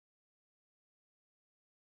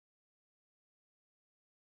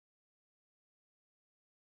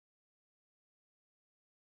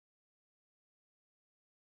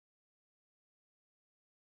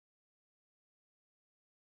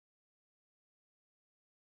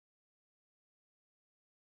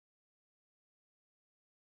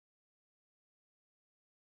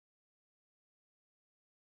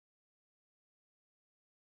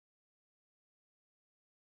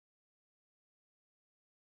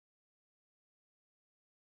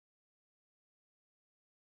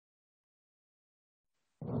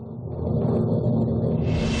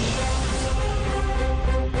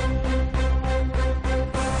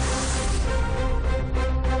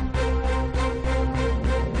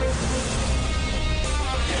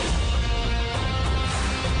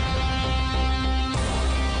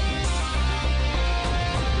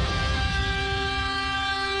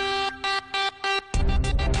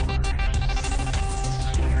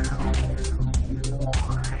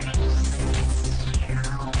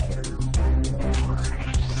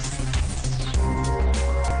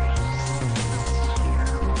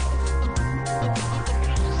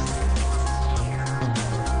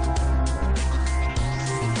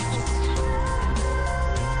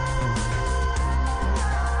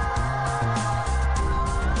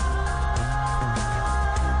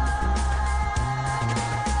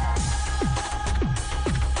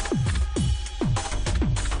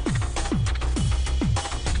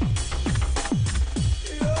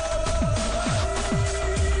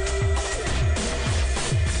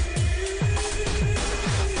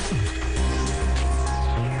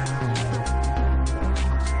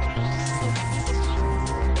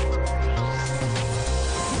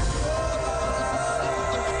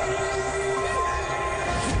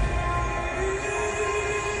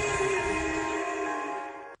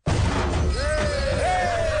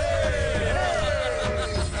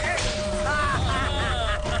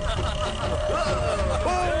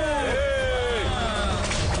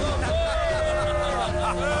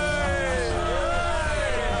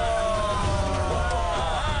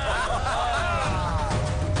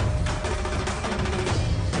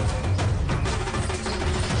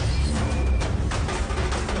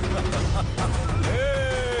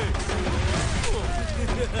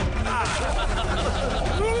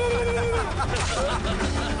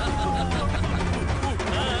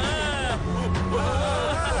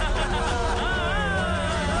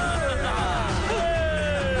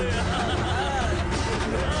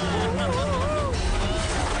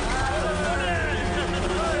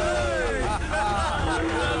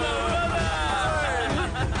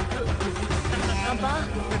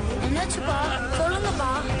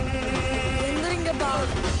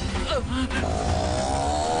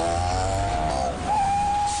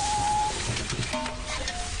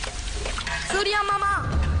சூர்யா மாமா,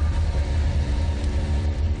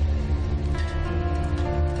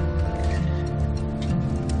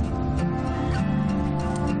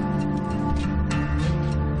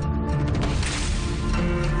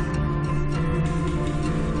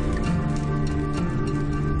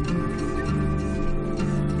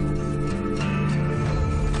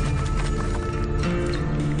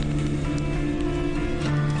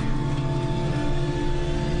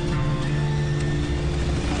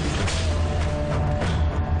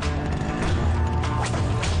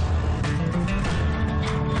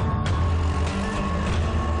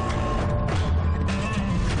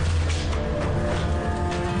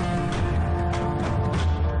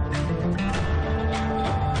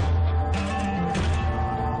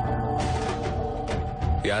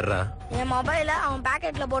 என் மொபைல அவன்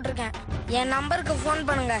பாக்கெட்ல போட்டிருக்கேன். என் நம்பருக்கு போன்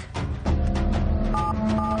பண்ணுங்க.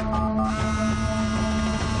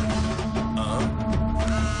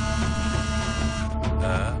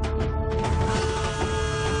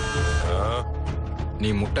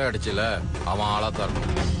 நீ முட்டை அடிச்சல, அவன் ஆளா தரணும்.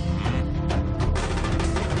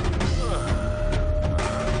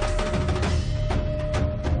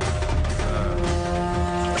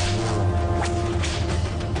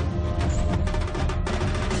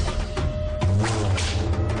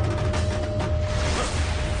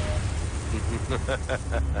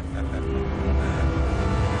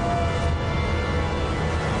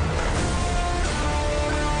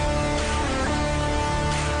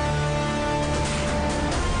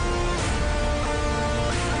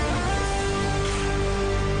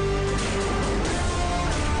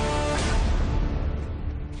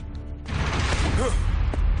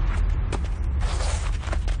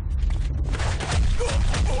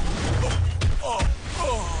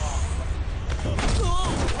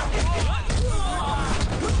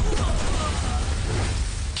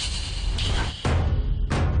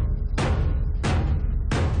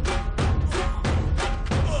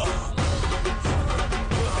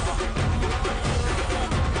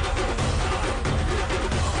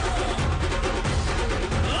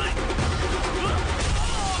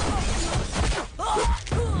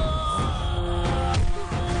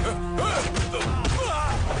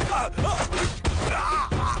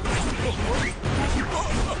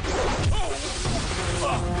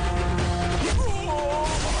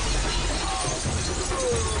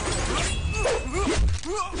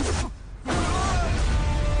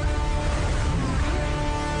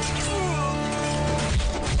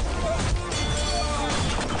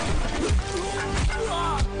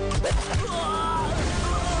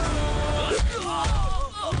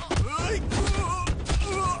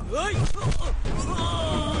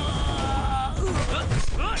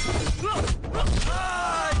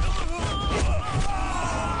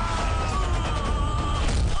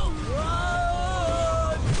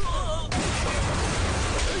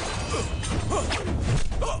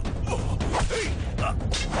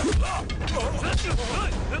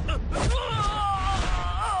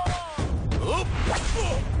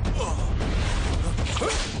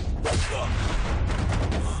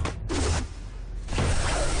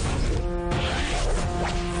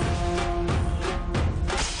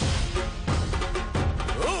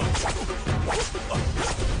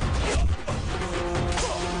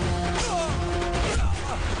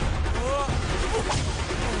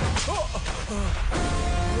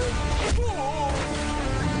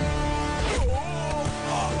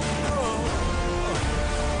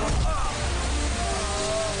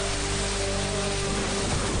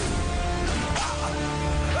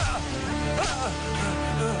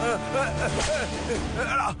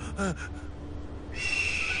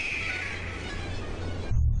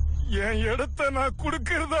 என் இடத்தை நான்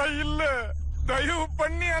குடுக்கிறதா இல்ல. தயவு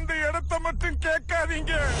பண்ணி அந்த இடத்தை மட்டும்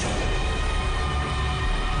கேட்காதீங்க.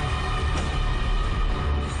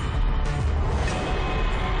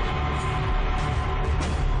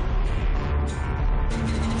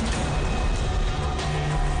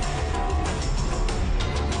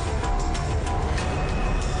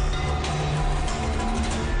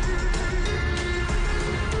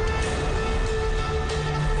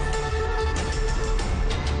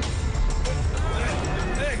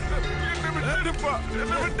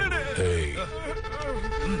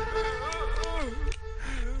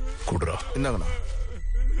 குடுறா. என்னங்கண்ணா?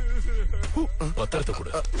 பத்திரத்தை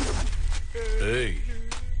கொடு. ஏய்,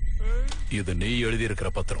 இது நீ எழுதியிருக்கிற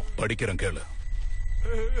பத்திரம். படிக்கிறேன் கேளு.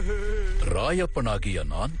 ராயப்பனாகிய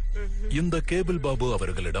நான் இந்த கேபிள் பாபு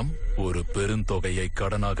அவர்களிடம் ஒரு பெருந்தொகையை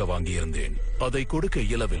கடனாக வாங்கியிருந்தேன். அதை கொடுக்க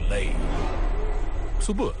இயலவில்லை.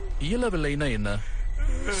 சுப்பு, இயலவில்லைன்னா என்ன?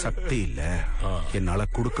 சக்தி இல்ல, என்னால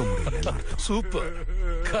கொடுக்க முடியல. Super,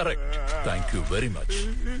 correct. Thank you very much.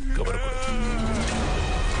 Cover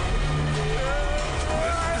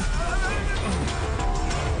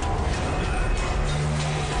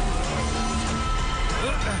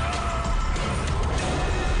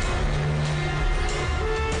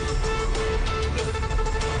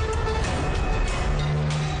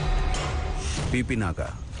BP Naga,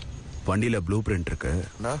 வண்டியில ப்ளூ பிரிண்ட் இருக்கு,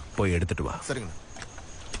 போய் எடுத்துட்டு வா. சரிங்க.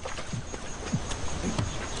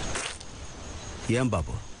 ஏன்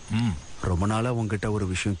பாபு, ரொம்ப நாளா உங்ககிட்ட ஒரு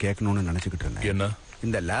விஷயம் கேட்கணும்னு நினைச்சுக்கிட்டு இருந்தேன். என்ன?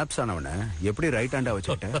 இந்த லேப்ஸ் ஆனவனை எப்படி ரைட் ஹேண்டா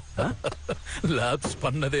வச்சுக்கிட்ட? லேப்ஸ்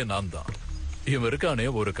பண்ணதே நான் தான். இவன் இருக்கானே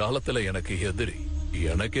ஒரு காலத்துல எனக்கு எதிரி,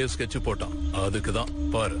 எனக்கே ஸ்கெட்ச் போட்டான். அதுக்குதான்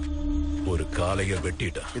பாரு, ஒரு காலைய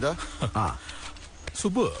வெட்டிட்டான்.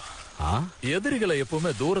 சுப்பு, எதிரிகளை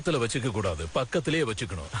எப்பவுமே தூரத்துல வச்சுக்க கூடாது, பக்கத்திலேயே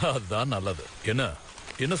வச்சுக்கணும். அதுதான் நல்லது. என்ன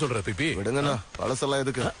என்ன சொல்ற பிபி? விடுங்கண்ணா, பழசெல்லாம்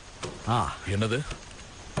எதுக்கு? என்னது?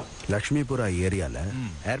 லட்சுமிபுரா ஏரியால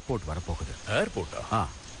ஏர்போர்ட் வரப்போகுது. ஏர்போர்ட்டா?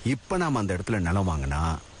 இப்ப நாம அந்த இடத்துல நிலம் வாங்கினா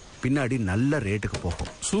பின்னாடி நல்ல ரேட்டுக்கு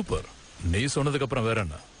போகும். சூப்பர். நீ சொன்னதுக்கு அப்புறம் வேற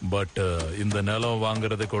என்ன? பட் இந்த நிலம்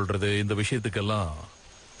வாங்குறது கொள்றது இந்த விஷயத்துக்கெல்லாம்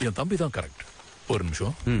என் தம்பி தான் கரெக்ட். ஒரு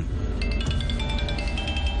நிமிஷம்.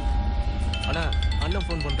 அண்ணன்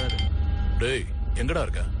போன் பண்றாரு. டேய், எங்கடா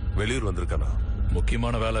இருக்க? வெளியூர் வந்திருக்கானா?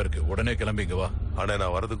 முக்கியமான வேலை இருக்கு, உடனே கிளம்பிங்க வா. ஆனா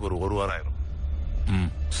நான் வரதுக்கு ஒரு வாரம் ஆயிரும்.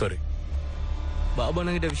 சரி. பாபா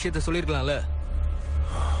கிட்ட விஷயத்த சொல்லிருக்கலாம்ல.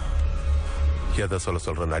 எதை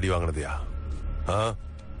சொல்ற? அடி வாங்கினதையா?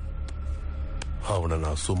 அவனை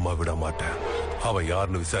நான் சும்மா விட மாட்டேன். அவன்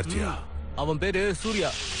யாருன்னு விசாரிச்சியா? அவன் பேரு சூர்யா,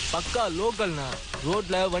 பக்கா லோக்கல்னா.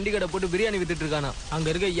 ரோட்ல வண்டி கடை போட்டு பிரியாணி வித்துட்டு இருக்கானா. அங்க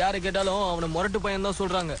இருக்க யாரை கேட்டாலும் அவனை முரட்டு பையன் தான்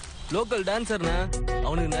சொல்றாங்க. லோக்கல் டான்சர்னா,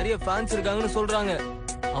 அவனுக்கு நிறைய ஃபேன்ஸ் இருக்காங்கன்னு சொல்றாங்க.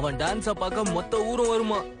 அவன் டான்ஸ பார்க்க மொத்த ஊரும்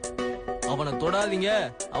வருமா. அவனை தொடாதீங்க,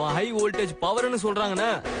 அவன் ஹை வோல்டேஜ் பவர்னு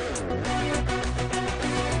சொல்றாங்கண்ணா.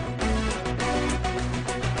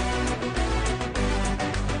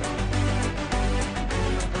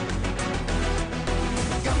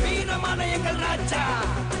 ராஜா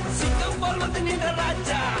சிங்கம் போல் வந்து நின்ற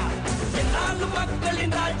ராஜா, எல்லாரும்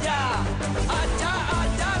மக்களின் ராஜா. ஆஜா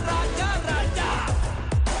ஆஜா ராஜா ராஜா.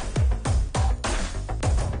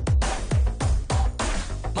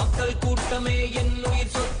 மக்கள் கூட்டமே என்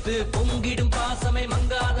உயிர் சொத்து, பொங்கிடும் பாசமே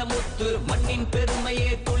மங்காத முத்து, மண்ணின்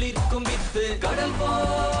பெருமையே துளிர்க்கும் வித்து. கடல்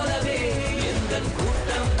போலவே எந்தன்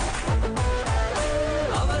கூட்டம்,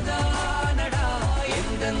 அவதானடா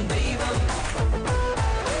எந்தன் தெய்வம்.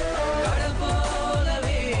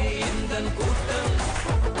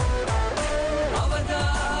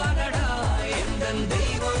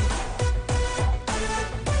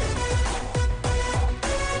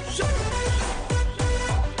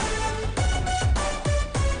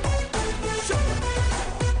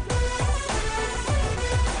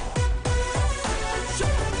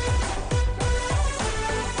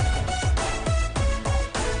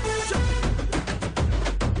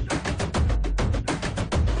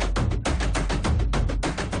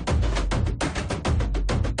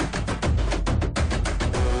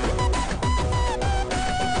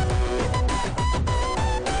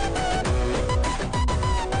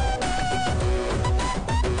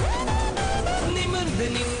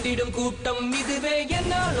 கூட்டம் இதுவே,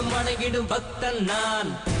 என்னாலும் வணங்கிடும் பக்தன் நான்.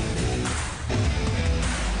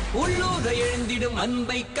 உள்ளூர எழுந்திடும்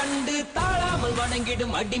அன்பை கண்டு தாழாமல்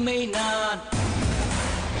வணங்கிடும் அடிமை நான்.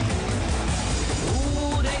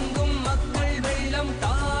 ஊரெங்கும் மக்கள் வெள்ளம்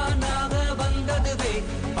தானாக வந்ததுவே,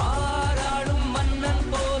 பாராளும் மன்னன்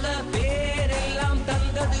போல பேரெல்லாம்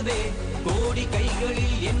தந்ததுவே. கோடி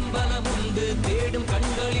கைகளில் என் பலம் உண்டு, தேடும்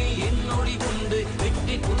கண்களில் என் ஒளி உண்டு.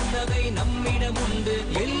 வெற்றி புன்னகை நம்மிடம் உண்டு,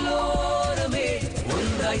 எல்லோருமே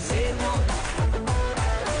ஒன்றாய் சேர்வோம்.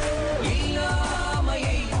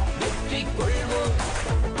 இல்லாமையை வெற்றி கொள்வோம்,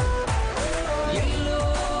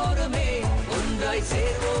 எல்லோருமே ஒன்றாய்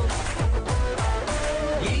சேர்வோம்.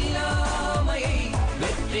 இல்லாமையை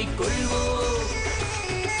வெற்றி கொள்வோம்.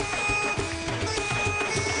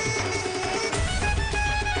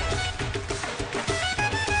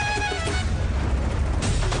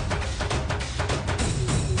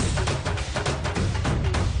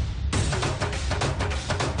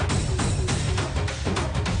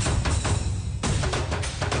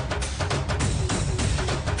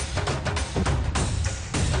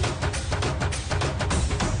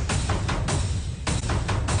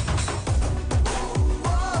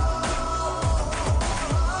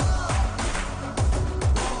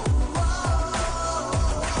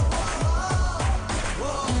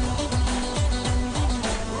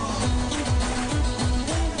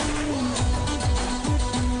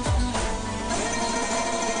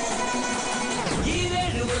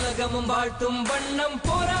 தர்மமும் வாழ்த்தும் வண்ணம்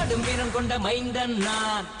போராடும் வீரம் கொண்ட மைந்தன்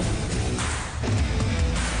நான்.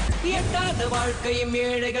 எட்டாத வாழ்க்கையும்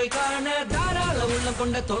ஏழைகள் காண தாராள உள்ளம்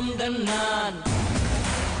கொண்ட தொண்டன் நான்.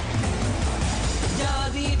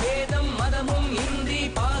 ஜாதி வேதம் மதமும் இன்றி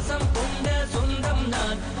பாசம் கொண்ட சொந்தம்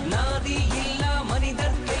நான். நாதி இல்லா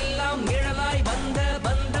மனிதர்க்கெல்லாம் நிழலாய் வந்த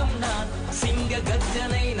பந்தம் நான். சிங்க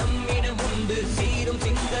கர்ஜனை நம்மிடம் உண்டு, சீரும்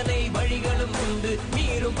சிந்தனை வழிகளும் உண்டு,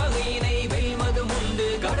 மீறும் பகையினை வெல்வதும் உண்டு.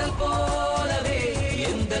 கடல் போலவே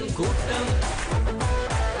எந்தன் கூட்டம்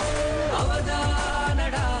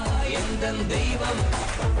அவதானடா எந்தன் தெய்வம்.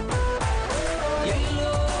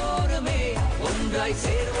 எல்லோருமே ஒன்றாய்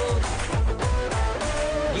சேர்வோம்,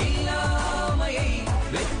 இல்லாமையை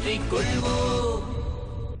வெற்றி கொள்வோம்.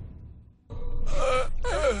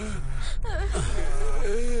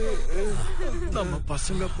 நம்ம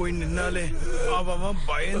பசங்க போய் நின்னாலே அவன்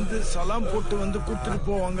பயந்து சலாம் போட்டு வந்து கூட்டிட்டு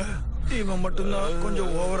போவாங்க. இவன் மட்டும்தான்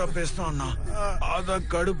கொஞ்சம் ஓவரா பேசினான்னா அத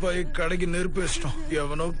கடுப்பாய் கடைக்கு நெருப்பு வச்சிட்டோம்.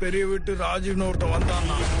 எவனோ பெரிய வீட்டு ராஜுன்னு ஒருத்தன்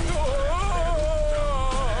வந்தான்னா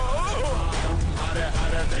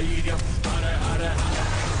தைரியம்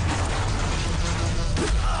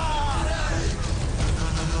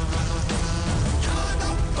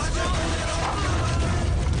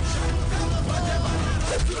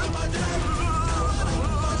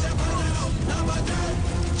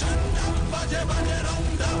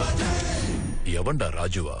எவன்டா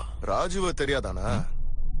ராஜுவா? ராஜுவ தெரியாதானா?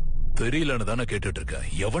 தெரியலன்னு தானே கேட்டுட்டு இருக்க.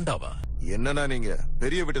 எவன்டாவா? என்னன்னா நீங்க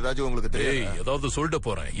பெரிய வீட்டு ராஜு உங்களுக்கு தெரியும்? ஏதாவது சொல்லிட்டு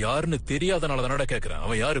போறேன். யாருன்னு தெரியாதனால தானடா கேக்குறேன்.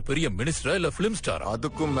 அவன் யாரு? பெரிய மினிஸ்டரா இல்ல பிலிம் ஸ்டாரா?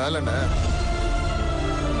 அதுக்கும் மேலன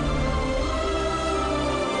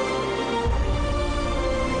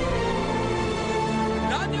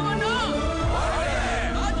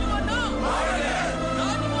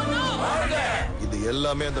இது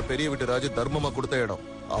எல்லாமே அந்த பெரிய வீட்டு ராஜு தர்மமா கொடுத்த இடம்.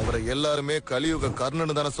 அவரை எல்லாருமே கலியுக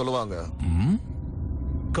கர்ணன் தானே சொல்லுவாங்க.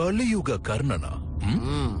 கலியுக கர்ணனா?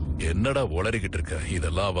 என்னடா உளறிக்கிட்டு இருக்க?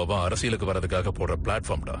 இதெல்லாம் அவ அரசியலுக்கு வரதுக்காக போடுற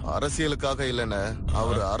பிளாட்ஃபார்ம்டா. அரசியலுக்காக இல்லன்னு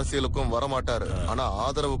அவரு அரசியலுக்கும் வரமாட்டாரு, ஆனா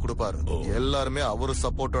ஆதரவு கொடுப்பாரு. எல்லாருமே அவரு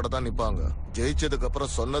சப்போர்ட்டோட தான் நிப்பாங்க. ஜெயிச்சதுக்கு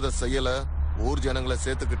அப்புறம் சொன்னதை செய்யல, ஊர் ஜனங்களை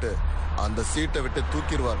சேர்த்துக்கிட்டு அந்த சீட்டை விட்டு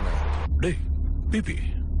தூக்கிடுவாருன்னு. டேய் பிபி,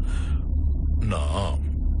 நான்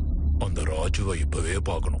அந்த ராஜுவை இப்பவே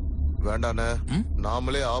பாக்கணும். வேண்டானே,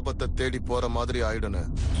 நாமளே ஆபத்தை தேடி போற மாதிரி ஆயிடுன.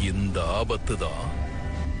 இந்த ஆபத்து தான்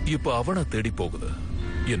இப்ப அவனை தேடி போகுது.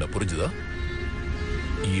 என்ன புரிஞ்சுதா?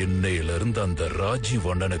 என்னையில இருந்து அந்த ராஜீவ்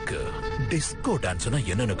அண்ணனுக்கு டிஸ்கோ டான்ஸ்னா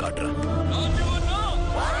என்னன்னு காட்டுறேன்.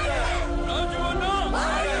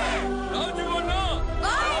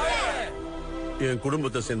 என்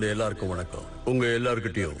குடும்பத்தை சேர்ந்த எல்லாருக்கும் வணக்கம். உங்க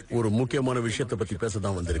எல்லார்கிட்டயும் ஒரு முக்கியமான விஷயத்தை பத்தி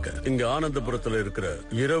பேசதான் வந்திருக்கேன். இங்க ஆனந்தபுரத்துல இருக்கிற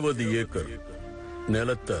 20 ஏக்கர்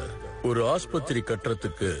நிலத்தை ஒரு ஆஸ்பத்திரி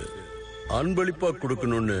கட்டுறதுக்கு அன்பளிப்பா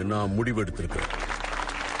கொடுக்கணும்னு நான் முடிவெடுத்திருக்கேன்.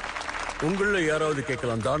 உங்கள யாராவது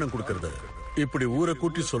கேட்கலாம், தானம் கொடுக்கறத இப்படி ஊரை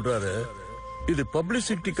கூட்டி சொல்றாரு, இது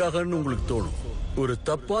பப்ளிசிட்டிக்காகன்னு உங்களுக்கு தோணும். ஒரு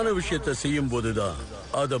தப்பான விஷயத்த செய்யும் போதுதான்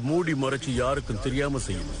அதை மூடி மறைச்சு யாருக்கும் தெரியாம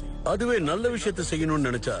செய்யணும். அதுவே நல்ல விஷயத்த செய்யணும்னு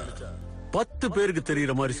நினைச்சா 10 பேருக்கு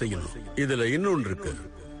தெரியற மாதிரி செய்யணும். இதுல இன்னொன்று இருக்கு.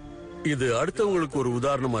 இது அடுத்தவங்களுக்கு ஒரு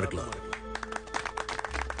உதாரணமா இருக்கலாம்.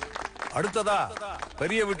 அடுத்ததா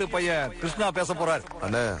பெரிய வீட்டு பையன் கிருஷ்ணா பேச போறார்.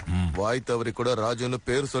 அண்ணே, வாய் தவறி கூட ராஜுன்னு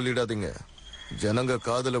பேர் சொல்லிடாதீங்க. ஜனங்க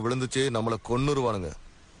காதுல விழுந்துச்சு நம்மள கொன்னுருவானுங்க.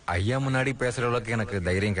 ஐயா முன்னாடி பேசுற அளவுக்கு எனக்கு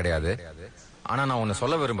தைரியம் கிடையாது. ஆனா நான் ஒன்னு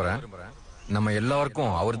சொல்ல விரும்புறேன். நம்ம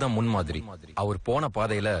எல்லாருக்கும் அவர் தான் முன்மாதிரி. அவர் போன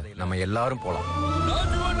பாதையில நம்ம எல்லாரும் போலாம்.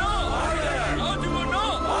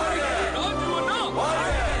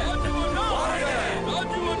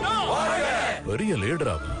 பெரிய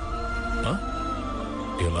லீடரா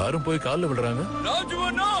எல்லாரும் போய் காலில் விடுறாங்க.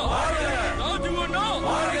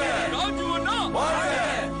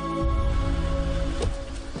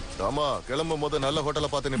 ஆமா, கிளம்பும் போது நல்ல ஹோட்டலை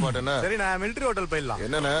பார்த்து நிப்பாட்டேன்னா. சரி, நான் மிலிட்டரி ஹோட்டல் போயிடலாம்.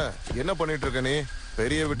 என்னண்ணே, என்ன பண்ணிட்டு இருக்க நீ?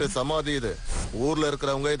 பெரிய வீட்டு சமாதி இது. ஊர்ல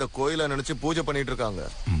இருக்கிறவங்க இத கோயிலா நினைச்சு பூஜை பண்ணிட்டு இருக்காங்க.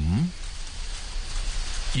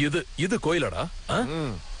 இது கோயிலடா?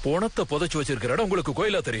 பணத்தை புதைச்சு வச்சிருக்கிற இடம் உங்களுக்கு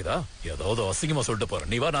கோயிலா தெரியுதா? ஏதாவது அசிங்கமா சொல்லிட்டு போற.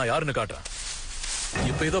 நீ வா, நான் யாருன்னு காட்டுறேன்.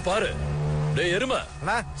 இப்ப இத பாரு. டேய் எருமை,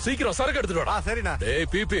 சீக்கிரம் சரக்கு எடுத்துட்டு வாடா. சரிண்ணா. டேய்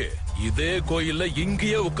பிபி, இதே கோயில்ல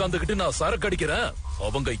இங்கேயே உட்கார்ந்துகிட்டு நான் சரக்கு அடிக்கிறேன்.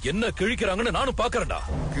 அவங்க என்ன கிழிக்கிறாங்கன்னு நானும் பாக்குறேன்டா.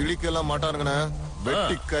 கிழிக்கலாம் மாட்டானுங்கண்ணே,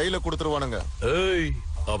 வெட்டி கையில கொடுத்துருவானுங்க. ஏய்,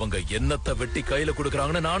 அவங்க என்னத்தை வெட்டி கையில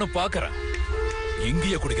கொடுக்கறாங்கன்னு நானும் பாக்குறேன்.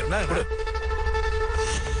 இங்கேயே குடிக்கிறேன்.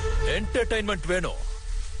 என்டர்டைன்மெண்ட் வேணும்,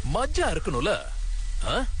 மஜா இருக்கணும்ல.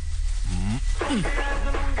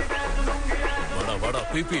 வாடா வாடா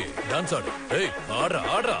பிபி, டான்ஸ் ஆடு. ஏய் ஆடுறா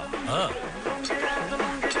ஆடுறா.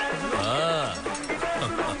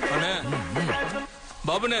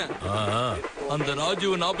 பாபுனே அந்த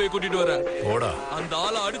ராஜுவை நான் போய் கூட்டிட்டு வரேன். ஓடா. அந்த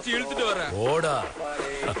ஆளை அடிச்சு இழுத்துட்டு வரேன். ஓடா.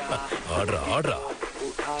 ஆடுறா ஆடுறா.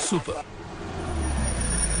 சூப்பர்.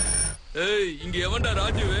 ஏய், இங்க எவன்டா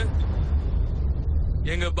ராஜு?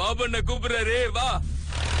 எங்க பாபண்ண கூப்பிடுறாரு, வா.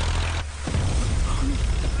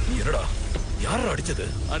 என்னடா யார அடிச்சது?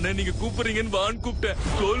 அண்ணா நீங்க கூப்பிடுறீங்கன்னு வான்னு கூப்பிட்டேன்.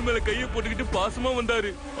 தோல் மேல கைய போட்டுக்கிட்டு பாசமா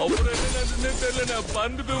வந்தாரு. அப்புறம் என்ன தெரியல, நான்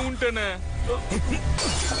பறந்து போய் உண்டேனே.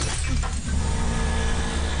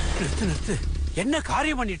 நிறுத்து. என்ன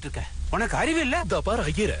காரியம் பண்ணிட்டு இருக்க? உனக்கு அறிவு இல்ல? பாரு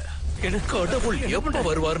ஐயர, எனக்கு கடவுள் எப்ப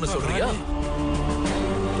வருவாருன்னு சொல்றியா?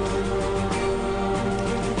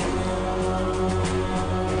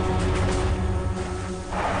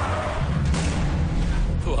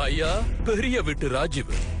 ஐயா, பெரிய வீட்டு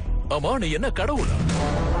ராஜீவ். ஆமா, நீ என்ன கடவுளா?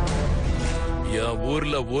 என்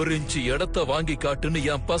ஊர்ல 1 இன்ச் இடத்த வாங்கி காட்டுன்னு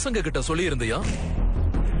என் பசங்க கிட்ட சொல்லி இருந்தியா?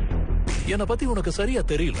 என்னை பத்தி உனக்கு சரியா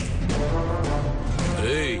தெரியல.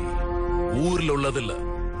 ஏய், ஊர்ல உள்ளதில்ல,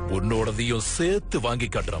 உன்னோடதையும் சேர்த்து வாங்கி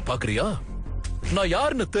காட்டுறான், பாக்குறியா? நான்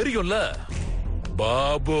யாருன்னு தெரியும்ல?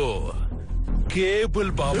 பாபு,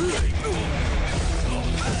 கேபிள் பாபு.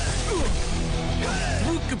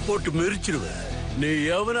 தூக்கி போட்டு மெரிச்சிருவேன். நீ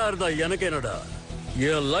எவனா இருந்தா எனக்கு என்னடா?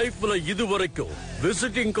 என் லைஃப்ல இது வரைக்கும்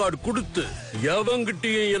விசிட்டிங் கார்டு கொடுத்து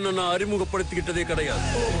எவங்கிட்டயும் என்ன நான் அறிமுகப்படுத்திக்கிட்டதே கிடையாது.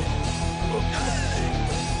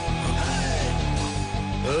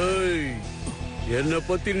 என்ன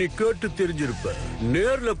பத்தி நீ கேட்டு தெரிஞ்சிருப்ப,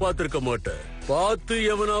 நேர்ல பாத்திருக்க மாட்ட. பார்த்து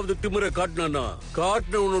எவனாவது திமிர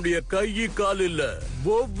காட்டினவனுடைய கை கால் இல்ல,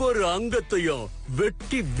 ஒவ்வொரு அங்கத்தையும்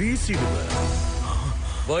வெட்டி வீசிடுவேன்.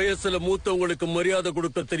 வயசுல மூத்தவங்களுக்கு மரியாதை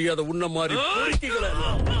கொடுக்க தெரியாத உன்ன மாதிரி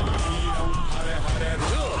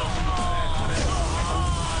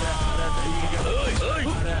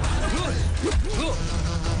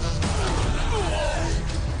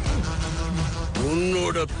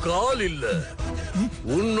உன்னோட கால் இல்ல,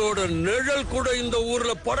 உன்னோட நிழல் கூட இந்த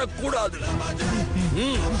ஊர்ல படக்கூடாது.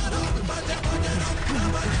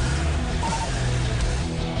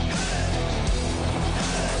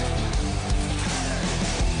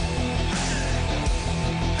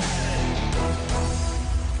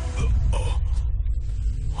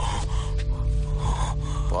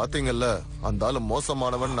 பாத்தீங்கல்ல, அந்த ஆளு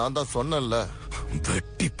மோசமானவன் நான் தான் சொன்னேன்ல.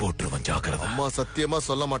 வெட்டி போட்டுருவன், ஜாக்கிரதை. அம்மா சத்தியமா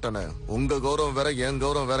சொல்ல மாட்டானே. உங்க கௌரவம் வேற, என்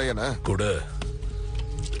கௌரவம் வேற. என்ன கூட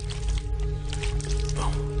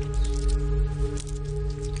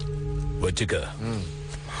வச்சுக்க.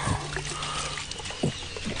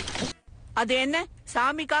 அது என்ன?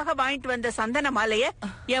 சாமிக்காக வாங்கிட்டு வந்த சந்தன மாலைய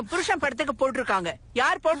என் புருஷன் படத்துக்கு போட்டிருக்காங்க.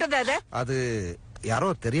 யார் போட்டது? அது யாரோ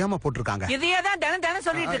தெரியாம போட்டிருக்காங்க. இதையேதான் தினம்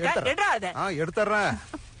சொல்லிட்டு இருக்க. எடுத்துறேன்.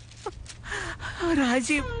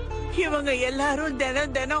 ராஜீவ், இவங்க எல்லாரும்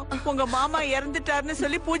தினம் உங்க மாமா இறந்துட்டாருன்னு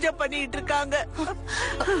சொல்லி பூஜை பண்ணிட்டு இருக்காங்க.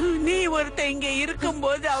 நீ ஒருத்த இங்க இருக்கும்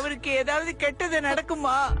போது அவருக்கு ஏதாவது கெட்டது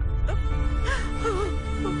நடக்குமா?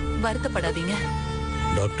 வருத்தப்படாதீங்க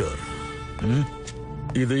டாக்டர்.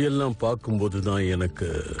 இதையெல்லாம் பார்க்கும்போதுதான் எனக்கு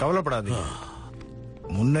கவலைப்படாதீங்க.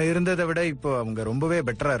 முன்ன இருந்ததை விட இப்போ அவங்க ரொம்பவே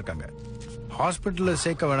பெட்டரா இருக்காங்க. ஹாஸ்பிட்டல்ல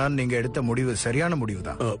சேர்க்க வேணாம்னு நீங்க எடுத்த முடிவு சரியான முடிவு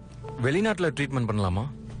தான். வெளிநாட்டுல ட்ரீட்மெண்ட் பண்ணலாமா?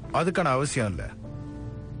 அதுக்கான அவசியம் இல்ல.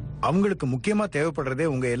 அவங்களுக்கு முக்கியமா தேவைப்படுறதே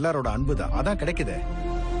உங்க எல்லாரோட அன்பு தான். அதான் கிடைக்குது.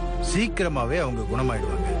 சீக்கிரமாவே அவங்க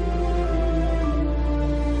குணமாயிடுவாங்க.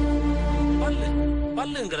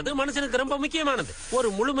 பல்லுங்கிறது மனுஷனுக்கு ரொம்ப முக்கியமானது. ஒரு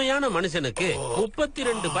முழுமையான மனுஷனுக்கு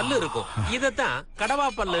 32 பல்லு இருக்கும். இதத்தான் கடவா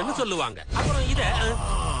பல்லுன்னு சொல்லுவாங்க. அப்புறம் இத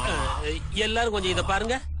எல்லாரும் கொஞ்சம் இத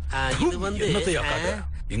பாருங்க. இது வந்து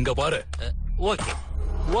இங்க பாரு. Okay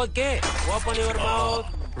okay, open your mouth.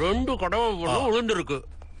 2 கடவா பல்லு உளுந்து இருக்கு.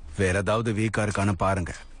 வேற ஏதாவது வீக்கா இருக்கான்னு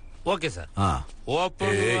பாருங்க. Okay sir.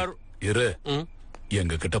 Open your. இரு,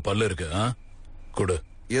 எங்க கிட்ட பல்லு இருக்கு. கொடு.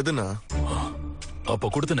 எதுனா? அப்ப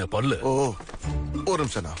கொடுத்தனே பல்லு. ஓ, ஒரு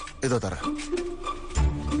நிமிஷம், இதோ தரேன்.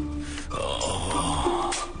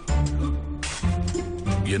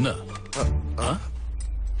 என்ன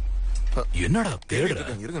என்னடா தேடுற?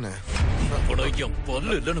 இருங்கண்ணே.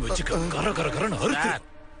 பல்லு இல்லன்னு வச்சுக்க. கர கர கரன்னு அறுத்து.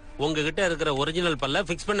 உங்ககிட்ட இருக்கிற ஒரிஜினல் பல்ல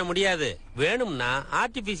பிக்ஸ் பண்ண முடியாது. வேணும்னா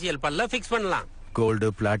ஆர்டிபிஷியல் பல்ல பிக்ஸ் பண்ணலாம். கோல்டு,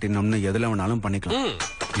 பிளாட்டினம்னு எதுல வேணாலும் பண்ணிக்கலாம்.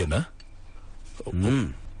 என்ன?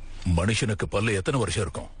 மனுஷனுக்கு பல்லு எத்தனை வருஷம்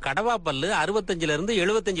இருக்கும்? கடவா பல்லு 65ல இருந்து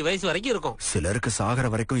 75 வயசு வரைக்கும் இருக்கும். சிலருக்கு சாகர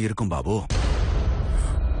வரைக்கும் இருக்கும் பாபு.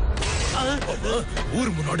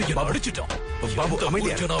 ஊர் முன்னாடி அடிச்சிட்டான். பாபு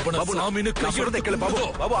அமைதியா. பாபு சாமின்னு சொல்றதை கேளு பாபு.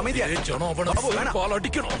 பாபு அமைதியா. பாபு வேணாம். பால்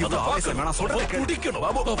அடிக்கணும். நான் சொல்றதை குடிக்கணும்.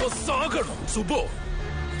 பாபு சாகணும். சுபோ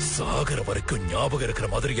சாகர வரைக்கும் ஞாபகம் இருக்கிற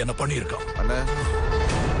மாதிரி என்ன பண்ணிருக்கான்? அண்ணே,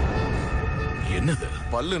 என்னது?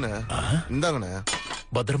 பல்லுண்ணே. இந்தாங்கண்ணே,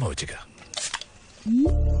 பத்திரமா வச்சுக்க.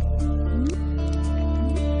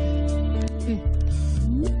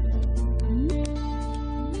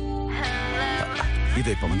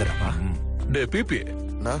 இது இப்ப வந்துடுறப்பா. டே பிபி,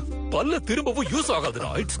 பல்ல திரும்பவும் யூஸ் ஆகாதுடா.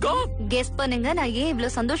 இட்ஸ் கான். கெஸ் பண்ணுங்க நான் ஏன் இவ்ளோ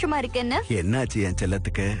சந்தோஷமா இருக்கேன்னு. என்னாச்சு என்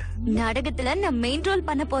செல்லத்துக்கு? நாடகத்துல நான் மெயின் ரோல்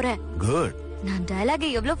பண்ண போறேன். குட். நான் டயலாக்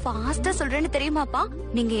எவ்வளவு ஃபாஸ்டா சொல்றேன்னு தெரியுமாப்பா?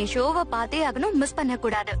 நீங்க என் ஷோவை பார்த்தே ஆகணும், மிஸ் பண்ண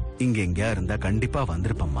கூடாது. இங்க எங்கயா இருந்தா கண்டிப்பா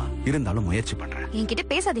வந்திருப்பம்மா. இருந்தாலும் முயற்சி பண்றேன். என்கிட்ட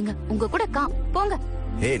பேசாதீங்க, உங்க கூட போங்க.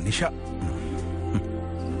 ஏய் நிஷா,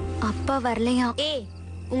 அப்பா வரலையா? ஏய்,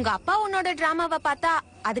 உங்க அப்பா உன்னோட டிராமாவை பார்த்தா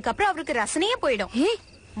அதுக்கப்புறம் அவருக்கு ரசனையே போயிடும்.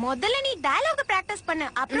 முதல்ல நீ டயலாக் பிராக்டிஸ் பண்ணு,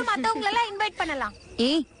 அப்புறம் மத்தவங்க எல்லாம் இன்வைட் பண்ணலாம்.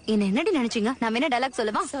 ஏய், என்ன என்னடி நினைச்சீங்க? நான் என்ன டயலாக்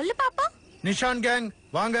சொல்லவா? சொல்லு பாப்பா. நிஷான் கேங்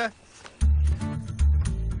வாங்க.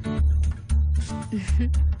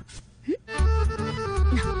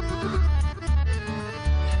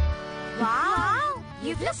 வாவ்,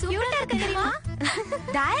 இவ்ளோ சூப்பரா இருக்கு தெரியுமா?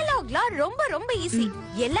 டயலாக்லாம் ரொம்ப ரொம்ப ஈஸி.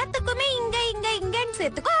 எல்லாத்துக்குமே இங்க இங்க இங்கன்னு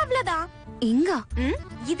சேர்த்துக்கோ, அவ்வளவுதான். இங்க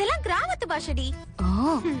இதெல்லாம் கிராமத்து பாஷடி. ஓ,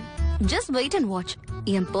 just wait and watch.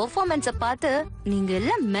 N performance பார்த்து நீங்க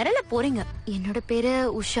எல்லாம் மிரள போறீங்க. என்னோட பேரு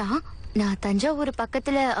உஷா. நான் தஞ்சாவூர்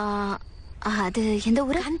பக்கத்துல அது எந்த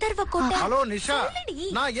ஊரு? கந்தர்வ கோட்டை. ஹலோ நிஷா,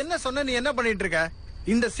 நான் என்ன சொன்ன நீ என்ன பண்ணிட்டு இருக்க?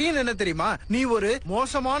 இந்த சீன் என்ன தெரியுமா? நீ ஒரு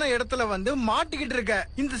மோசமான இடத்துல வந்து மாட்டிக்கிட்டு இருக்க.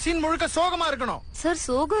 இந்த சீன் முழுக்க சோகமா இருக்கணும். சார்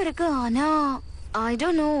சோகம் இருக்கு, ஆனா I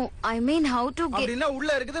don't know. I mean how to get. அப்படினா உள்ள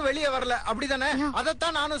இருக்குது வெளிய வரல, அப்படிதானே?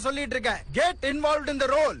 அதத்தான் நானும் சொல்லிட்டு இருக்கேன். Get involved in the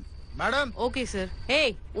role. Madam. Okay sir.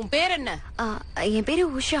 ஏய், உன் பேர் என்ன? என் பேரு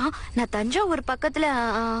உஷா. நான் தஞ்சாவூர் பக்கத்துல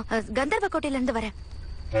கந்தர்வ கோட்டையில இருந்து வரேன்.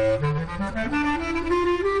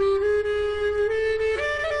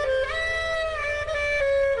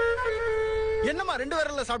 என்னமா ரெண்டு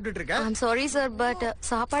பேரல சாப்பிட்டுட்டு இருக்க? I'm sorry sir, but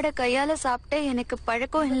சாப்பாடு கையால சாப்பிட்டே எனக்கு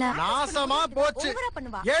பழக்கம் இல்ல. நாசமா போச்சு.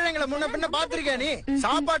 ஏழைங்களை முன்ன பின்ன பாத்திருக்கே நீ?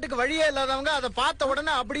 சாப்பாட்டுக்கு வழியே இல்லாதவங்க அதை பார்த்த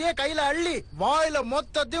உடனே அப்படியே கையில அள்ளி வாயில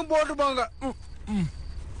மொத்தத்தையும் போட்டுப்பாங்க.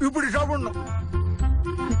 இப்படி சாப்பிடணும்.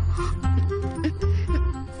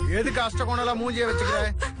 எதுக்கு அஷ்டகோணல மூஞ்சிய வச்சுக்கிற?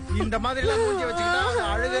 இந்த மாதிரி எல்லாம் மூஞ்சிய வச்சுக்கிட்டா அது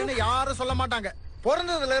அழுகுன்னு யாரும் சொல்ல மாட்டாங்க.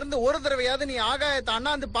 பிறந்ததுல இருந்து ஒரு தடவையாவது நீ ஆகாயத்தை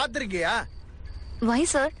அண்ணாந்து பாத்திருக்கியா? Why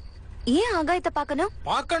sir? ஏன் ஆகாயத்தை பார்க்கணும்?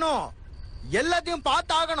 பார்க்கணும், எல்லாத்தையும்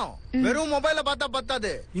பார்த்தாகணும். வெறும் மொபைல பார்த்தா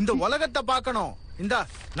பத்தாது, இந்த உலகத்தை பார்க்கணும். இந்த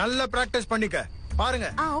நல்ல பிராக்டிஸ் பண்ணிக்க. பாருங்க,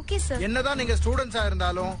 ஓகே சார். என்னதான் நீங்க ஸ்டூடெண்ட்ஸா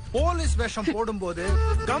இருந்தாலும் போலீஸ் வேஷம் போடும்போது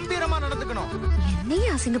கம்பீரமா நடந்துக்கணும்.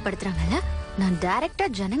 என்னையும் அசிங்கப்படுத்துறாங்கல்ல. நான் டைரக்டா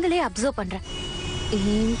ஜனங்களே அப்சர்வ் பண்றேன்.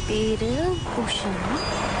 என் பேரு உஷா.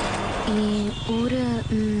 என் ஊரு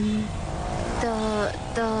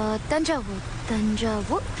தஞ்சாவூர்.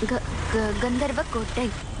 தஞ்சாவூர் கந்தர்வ கோட்டை.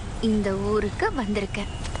 இந்த ஊருக்கு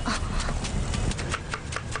வந்திருக்கேன்.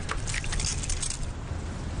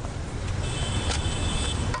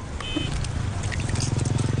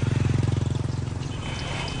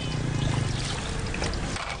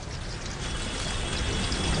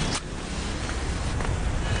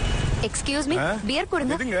 எக்ஸ்கியூஸ் மீ, பியர்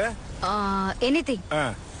கொடுங்க. எனிதிங்.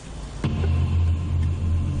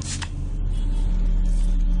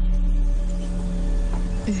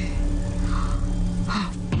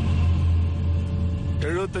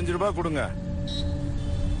 75 ரூபாய் கொடுங்க.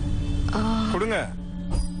 கொடுங்க.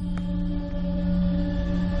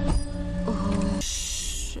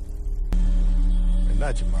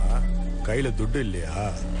 என்னாச்சுமா? கையில துட்டு இல்லையா?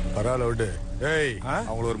 பரவாயில்ல விடு. ஏய்,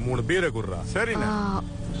 அவங்களுக்கு ஒரு 3 பீரை குடுறா. சரிண்ணா.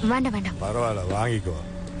 வேண்டாம் வேண்டாம். பரவாயில்ல, வாங்கிக்கோ.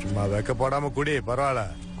 சும்மா வெக்க போடாம குடி. பரவாயில்ல,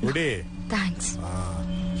 குடி. தேங்க்ஸ்.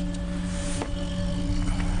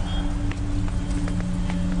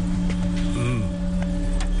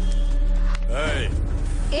 ஏய்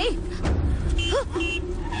ஏய்,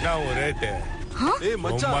 என்ன ஒரு ரேட்டு? ஏய்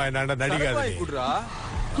மச்சான், என்னடா நடிக்காத நீ. குடுறா.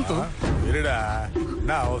 இருடா,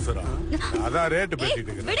 என்ன அவசரம்? அதான் ரேட்டு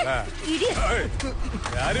பேசிட்டு இருக்கேன்.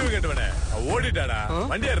 அறிவு கேட்டவனே, ஓடிட்டாடா.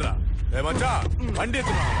 வண்டி ஏறா. ஏய் மச்சான், வண்டி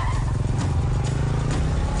எடுத்துமா.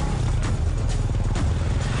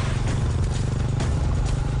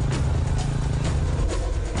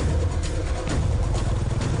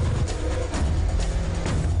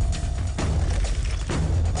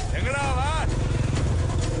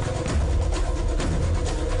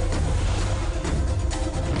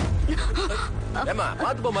 ஏமா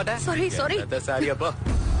பாத்து போக மாட்டேன். Sorry sorry. சாரியாப்பா.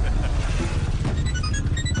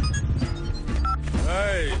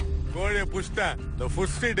 ஏய், கோழியை புஷ்டேன். இந்த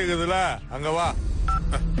ஃபுட் ஸ்ட்ரீட் இருக்குதுல, அங்க வா.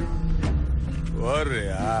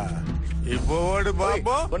 ஓடுறியா? இப்போ ஓடு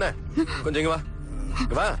பாப்போ. போன கொஞ்சம் இங்க வா.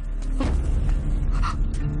 இங்க வா.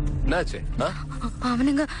 என்னாச்சு?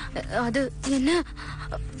 அவனுங்க அது என்ன?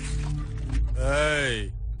 ஏய்,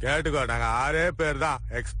 கேட்டுக்கோ, நாங்க 6 பேர் தான்.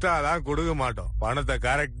 எக்ஸ்ட்ரா தான் கொடுக்க மாட்டோம். பணத்தை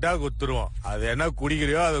கரெக்டா குத்துருவோம். அது என்ன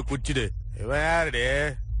குடிக்கிறியோ அதை குச்சிடு. இவன் யாருடி?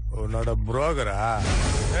 உன்னோட புரோக்கரா?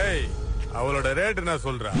 ஏய், அவளோட ரேட் என்ன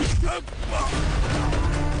சொல்ற?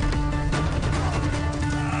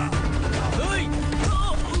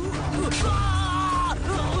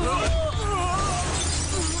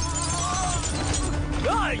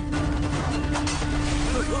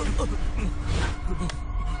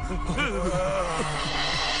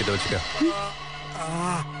 இத வச்சுக்க.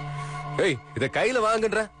 ஏய், இத கையில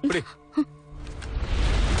வாங்குன்ற. இப்படி.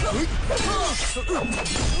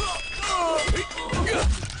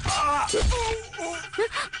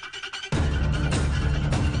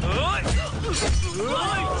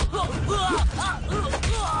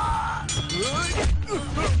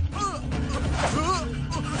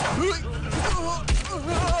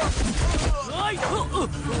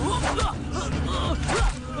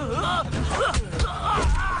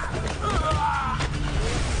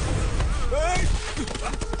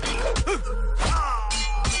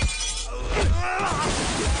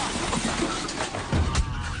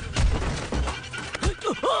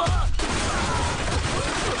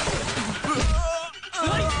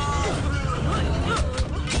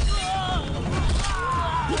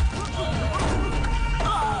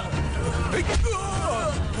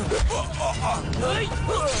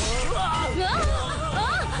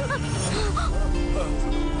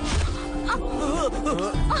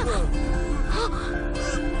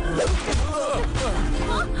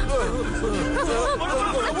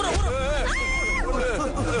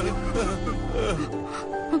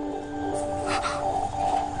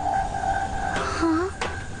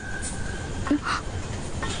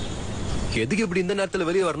 எதுக்கு இப்படி இந்த நேரத்துல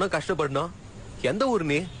வெளியே வரணும், கஷ்டப்படணும்? எந்த ஊர்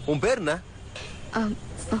நீ? உன் பேர் என்ன?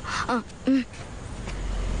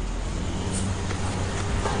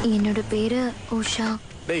 என்னோட பேரு உஷா.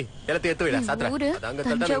 டேய், எல்லாத்தையும் எடுத்து வைடா. சாத்ரா. ஊரு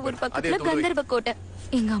தஞ்சாவூர் பக்கத்துல கந்தர்வக்கோட்டை.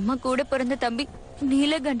 எங்க அம்மா கூட பிறந்த தம்பி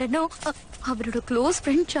நீலகண்டனும் அவரோட க்ளோஸ்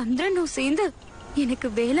ஃப்ரெண்ட் சந்திரனும் சேர்ந்து எனக்கு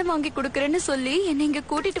வேலை வாங்கி கொடுக்கறேன்னு சொல்லி என்னை இங்க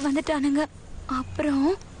கூட்டிட்டு வந்துட்டானுங்க. அப்புறம்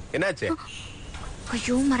என்னாச்சு?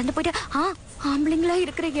 ஐயோ, மறந்து போயிட்டேன். ஆம்பளைங்களா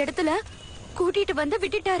இருக்கிற இடத்துல கூட்டிட்டு வந்து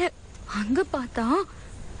விட்டுட்டாரு. அங்க பார்த்தா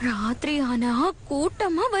ராத்திரி ஆனா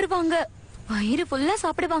கூட்டமா வருவாங்க. வயிறு ஃபுல்லா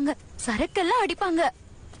சாப்பிடுவாங்க, சரக்கெல்லாம் அடிப்பாங்க.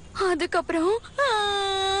 அதுக்கப்புறம்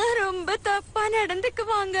ரொம்ப தப்பா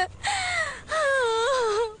நடந்துக்குவாங்க.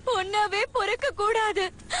 பொண்ணாவே பொறுக்க கூடாது.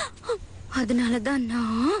 அதனாலதான்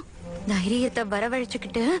நான் தைரியத்தை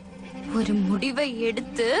வரவழைச்சுக்கிட்டு ஒரு முடிவை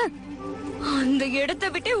எடுத்து அந்த இடத்தை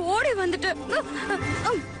விட்டு ஓடி வந்துட்டேன்.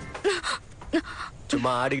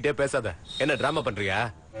 சும்மா ஆடிக்கிட்டே பேசாத. என்ன டிராமா பண்றியா?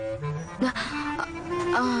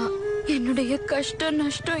 என்னுடைய கஷ்டம்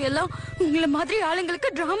நஷ்டம் எல்லாம் உங்களை மாதிரி ஆளுங்களுக்கு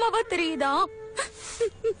டிராமாவா தெரியுதா?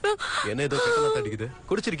 என்ன ஏதோ கெட்டமா தடிக்குது?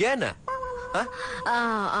 குடிச்சிருக்கியா என்ன?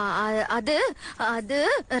 அது அது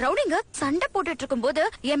ரவுடிங்க சண்டை போட்டுட்டு இருக்கும் போது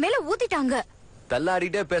என் மேல ஊத்திட்டாங்க.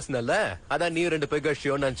 தள்ளாடிட்டே பேசுனல, அதான் நீ 2 பேர்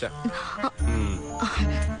கஷ்டம் நினைச்சேன்.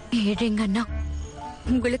 ஏழைங்க அண்ணா,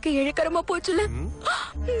 உங்களுக்கு இழக்கரமா போச்சுல.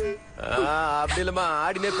 அப்படி இல்லமா,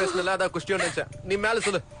 ஆடினே பேசுனல, அதான் குஷ்டியம் நினைச்சேன். நீ மேல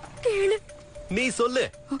சொல்லு. கேளு. நீ சொல்லு.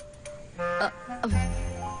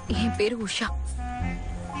 என் பேரு உஷா.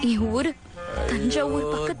 என் ஊரு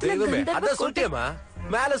தஞ்சாவூர் பக்கத்துல கந்தர்வக்கோட்டை. அதான் சொல்லிட்டேமா,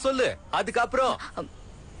 மேல சொல்லு. அதுக்கப்புறம்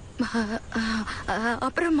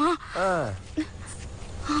அப்புறமா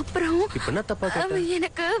அப்புறம்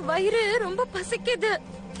எனக்கு வயிறு ரொம்ப பசிக்குது.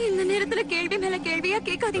 இந்த நேரத்துல கேள்வி மேல கேள்வியா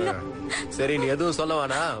கேட்காதீங்க. சரி, நீ எதுவும் சொல்ல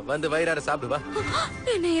வேணா, வந்து வயிறார சாப்பிடு வா.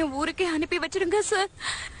 என்ன என் ஊருக்கே அனுப்பி வச்சிருங்க சார்.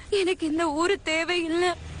 எனக்கு இந்த ஊரு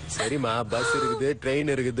தேவையில்லை. சரிமா, பஸ் இருக்குது,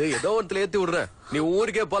 ட்ரெயின் இருக்குது, ஏதோ ஒன்றுல ஏத்தி விடுறேன். நீ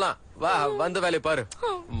ஊருக்கே போலாம். வா, வந்த வேலையை பாரு.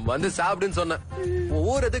 வந்து சாப்பிடுன்னு சொன்னேன்.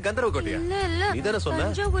 ஊர் எது? கந்தர்வக்கோட்டையா? நீதானே சொன்ன?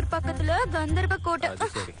 தஞ்சாவூர் பக்கத்துல கந்தர்வக்கோட்டை.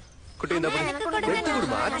 சரி குட்டி, இந்த எடுத்து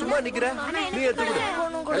கொடுமா. சும்மா நிக்கிற, நீ எடுத்து கொடு.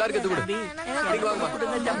 எல்லாருக்கும் எடுத்து கொடு. நீங்க வாங்கம்மா.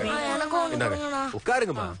 இந்தாங்க,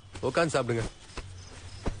 உட்காருங்கம்மா. உட்கார்ந்து சாப்பிடுங்க.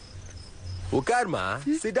 உட்காருமா.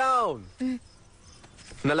 Sit down.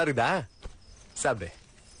 நல்லா இருக்குதா? சாப்பிடு.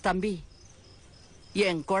 தம்பி,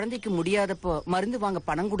 என் குழந்தைக்கு முடியாதப்போ மருந்து வாங்க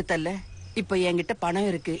பணம் கொடுத்தல்ல, இப்ப என்கிட்ட பணம்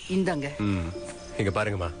இருக்கு, இந்தாங்க. இங்க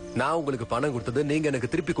பாருங்கம்மா, நான் உங்களுக்கு பணம் கொடுத்தது நீங்க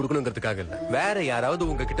எனக்கு திருப்பி கொடுக்கணுங்கிறதுக்காக இல்ல. வேற யாராவது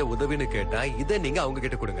உங்ககிட்ட உதவின்னு கேட்டா இதை நீங்க அவங்க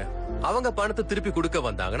கிட்ட கொடுங்க. அவங்க பணத்தை திருப்பி கொடுக்க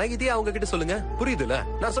வந்தாங்கன்னா இதே அவங்க கிட்ட சொல்லுங்க. புரியுதுல?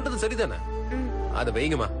 நான் சொல்றது சரிதானே? அத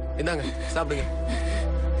வைங்கம்மா. இந்தாங்க, சாப்பிடுங்க.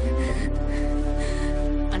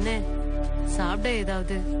 அண்ணே, சாப்பிட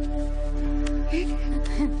ஏதாவது?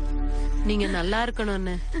 நீங்க நல்லா இருக்கணும்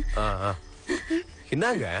அண்ணே.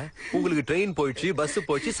 என்னங்க, உங்களுக்கு ட்ரெயின் போயிடுச்சு, பஸ்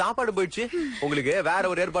போயிடுச்சு, சாப்பாடு போயிடுச்சு. உங்களுக்கு வேற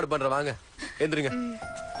ஒரு ஏற்பாடு பண்ற. வாங்க, எந்திரிங்க.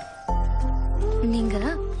 நீங்க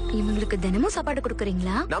இவங்களுக்கு தினமும் சாப்பாடு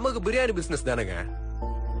கொடுக்கறீங்களா? நமக்கு பிரியாணி பிசினஸ் தானேங்க.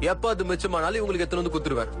 எப்ப அது மிச்சமானாலும் உங்களுக்கு எத்தனை வந்து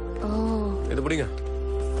குத்துருவேன். இது புடிங்க.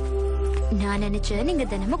 நான் நினைச்சேன் நீங்க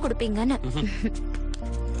தினமும் கொடுப்பீங்கன்னு.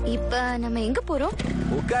 இப்ப நம்ம எங்க போறோம்?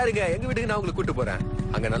 உட்காருங்க, எங்க வீட்டுக்கு நான் உங்களுக்கு கூட்டு போறேன்.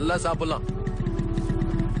 அங்க நல்லா சாப்பிடலாம்.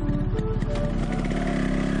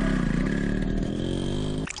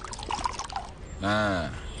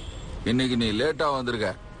 இன்னைக்கு நீ லேட்டா வந்திருக்க,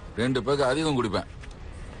 2 பேருக்கு அதிகம் குடிப்பேன்.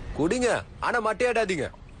 குடிங்க, ஆனா மட்டையாடாதீங்க.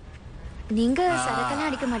 நீங்க சரக்கெல்லாம்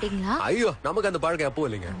அடிக்க மாட்டீங்களா? ஐயோ, நமக்கு அந்த பழக்கம் எப்போ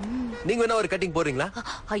இல்லைங்க. நீங்க வேணா ஒரு கட்டிங் போறீங்களா?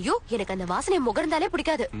 ஐயோ, எனக்கு அந்த வாசனை முகர்ந்தாலே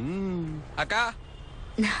பிடிக்காது. அக்கா,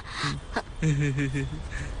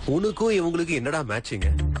 உனக்கும் இவங்களுக்கு என்னடா மேட்சிங்க?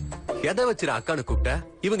 எதை வச்சிரு அக்கான்னு கூப்பிட்ட?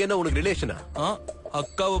 இவங்க என்ன உனக்கு ரிலேஷனா?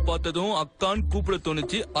 அக்காவை பார்த்ததும் அக்கான்னு கூப்பிட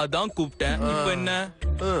தோணுச்சு, அதான் கூப்பிட்டேன். இப்ப என்ன?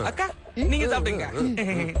 அக்கா நீங்க சாப்பிடுங்க.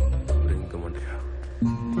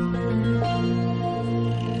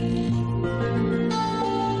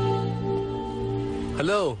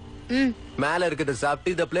 ஹலோ, மேல இருக்கிறத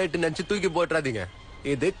சாப்பிட்டு இத பிளேட் நினைச்சு தூக்கி போட்டுறாதீங்க.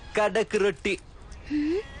 இது கடக்கு ரொட்டி.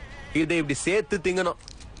 இதை இப்படி சேர்த்து திங்கணும்.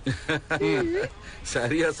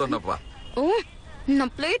 சரியா சொன்னப்பா.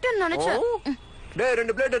 நான் பிளேட் நினைச்சேன். டேய்,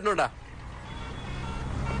 2 பிளேட் எடுத்துடா.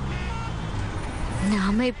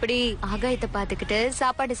 நாம இப்படி ஆகாயத்தை பாத்துக்கிட்டு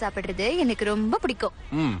சாப்பாடு சாப்பிடுறது எனக்கு ரொம்ப பிடிக்கும்.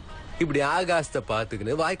 இப்படி ஆகாசத்தை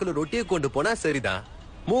பாத்துக்கின்னு வாய்க்குள்ள ரொட்டியை கொண்டு போனா சரிதான்.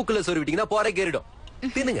 மூக்குல சொருவிட்டீங்கன்னா போற கேறிடும்.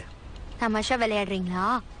 தின்னுங்க. தமாஷா விளையாடுறீங்களா?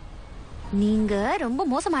 நீங்க ரொம்ப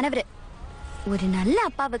மோசமானவரு. ஒரு நல்ல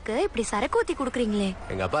அப்பாவுக்கு இப்படி சரக்கு ஊத்தி குடுக்குறீங்களே.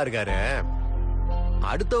 எங்க அப்பா இருக்காரு,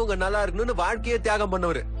 அடுத்தவங்க நல்லா இருக்கணும்னு வாழ்க்கையே தியாகம்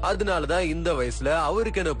பண்ணவரு. அதனாலதான் இந்த வயசுல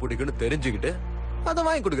அவருக்கு என்ன பிடிக்கும்னு தெரிஞ்சுக்கிட்டு அதை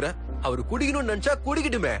வாங்கி கொடுக்குறேன். அவரு குடிக்கணும்னு நினைச்சா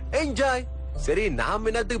குடிக்கட்டுமே. என்ஜாய். சரி, நாம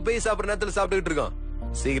என்னத்துக்கு போய் சாப்பிடுற நேரத்துல சாப்பிட்டுக்கிட்டு இருக்கோம்.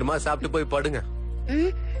 சீக்கிரமா சாப்பிட்டு போய் படுங்க.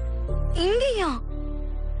 இங்கயா?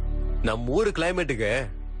 நம்ம ஊரு கிளைமேட்டுக்கு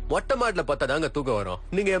மொட்டை மாட்டுல பத்தாதாங்க தூக்கம் வரும்.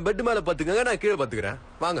 நீங்க என் பெட் மேல பத்துக்கங்க, நான் கீழே பத்துக்கிறேன்.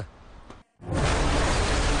 வாங்க.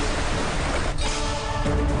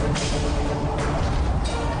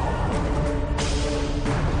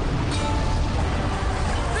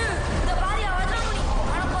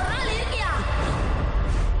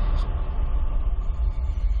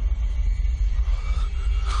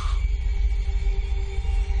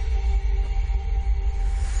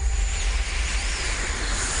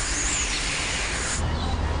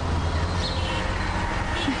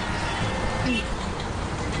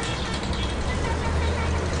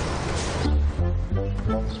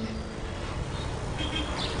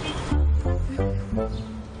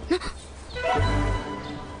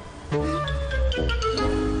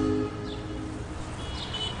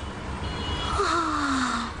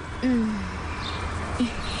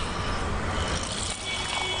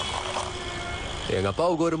 எங்க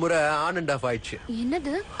அப்பாவுக்கு ஒரு முறை ஆன் அண்ட் ஆஃப் ஆயிடுச்சு.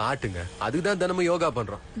 என்னது? ஆட்டுங்க. அதுதான் தினமும் யோகா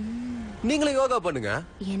பண்றோம். நீங்களும் யோகா பண்ணுங்க.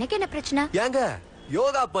 எனக்கு என்ன பிரச்சனை? ஏங்க,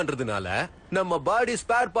 யோகா பண்றதுனால நம்ம பாடி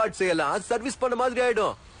ஸ்பேர் பார்ட்ஸ் எல்லாம் சர்வீஸ் பண்ண மாதிரி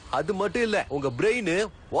ஆயிடும். அது மட்டும் இல்ல, உங்க பிரெயின்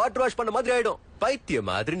வாட்டர் வாஷ் பண்ண மாதிரி ஆயிடும். பைத்தியம்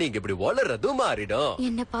மாதிரி நீங்க இப்படி வளர்றதும் மாறிடும்.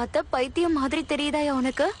 என்ன பார்த்தா பைத்தியம் மாதிரி தெரியுதா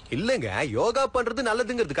உனக்கு? இல்லங்க, யோகா பண்றது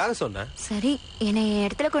நல்லதுங்கிறதுக்காக சொன்னேன். சரி, என்னை என்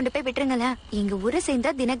இடத்துல கொண்டு போய் விட்டுருங்களேன். எங்க ஊரை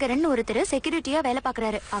சேர்ந்த தினகரன் ஒருத்தர் செக்யூரிட்டியா வேலை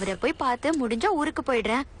பாக்குறாரு. அவரை போய் பார்த்து முடிஞ்சா ஊருக்கு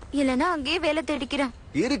போயிடுறேன், இல்லன்னா அங்கேயே வேலை தேடிக்கிறேன்.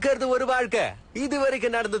 இருக்கிறது ஒரு வாழ்க்கை. இது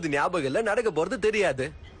வரைக்கும் நடந்தது ஞாபகம் இல்ல, நடக்க போறது தெரியாது.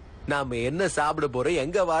 நாம என்ன சாப்பிட போறோம்,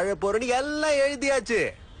 எங்க வாழ போறோம்னு எல்லாம் எழுதியாச்சு.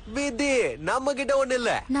 விதி நம்ம கிட்ட ஒண்ணு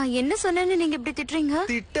இல்ல. நான் என்ன சொன்னேன்னு நீங்க இப்படி திட்டுறீங்க?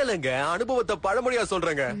 திட்டலங்க, அனுபவத்தை பழமொழியா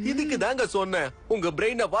சொல்றேங்க. இதுக்கு தாங்க சொன்னேன் உங்க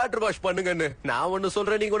பிரெயினை வாட்டர் வாஷ் பண்ணுங்கன்னு. நான் ஒண்ணு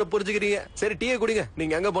சொல்றேன், நீங்க ஒண்ணு புரிஞ்சுக்கிறீங்க. சரி, டீயை குடிங்க.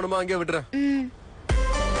 நீங்க எங்க போகணுமோ அங்கே விட்டுறேன்.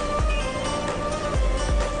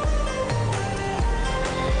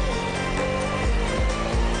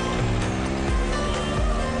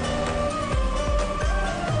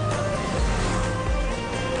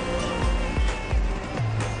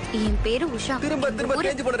 என் பேரு உஷா. திரும்ப திரும்ப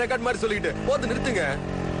சேஞ்ச் பண்ண ரெக்கார்ட் மாதிரி சொல்லிட்டு போது நிறுத்துங்க.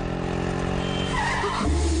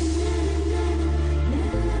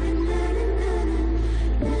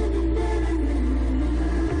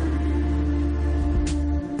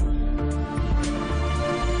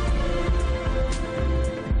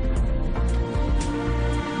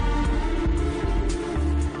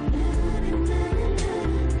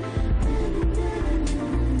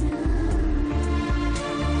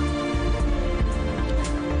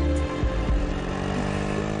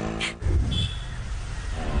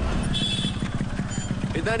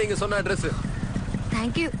 இதான் நீங்க சொன்ன அட்ரஸ்.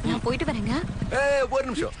 Thank you. நான் போயிட்டு வரேங்க. ஒரு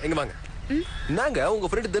நிமிஷம், எங்க வாங்க. நாங்க உங்க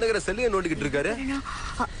ஃப்ரெண்ட் தினகர செல்லிய நோண்டிக்கிட்டு இருக்காரு.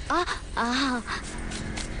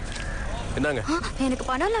 என்னங்க? எனக்கு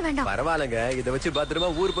பணம் எல்லாம் வேண்டாம். பரவாயில்லைங்க, இத வச்சு பத்திரமா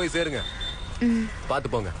ஊர் போய் சேருங்க. பாத்து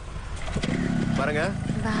போங்க. பாருங்க.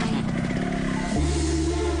 பாய்.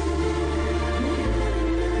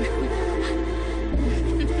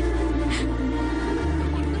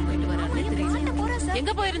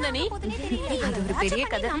 எங்க போயிருந்த நீ? அது ஒரு பெரிய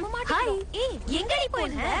கதை. ஹாய். எங்கடி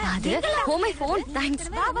போன? அது ஓ மை ஃபோன். தேங்க்ஸ்.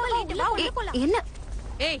 என்ன?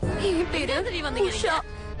 ஏய், என் பேரு நீ வந்தீங்க. உஷா.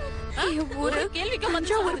 ஒரு கேள்விக்கு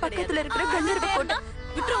மஞ்சா ஒரு பக்கத்துல இருக்கிற கந்தர்வ கோட்டை.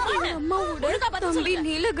 அம்மாவோட தம்பி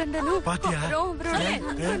நீலகண்டனும் பாத்தியா?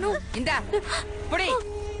 இந்தா புடி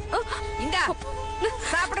இந்தா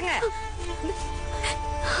சாப்பிடுங்க.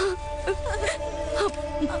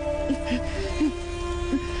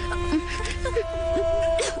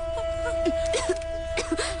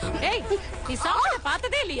 ஏய், நீ சாப்பிட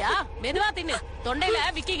பார்த்ததே இல்லையா? மெதுவா தின்னு. தொண்டையில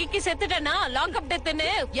விக்கி கிக்கி செத்துட்டேன்னா லாங் அப் டெத்துன்னு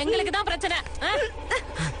எங்களுக்கு தான் பிரச்சனை.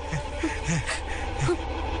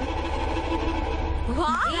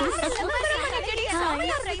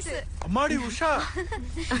 அம்மாடி உஷா,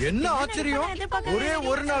 என்ன ஆச்சரியம்! ஒரே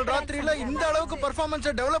ஒரு நாள் ராத்திரியில இந்த அளவுக்கு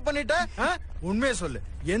பெர்ஃபார்மன்ஸ் டெவலப் பண்ணிட்ட. உண்மையை சொல்லு,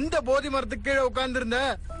 எந்த போதி மரத்துக்கு கீழே உட்கார்ந்து இருந்த?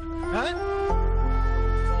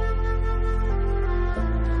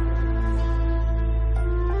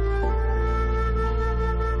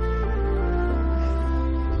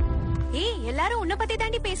 எல்லாரும் உன்னை பத்தி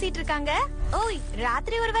தாண்டி பேசிட்டு இருக்காங்க. ஓய்,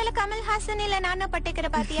 ராத்திரி ஒருவேளை கமல்ஹாசன் இல்ல நானா பட்டேக்கரை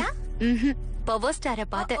பாத்தியா? பவர் ஸ்டார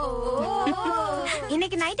பார்த்தேன்.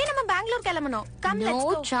 இன்னைக்கு நைட்டே நம்ம பெங்களூர் கிளம்பணும். No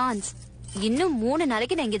chance. இன்னும் 3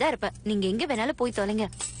 நாளைக்கு நான் இங்கதான் இருப்பேன். நீங்க எங்க வேணாலும் போய் தொலைங்க.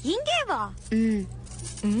 இங்கே வா.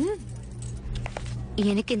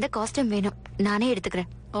 எனக்கு இந்த காஸ்டியூம் வேணும், நானே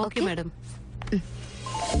எடுத்துக்கிறேன். Okay madam.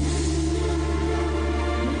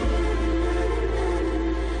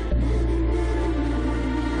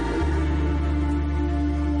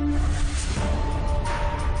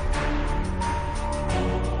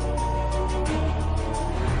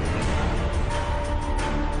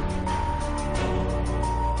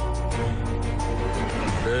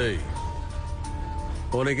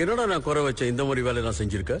 உனக்கு என்னடா நான் குறை வச்ச இந்த மாதிரி வேலை நான்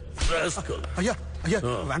செஞ்சிருக்கேன்? ஐயா ஐயா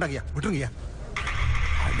வேண்டாம் ஐயா, விட்டுருங்க.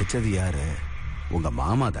 அடிச்சது யாரு? உங்க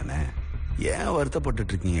மாமா தானே? ஏன் வருத்தப்பட்டு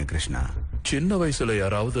இருக்கீங்க கிருஷ்ணா? சின்ன வயசுல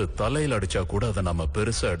யாராவது தலையில அடிச்சா கூட அதை நம்ம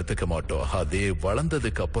பெருசா எடுத்துக்க மாட்டோம். அதே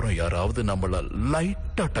வளர்ந்ததுக்கு அப்புறம் யாராவது நம்மள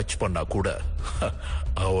லைட்டா டச் பண்ணா கூட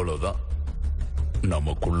அவ்வளவுதான்,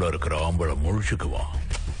 நமக்குள்ள இருக்கிற ஆம்பளை முழிச்சுக்குவான்.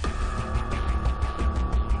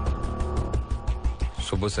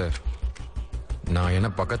 சுபு சார், நான் என்ன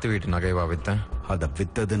பக்கத்து வீட்டு நகைவா வித்தேன்? அத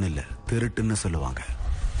வித்ததுன்னு இல்ல, திருட்டுன்னு சொல்லுவாங்க.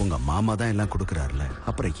 உங்க மாமா தான் எல்லாம் கொடுக்கறாருல,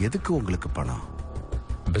 அப்புறம் எதுக்கு உங்களுக்கு பணம்?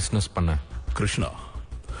 பிசினஸ் பண்ண. கிருஷ்ணா,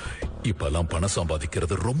 இப்பெல்லாம் பணம்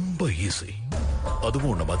சம்பாதிக்கிறது ரொம்ப ஈஸி.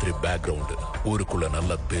 அதுவும் உன்ன மாதிரி பேக்ரவுண்ட், ஊருக்குள்ள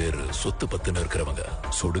நல்ல பேரு, சொத்து பத்துன்னு இருக்கிறவங்க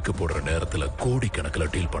சொடுக்கு போடுற நேரத்துல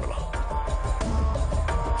கோடிக்கணக்கில் டீல் பண்ணலாம்.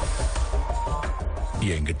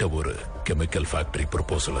 என்கிட்ட ஒரு கெமிக்கல் ஃபேக்டரி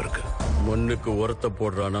ப்ரொபோசல் இருக்கு. மண்ணுக்கு உரத்தை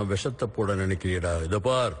போடுறானா விஷத்தை போட நினைக்கிறீடா? இத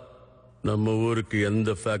பார், நம்ம ஊருக்கு எந்த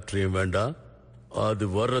ஃபேக்டரியும் வேண்டாம், அது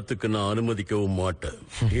வர்றதுக்கு நான் அனுமதிக்கவும் மாட்டேன்.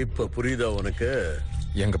 இப்ப புரியுதா உனக்கு?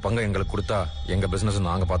 எங்க பங்கு எங்களுக்கு கொடுத்தா எங்க பிசினஸ்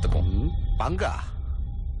நாங்க பாத்துப்போம். பங்கா?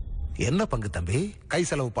 என்ன பங்கு தம்பி? கை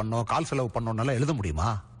செலவு பண்ணோம், கால் செலவு பண்ணோம்னால எழுத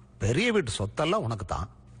முடியுமா? பெரிய வீட்டு சொத்தெல்லாம் உனக்கு தான்.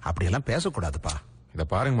 அப்படியெல்லாம் பேசக்கூடாதுப்பா. இத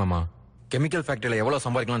பாருங்க மாமா, கெமிக்கல் ஃபேக்டரியில எவ்வளவு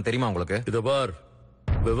சம்பாதிக்கலாம் தெரியுமா உங்களுக்கு? இத பார்,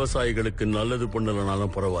 விவசாயிகளுக்கு நல்லது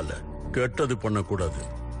பண்ணலனாலும் பரவாயில்ல, கெட்டது பண்ணக்கூடாது.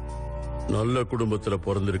 நல்ல குடும்பத்துல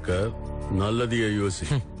பிறந்திருக்க, நல்லதையே யோசி.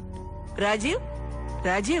 ராஜீவ்,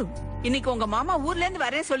 ராஜீவ், இன்னைக்கு உங்க மாமா ஊர்ல இருந்து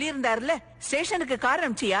வரேன் சொல்லி இருந்தாருல, ஸ்டேஷனுக்கு கார்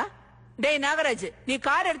அனுப்பிச்சியா? டேய் நாகராஜ், நீ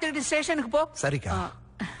கார் எடுத்துக்கிட்டு ஸ்டேஷனுக்கு போ. சரிக்கா.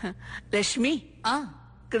 லட்சுமி,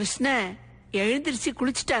 கிருஷ்ண எழுந்திருச்சு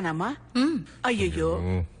குளிச்சுட்டானாமா? ஐயோ,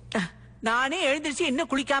 நானே எழுந்திருச்சு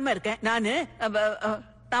இன்னும் குளிக்காம இருக்கேன்.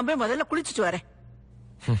 நான் போய் முதல்ல குளிச்சுட்டு வரேன்.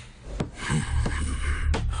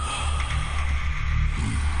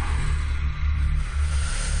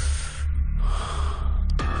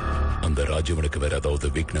 அந்த ராஜீவனுக்கு வேற ஏதாவது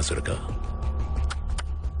வீக்னஸ் இருக்கா?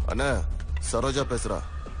 அண்ணா, சரோஜா பேசுறா.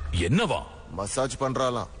 என்னவா? மசாஜ்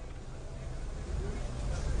பண்றாளாம்.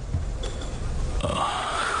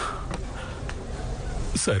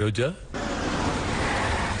 சரோஜா,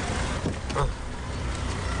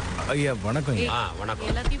 ஐயா வணக்கம். வணக்கம்.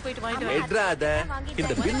 எல்லாத்தையும் போயிட்டு வாங்கிட்டு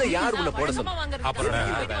இந்த பில்ல யார் உள்ள போட சொன்னா?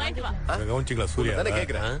 கவனிச்சிங்களா சூர்யா? தானே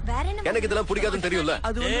கேக்குறேன். எனக்கு இதெல்லாம் பிடிக்காதுன்னு தெரியும்ல.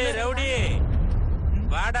 ஏய் ரவுடி,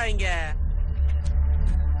 வாடா இங்க.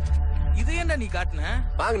 இது என்ன நீ காட்டுன?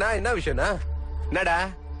 வாங்கண்ணா, என்ன விஷயம்னா? என்னடா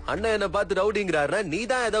அண்ணன் என்ன பார்த்து ரவுடிங்கிறாரு, நீ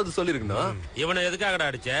தான் ஏதாவது சொல்லிருக்கணும். இவனை எதுக்காகடா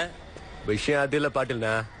அடிச்ச? விஷயம் அது இல்ல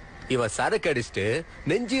பாட்டில்னா, இவன் சரக்கு அடிச்சுட்டு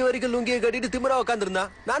நெஞ்சி வரைக்கும் லுங்கிய கட்டிட்டு திமிரா உட்காந்துருந்தா.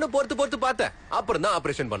 நானும் பொறுத்து பார்த்தேன். அப்புறம் தான்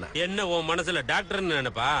ஆபரேஷன் பண்ணேன். என்ன உன் மனசுல டாக்டர்னு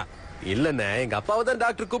நினைப்பா? இல்லண்ணே, எங்க அப்பாவை தான்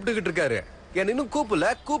டாக்டர் கூப்பிட்டுக்கிட்டு இருக்காரு. என்ன இன்னும்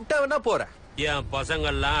கூப்பிட்டா வேணா போறேன். என்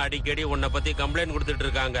பசங்கள்லாம் அடிக்கடி உன்னை பத்தி கம்ப்ளைண்ட் கொடுத்துட்டு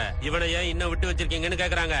இருக்காங்க. இவனை ஏன் இன்னும் விட்டு வச்சிருக்கீங்கன்னு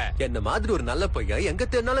கேக்குறாங்க. என்ன மாதிரி ஒரு நல்ல பையன் எங்க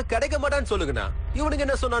தேடினாலும் கிடைக்க மாட்டான்னு சொல்லுங்கண்ணா. இவனுக்கு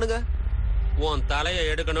என்ன சொன்னானுங்க? உன் தலையை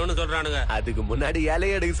எடுக்கணும்னு சொல்றானுங்க. அதுக்கு முன்னாடி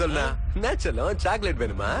இலைய எடுக்க சொன்னா நேச்சலும் சாக்லேட்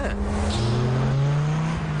வேணுமா?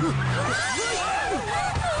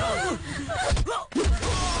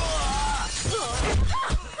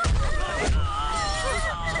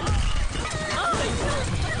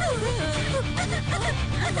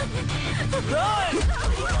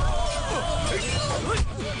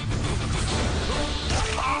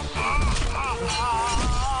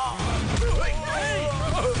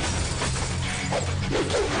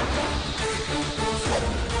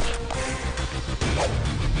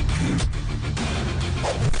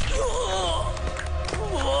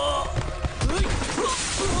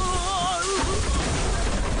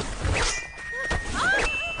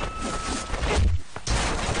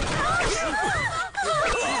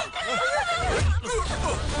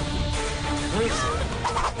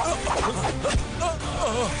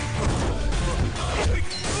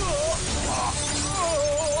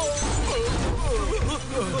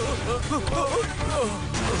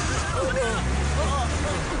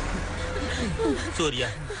 சூர்யா,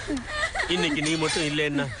 இன்னைக்கு நீ மட்டும்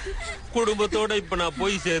இல்லைன்னா குடும்பத்தோட இப்ப நான்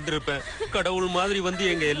போய் சேர்ந்திருப்பேன். கடவுள் மாதிரி வந்து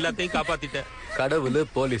எங்க எல்லாத்தையும் காப்பாத்திட்ட. கடவுள்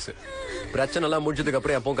போலீஸ் பிரச்சனை எல்லாம் முடிஞ்சதுக்கு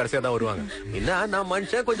அப்புறம் எப்பவும் கடைசியா தான் வருவாங்க. என்ன நான்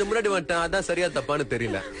மனுஷன் கொஞ்சம் முன்னாடி வந்துட்டேன், அதான் சரியா தப்பான்னு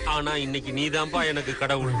தெரியல. ஆனா இன்னைக்கு நீதான்ப்பா எனக்கு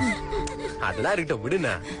கடவுள். அதெல்லாம் இருக்கட்டும்,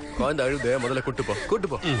 விடுண்ணா. குழந்தை அழுது முதல்ல கூட்டு போ.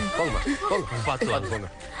 போங்கம்மா, போங்க. பார்த்து வாங்க, போங்க.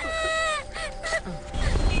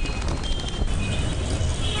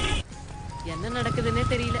 என்ன நடக்குதுன்னே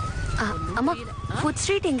தெரியல. அம்மா, ஃபுட்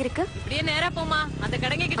ஸ்ட்ரீட் எங்க இருக்கு? இப்படியே நேரா போமா, அந்த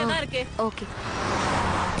கடைங்க கிட்ட தான் இருக்கு. ஓகே.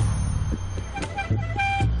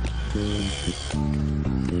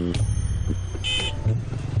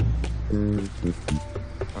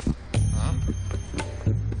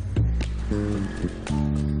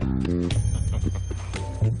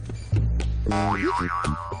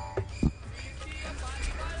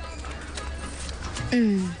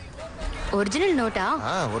 Original NOTA?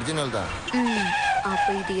 ஒரிஜினல் தான். அப்ப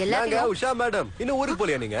இது எல்லாத்தையும் உஷா மேடம் இன்னும் ஊருக்கு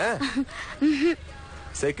போலியா நீங்க?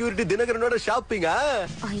 செக்யூரிட்டி தினகரனோட ஷாப்பிங்கா?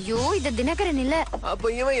 ஐயோ, இது தினகரன் இல்ல.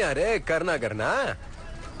 அப்ப இவன் யாரு? கருணாகரனா?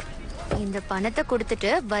 இந்த பணத்தை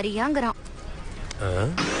கொடுத்துட்டு வரியாங்கறான்.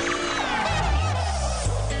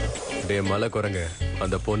 டே மலை குரங்க,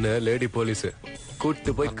 அந்த பொண்ணு லேடி போலீஸ்.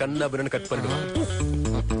 கூட்டு போய் கண்ணாபிரன்னு கட் பண்ணிடுவான்.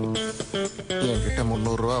 என்கிட்ட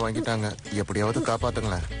 300 ரூபா வாங்கிட்டாங்க, எப்படியாவது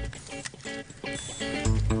காப்பாத்துங்களேன்.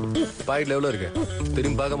 பாக்கெட்ல எவ்வளவு இருக்கு?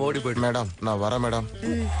 திரும்பி பார்க்காம ஓடி போயிடு. மேடம், நான் வரேன் மேடம்.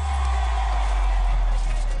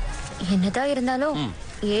 என்னதான் இருந்தாலும்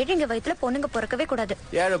ஏழைங்க வயித்துல பொண்ணுங்க பிறக்கவே கூடாது.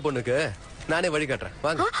 ஏழை பொண்ணுக்கு நானே வழி காட்டுறேன்,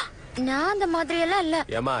 வாங்க. நான் அந்த மாதிரி எல்லாம் இல்ல.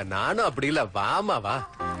 ஏமா, நானும் அப்படி இல்ல. வாமா, வா,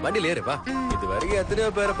 வண்டியில ஏறு, வா. இது வரைக்கும்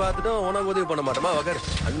எத்தனையோ பேரை பார்த்துட்டோம், உனக்கு உதவி பண்ண மாட்டோமா? வகர்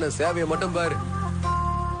அண்ணன் சேவையை மட்டும் பாரு.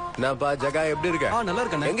 நான்ப்பா ஜகா, எப்படி இருக்க? நல்லா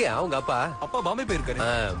இருக்கேன். எங்க அவங்க அப்பா? அப்பா பாம்பே போயிருக்காரு.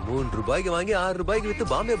 3 ரூபாய்க்கு வாங்கி 6 ரூபாய்க்கு வித்து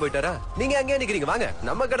பாம்பே போயிட்டாரா? நீங்க அங்கே நிக்கிறீங்க, வாங்க.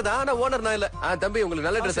 நம்ம கடை தான், ஆனா ஓனர் நான் இல்ல. தம்பி, உங்களுக்கு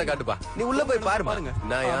நல்ல ட்ரெஸ்ஸா காட்டுப்பா. நீ உள்ள போய் பாருங்க.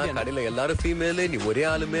 நான் என் கடையில எல்லாரும் ஃபீமேல், நீ ஒரே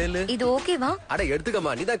ஆளு மேல். இது ஓகேவா? அட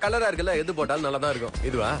எடுத்துக்கமா, நீ தான் கலரா இருக்கல, எது போட்டாலும் நல்லா தான் இருக்கும்.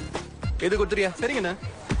 இதுவா? இது கொடுத்துறியா? சரிங்கண்ணா.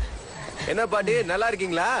 என்ன பாட்டி, நல்லா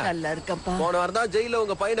இருக்கீங்களா? நல்லா இருக்கப்பா. போன வாரம் தான் ஜெயில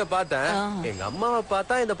உங்க பையனை பார்த்தேன். எங்க அம்மாவை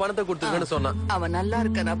பார்த்தா இந்த பணத்தை கொடுத்துருக்கேன்னு சொன்னான். அவன் நல்லா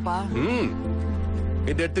இருக்கானப்பா.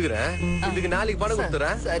 இது எடுத்துக்கிறேன். இதுக்கு நாளைக்கு பணம்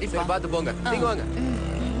கொடுத்துறேன். சரி, பாத்து போங்க. நீங்க வாங்க.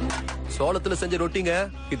 சோளத்துல செஞ்ச ரொட்டிங்க,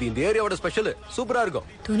 இது இந்த ஏரியாவோட ஸ்பெஷல். சூப்பரா இருக்கும்.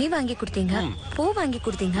 துணி வாங்கி கொடுத்தீங்க, பூ வாங்கி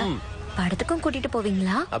கொடுத்தீங்க, படத்துக்கும் கூட்டிட்டு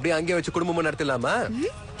போவீங்களா? அப்படியே அங்கே வச்சு குடும்பமும் நடத்தலாமா?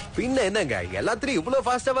 பின்ன என்னங்க, எல்லாத்திலயும் இவ்வளவு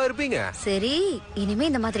ஃபாஸ்டாவா இருப்பீங்க? சரி, இனிமே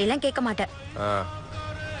இந்த மாதிரி எல்லாம் கேட்க மாட்டேன்.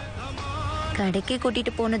 கடைக்கு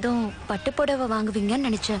கூட்டிட்டு போனதும் பட்டு புடவை வாங்குவீங்கன்னு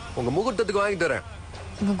நினைச்சேன். உங்க முகூர்த்தத்துக்கு வாங்கி தரேன்.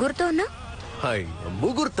 முகூர்த்தம்னா?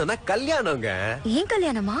 முகூர்த்தம்னா கல்யாணங்க. ஏன்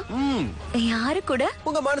கல்யாணமா? யாரு கூட?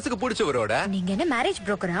 உங்க மனசுக்கு பிடிச்சவரோட. நீங்க என்ன மேரேஜ்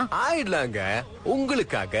புரோக்கரா? ஆயிடலாங்க.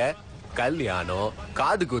 உங்களுக்காக கல்யாணம்,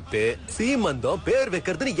 காது குத்து, சீமந்தம், பேர்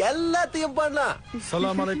வைக்கிறதுன்னு எல்லாத்தையும் பண்ணலாம்.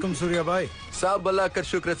 सलाम अलैकुम सूर्या भाई। सब अल्लाह का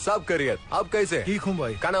शुक्र, सब खैरियत। आप कैसे? ठीक हूँ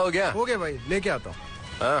भाई। खाना हो गया? हो गया भाई, लेके आता हूँ।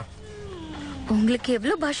 உங்களுக்கு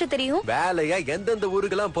எவ்வளவு பாஷை தெரியும்? வேலையா எந்தெந்த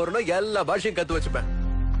ஊருக்கெல்லாம் போறனோ எல்லா பாஷையும் கத்து வச்சுப்பேன்.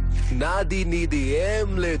 నాది నీది ఏం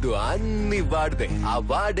లేదు, అన్ని వాడితే ఆ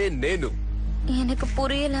వాడే నేను. எனக்கு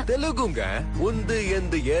புரியல. తెలుగుங்க. உந்து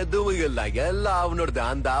எந்த எதுவும் இல்ல, எல்லாம் அவனோடது.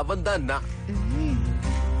 அந்த அவன் தான் நான்.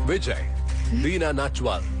 विजय दीना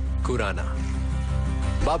नाचवाल खुराना।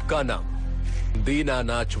 बाप का नाम दीना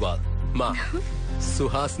नाचवाल, माँ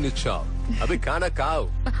सुहासनी चाव। अभी खाना खाओ।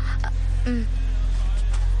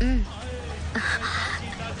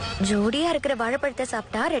 ஜோடியா இருக்கிற வாழைப்பழத்தை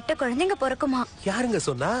சாப்பிட்டா 2 குழந்தைங்க பிறக்குமா? யாருங்க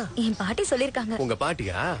சொன்னா? என் பாட்டி சொல்லிருக்காங்க. உங்க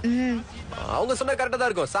பாட்டியா? அவங்க சொன்னா கரெக்டா தான்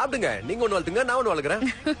இருக்கும். சாப்பிடுங்க. நீங்க ஒண்ணு வளர்த்துங்க, நான் ஒண்ணு வளர்க்குறேன்.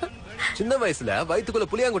 சின்ன வயசுல வயித்துக்குள்ள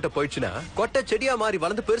புளியாங்கொட்டை போயிடுச்சுன்னா கொட்டை செடியா மாறி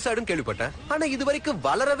வளர்ந்து பெருசாடும் கேள்விப்பட்டேன். ஆனா இது வரைக்கும்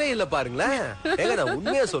வளரவே இல்ல பாருங்களேன். ஏங்க, நான்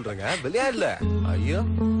உண்மையா சொல்றேங்க, விளையாடல. ஐயோ,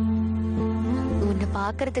 உன்னை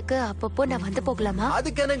பாக்குறதுக்கு அப்பப்போ நான் வந்து போகலாமா?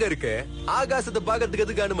 அதுக்கு என்னங்க இருக்கு? ஆகாசத்தை பாக்குறதுக்கு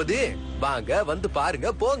எதுக்கு அனுமதி? வாங்க, வந்து பாருங்க,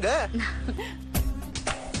 போங்க.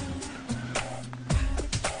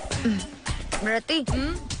 ரத்தி,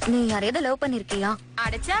 நீ யாரையாவது லவ் பண்ணிருக்கியா?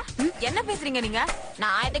 அடச்சா, என்ன பேசுறீங்க நீங்க?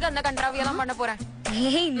 நான் எதுக்கு அந்த கண்ட்ராவியெல்லாம் பண்ண போறேன்?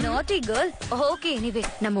 Hey, naughty girl. Okay, anyway,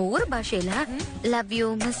 நம்ம ஊர் பாஷையில love you,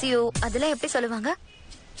 miss you அதெல்லாம் எப்படி சொல்லுவாங்க?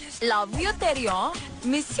 லவ் யூ தெரியும்,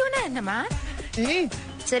 மிஸ் யூனா என்னமா?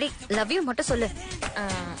 சரி, love you மட்டும் சொல்லு.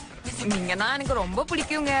 நீங்க தான் எனக்கு ரொம்ப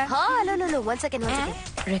பிடிக்குங்க. Hello, one second.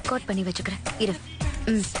 ரெக்கார்ட் பண்ணி வச்சுக்கிறேன். இரு.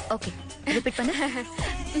 ஓகே, ரிப்பீட் பண்ணு.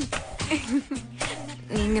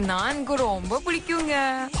 நீங்க தான் எனக்கு ரொம்ப பிடிக்குங்க.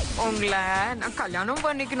 உங்களை நான் கல்யாணம்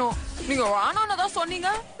பண்ணிக்கணும். நீங்க வேணான்னு சொன்னீங்க.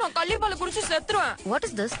 நான் கள்ளிப்பால் குடிச்சு செத்துருவேன். What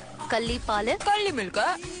is this? கள்ளிப்பால்? கள்ளி மில்க்.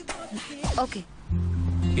 ஓகே.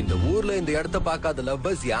 இந்த ஊர்ல இந்த இடத்த பார்க்காத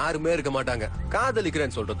லவ்வர்ஸ் யாருமே இருக்க மாட்டாங்க.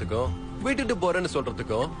 காதலிக்கிறேன்னு சொல்றதுக்கும் விட்டுட்டு போறேன்னு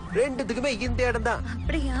சொல்றதுக்கும் ரெண்டுத்துக்குமே இந்த இடம் தான்.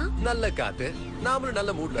 அப்படியா? நல்ல காத்து, நாமளும்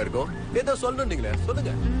நல்ல மூட்ல இருக்கோம். ஏதோ சொல்லணும், நீங்களே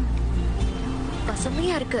சொல்லுங்க.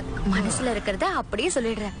 பசுமையா இருக்கு. மனசுல இருக்கிறத அப்படியே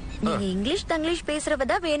சொல்லிடுறேன். நீங்க இங்கிலீஷ் தங்கிலீஷ்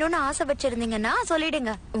பேசுறவதா வேணும்னு ஆசை வச்சிருந்தீங்கன்னா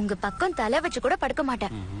சொல்லிடுங்க. உங்க பக்கம் தலை வச்சு கூட படுக்க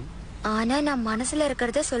மாட்டேன். ஆனா நான் மனசுல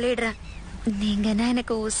இருக்கிறத சொல்லிடுறேன். நீங்கன்னா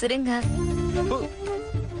எனக்கு உசுருங்க.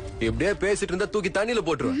 இப்படியே பேசிட்டு இருந்தா தூக்கி தண்ணியில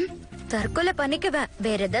போட்டுருவேன். தற்கொலை பண்ணிக்குவேன்.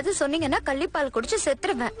 வேற ஏதாவது சொன்னீங்கன்னா கள்ளிப்பால் குடிச்சு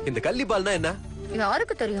செத்துருவேன். இந்த கள்ளிப்பால்னா என்ன?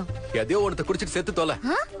 யாருக்கு தெரியும்? எதையோ ஒருத்த குடிச்சிட்டு செத்து தொலை.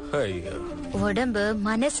 உடம்பு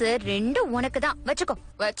மனசு ரெண்டும் உனக்கு தான்.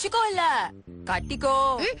 வச்சுக்கோ இல்ல கட்டிக்கோ.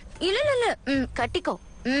 இல்ல கட்டிக்கோ.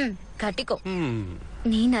 கட்டிக்கோ.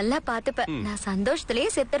 நீ நல்லா பாத்துப்ப. நான் சந்தோஷத்திலேயே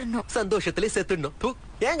செத்துடணும். சந்தோஷத்திலேயே செத்துடணும்.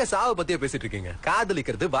 ஏங்க சாவை பத்தியே பேசிட்டு இருக்கீங்க?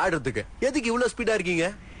 காதலிக்கிறது வாடுறதுக்கு எதுக்கு இவ்வளவு ஸ்பீடா இருக்கீங்க?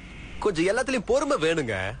 கொஞ்சம் எல்லாத்துலயும் பொறுமை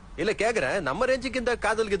வேணுங்க. இல்ல கேக்குறேன், நம்ம ரேஞ்சுக்கு இந்த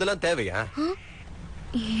காதலுக்கு இதெல்லாம் தேவையா?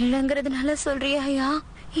 ஏழங்கிறதுனால சொல்றியா?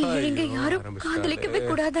 ஏழைங்க யாரும் காதலிக்கவே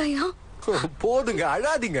கூடாதாயா? போதுங்க,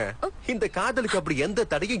 அழாதீங்க. இந்த காதலுக்கு அப்படி எந்த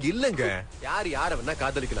தடையும் இல்லங்க. யார வேணா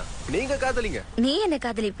காதலிக்கலாம். நீங்க காதலிங்க. நீ என்ன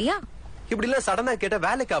காதலிப்பியா? இப்படி எல்லாம் சடனா கேட்டா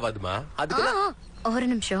வேலைக்கு ஆகாதுமா. அதுக்கு ஒரு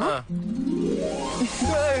நிமிஷம்.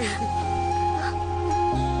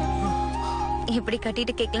 இப்படி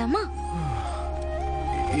கட்டிட்டு கேட்கலாமா?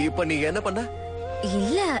 இப்ப நீங்க என்ன பண்ண?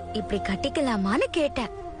 இல்ல, இப்படி கட்டிக்கலாமான்னு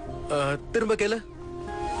கேட்டேன். திரும்ப கேளு.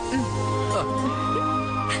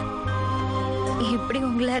 இப்படி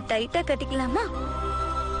உங்களை டைட்டா கட்டிக்கலாமா?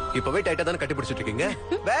 இப்பவே டைட்டா தானே கட்டி பிடிச்சிட்டு இருக்கீங்க.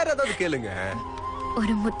 வேற ஏதாவது கேளுங்க.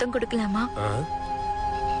 ஒரு முத்தம் கொடுக்கலாமா?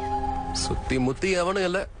 சுத்தி முத்தி அவனும்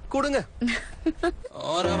இல்ல, கொடுங்க.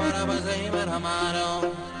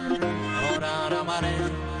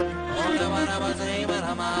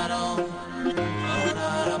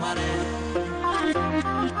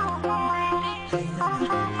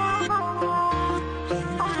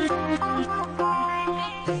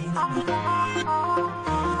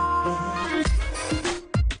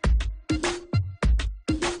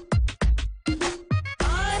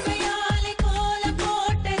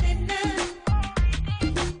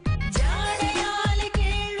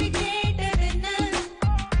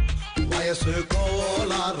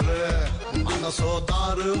 கோளாறு மனசோ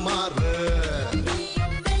தாறு மாறு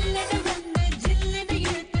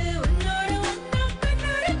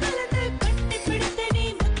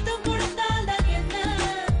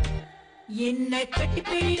என்ன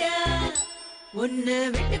கட்டிப்பிடிடா, உன்னை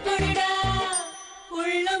விட்டு போடுடா,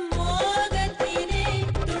 உள்ளம் மோகத்திலே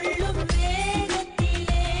துள்ளும்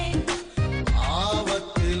வேகத்திலே,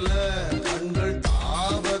 ஆபத்தில கண்கள்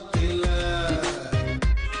தாபத்தில,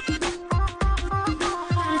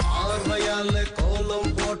 பார்வையால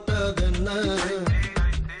கோலம் போட்டதென்ன,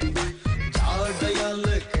 ஜாடையால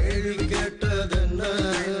கேள்வி கேட்டதென்ன,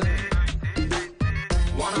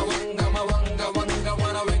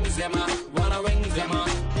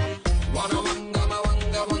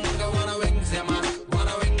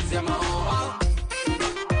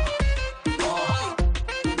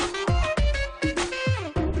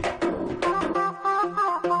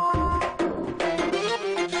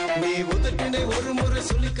 ஒரு முறை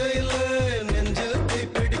சொல்லிக்கையில நெஞ்சில் தீ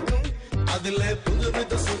பிடிக்கும், அதுல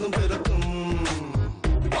புதுவித சுகம் பிறக்கும்.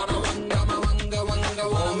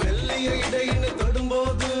 மெல்லிய இடையினை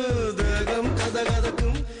தொடும்போது தேகம்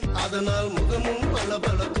கதகதக்கும், அதனால் முகமும்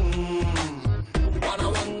பளபளக்கும்.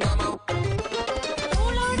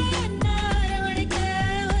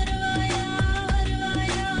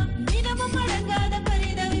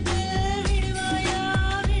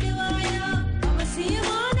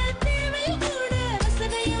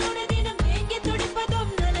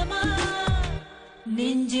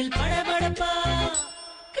 நெஞ்சில் படபடப்பா,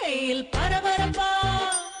 கையில் பரபரப்பா,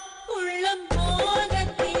 உள்ளம்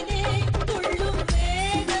மோகத்திலே துள்ளும்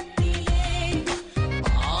வேகத்திலே,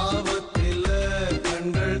 ஆபத்தில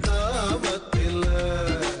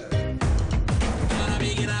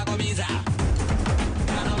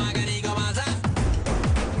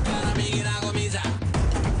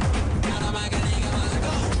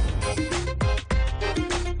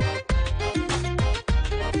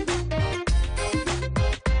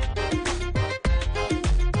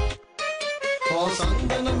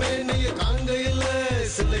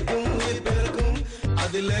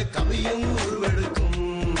அதிலே கவியும் உருவெடுக்கும்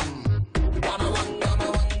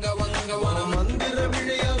மந்திர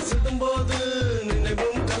விழையால் சுடும்போது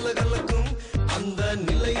நினைவும் கலகலக்கும் அந்த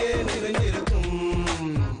நிலையே நிறைந்திருக்கும்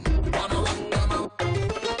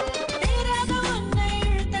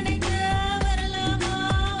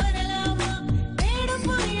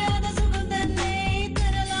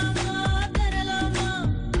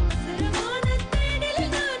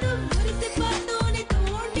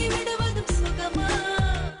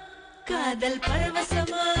காதல்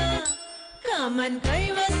பரவசமா காமன்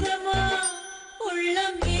கைவசமா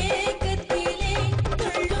உள்ளம் ஏகத்திலே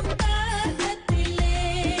துள்ளும் தாகத்திலே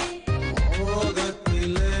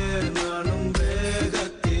மோகத்திலே நானும்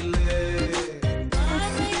வேகத்திலே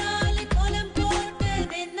பார்வையாலே கோலம்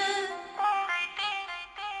போட்டதென்ன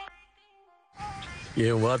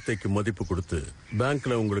என் வார்த்தைக்கு மதிப்பு கொடுத்து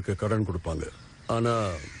பேங்க்ல உங்களுக்கு கடன் கொடுப்பாங்க. ஆனா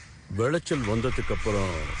விளைச்சல் வந்ததுக்கு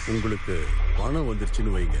அப்புறம் உங்களுக்கு பணம்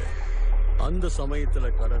வந்துருச்சுன்னு வைங்க, அந்த சமயத்துல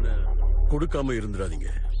கடனை கொடுக்காம இருந்துடாதீங்க.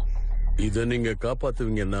 இத நீங்க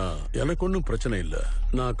காப்பாத்துவீங்கன்னா எனக்கு ஒன்னும் பிரச்சனை இல்ல,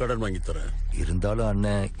 நான் கடன் வாங்கி தரேன். இருந்தாலும்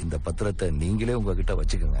அண்ணன், இந்த பத்திரத்தை நீங்களே உங்ககிட்ட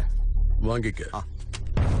வச்சுக்கோங்க. வாங்கிக்க.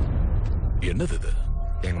 என்னது இது?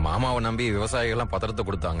 எங்க மாமாவை நம்பி விவசாயிகள்லாம் பத்திரத்தை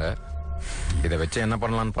கொடுத்தாங்க. இதை வச்சு என்ன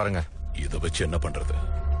பண்ணலாம்னு பாருங்க. இதை வச்சு என்ன பண்றது?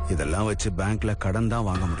 இதெல்லாம் வச்சு பேங்க்ல கடன் தான்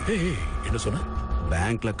வாங்க முடியும். என்ன சொன்ன?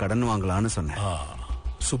 பேங்க்ல கடன் வாங்கலாம்னு சொன்னேன்.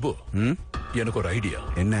 சுப்பு, எனக்கு ஒரு ஐடியா.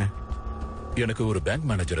 என்ன? எனக்கு ஒரு பேங்க்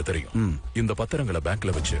மேனேஜரை தெரியும். இந்த பத்திரங்களை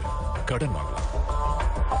பேங்க்ல வச்சு கடன் வாங்கலாம்.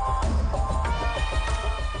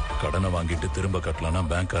 கடனை வாங்கிட்டு திரும்ப கட்டலனா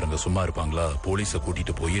பேங்க்காரங்க சும்மா இருப்பாங்களா? போலீஸ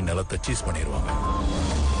கூட்டிட்டு போய் நிலத்தை சீஸ் பண்ணிடுவாங்க.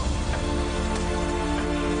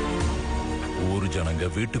 ஊர் ஜனங்க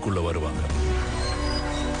வீட்டுக்குள்ள வருவாங்க.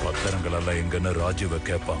 பத்திரங்கள் எல்லாம் எங்கன்னு ராஜுவை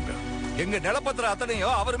கேட்பாங்க. எங்க நிலப்பத்திரம்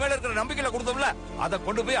அத்தனையும் அவர் மேல இருக்கிற நம்பிக்கையில கொடுத்தோம்ல, அதை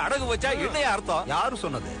கொண்டு போய் அடகு வச்சா என்னைய அர்த்தம்? யாரு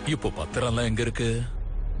சொன்னது? இப்போ பத்திரம் எல்லாம் எங்க இருக்கு?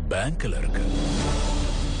 பேங்க்ல இருக்கு.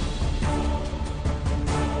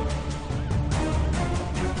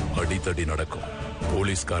 அடித்தடி நடக்கும்.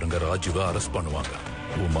 போலீஸ்காரங்க ராஜுவை அரெஸ்ட் பண்ணுவாங்க.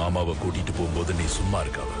 உன் மாமாவை கூட்டிட்டு போகும்போது நீ சும்மா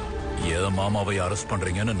இருக்காத. ஏன் மாமாவை அரெஸ்ட்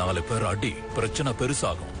பண்றீங்கன்னு 4 பேர் அடி, பிரச்சனை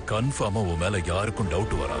பெருசாகும். கன்ஃபார்மா உன் மேல யாருக்கும்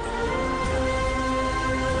டவுட் வராது.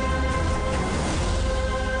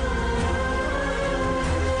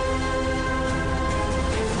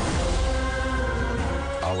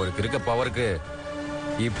 அவருக்கு இருக்க பவருக்கு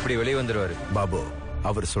இப்படி வெளியே வந்துருவாரு. பாபு,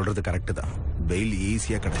 அவர் சொல்றது கரெக்ட் தான். பெயில்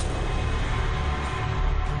ஈஸியா கிடைக்கும்.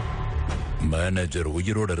 மேனேஜர்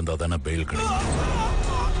உயிரோட இருந்தா தானே பெயில் கிடைக்கும்.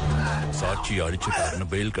 சாட்சி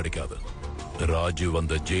அழிச்சுட்டாருன்னு பெயில் கிடைக்காது. ராஜு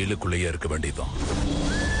வந்த ஜெயிலுக்குள்ளேயே இருக்க வேண்டியதுதான்.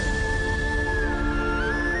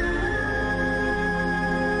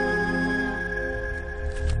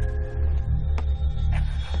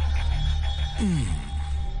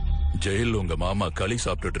 ஜெயில் உங்க மாமா களி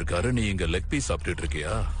சாப்பிட்டுட்டு இருக்காரு, நீ இங்க லெக் பீஸ் சாப்பிட்டுட்டு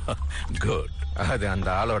இருக்கியா? குட். அது அந்த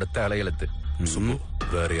ஆளோட தலையெழுத்து.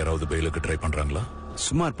 வேற யாராவது பெயிலுக்கு ட்ரை பண்றாங்களா?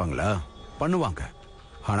 சும்மா இருப்பாங்களா? பண்ணுவாங்க,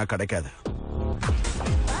 ஆனா கிடைக்காது.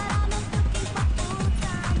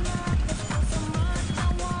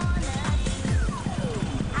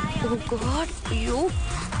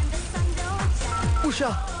 உஷா,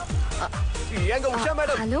 எங்க Usha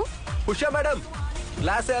madam? Hello Usha madam,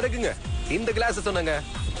 class இறக்குங்க. இந்த கிளாஸ் சொன்னாங்க.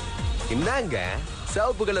 என்னங்க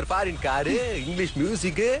சிவப்பு colour foreign car, English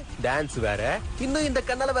music, dance வேற, இன்னும் இந்த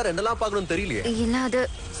கண்ணால வேற என்னெல்லாம் பார்க்கணும்னு தெரியலையே. இல்ல அது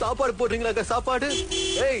சாப்பாடு போடுறீங்களா? சாப்பாடு.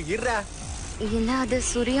 ஏய் இருடா. இல்ல அது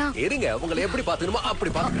சூர்யா. இருங்க, உங்களை எப்படி பாத்துக்கணுமோ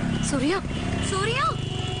அப்படி பாத்துங்க. சூர்யா, சூர்யா.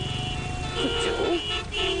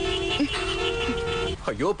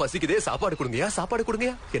 ஐயோ பசிக்குதே, சாப்பாடு கொடுங்கயா, சாப்பாடு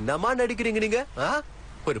கொடுங்கயா. என்னமா நடிக்கிறீங்க நீங்க?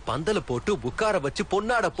 ஒரு பந்தல போட்டு உட்கார வச்சு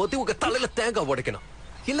பொன்னாட போத்தி உங்க தலையில தேங்காய் உடைக்கணும்.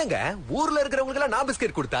 இல்லங்க, ஊர்ல இருக்கிறவங்களுக்கு எல்லாம் நான்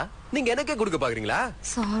பிஸ்கெட் கொடுத்தா நீங்க எனக்கே கொடுக்க பாக்குறீங்களா?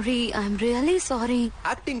 Sorry, I am really sorry.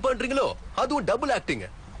 Acting பண்றீங்களோ? அதுவும் டபுள் ஆக்டிங்.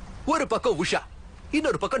 ஒரு பக்கம் உஷா,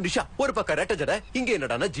 இன்னொரு பக்கம் நிஷா, ஒரு பக்கம் ரெட்ட ஜடை, இங்க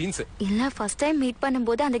என்னடானா ஜீன்ஸ். இல்ல, ஃபர்ஸ்ட் டைம் மீட்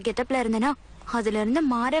பண்ணும்போது அந்த கெட்டப்ல இருந்தேனா, அதுல இருந்து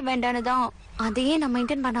மாற வேண்டானதான் அதையே நான்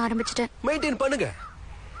மெயின்டைன் பண்ண ஆரம்பிச்சிட்டேன். மெயின்டைன் பண்ணுங்க,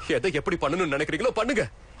 எதை எப்படி பண்ணணும்னு நினைக்கிறீங்களோ பண்ணுங்க.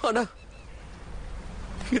 ஆனா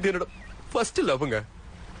இது என்னோட ஃபர்ஸ்ட் லவ்ங்க.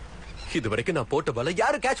 இது வரைக்கும் நான் போட்ட பால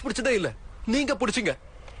யாரும் கேட்ச் பிடிச்சதே இல்ல, நீங்க பிடிச்சீங்க.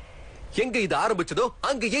 எங்க இது ஆரம்பிச்சதோ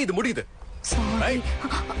அங்கேயே இது முடியுது.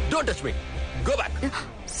 Don't touch me. Go back.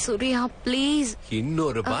 Surya please.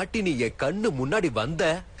 இன்னொரு வாட்டி நீ என் கண்ணு முன்னாடி வந்த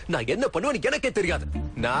நான் என்ன பண்ணுவேன்னு எனக்கே தெரியாது.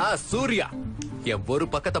 நான் சூர்யா. என் ஒரு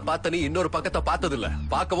பக்கத்தை பார்த்த நீ இன்னொரு பக்கத்தை பார்த்தது இல்ல,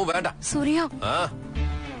 பார்க்கவும் வேண்டாம். சூர்யா,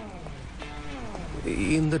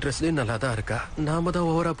 இந்த ட்ரெஸ்லயே நல்லா தான் இருக்கா, நாம தான்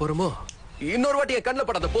ஓவரா போறோமோ? இன்னொரு வாட்டி என் கண்ணுல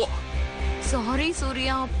படாத போ. Sorry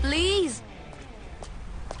Surya please.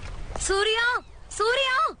 சூர்யா,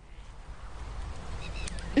 சூர்யா.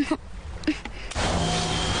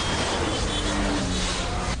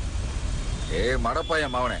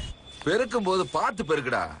 மடப்பாயன் மாவனே, பெருக்கும் போது பார்த்து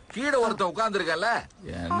பெருக்குடா. கீழே ஒருத்தன் உட்கார்ந்து இருக்கல.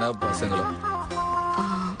 என்ன பசங்களும்.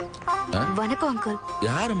 வணக்கம் அங்கிள்.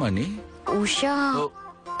 யாருமா நீ? உஷா.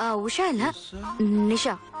 உஷா இல்ல,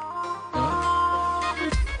 நிஷா.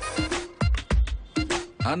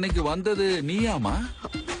 அன்னைக்கு வந்தது நீயாமா?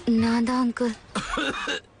 நான் தான் அங்கிள்.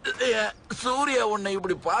 சூர்யா உன்னை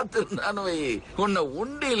இப்படி பார்த்திருந்தானு வை, உன்னை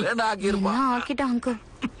உண்டி இல்லன்னு ஆக்கிருப்பான். ஆக்கிட்டேன் அங்கிள்.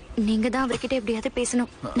 நீங்க தான் அவர்கிட்ட எப்படியாவது பேசணும்.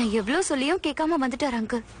 நான் எவ்வளவு சொல்லியும் கேட்காம வந்துட்டாரு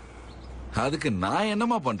அங்கிள். அதுக்கு நான்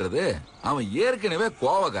என்னமா பண்றது? அவன் ஏற்கனவே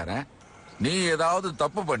கோவக்காரன். நீ ஏதாவது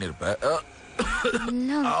தப்பு பண்ணிருப்ப.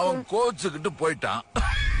 அவன் கோச்சுக்கிட்டு போயிட்டான்.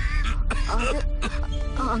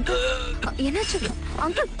 அங்கிள் என்னாச்சு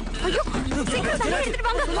அங்கிள்? ஐயோ சீக்கிரம் தண்ணி எடுத்துட்டு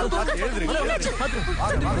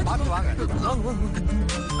வாங்க.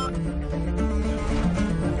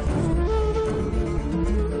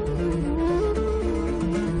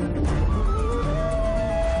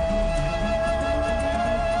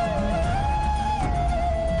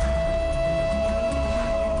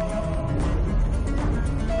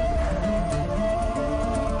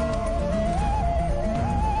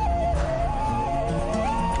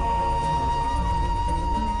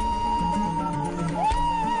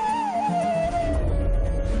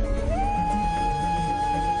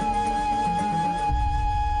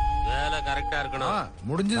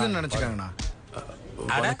 முடிஞ்சதுன்னு நினைச்சுக்காங்கண்ணா.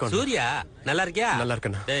 சூர்யா நல்லா இருக்கியா? நல்லா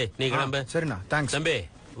இருக்கேண்ணா. டேய் நீ கிளம்பு. சரிண்ணா, தேங்க்ஸ். தம்பி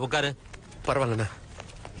உட்காரு. பரவாயில்லண்ணா.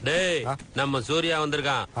 டேய் நம்ம சூர்யா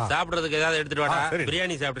வந்திருக்கான். சாப்பிடுறதுக்கு ஏதாவது எடுத்துட்டு வாடா.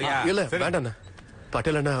 பிரியாணி சாப்பிடுறியா? இல்ல வேண்டாண்ணா.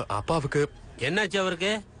 பட்டேல் அண்ணா அப்பாவுக்கு என்னாச்சு?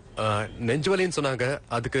 அவருக்கு நெஞ்சுவலின்னு சொன்னாங்க.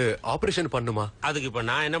 அதுக்கு ஆபரேஷன் பண்ணுமா? அதுக்கு இப்ப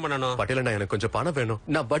நான் என்ன பண்ணணும்? பட்டேல் அண்ணா எனக்கு கொஞ்சம் பணம் வேணும்.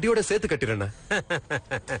 நான் வட்டியோட சேர்த்து கட்டிடுறேன்.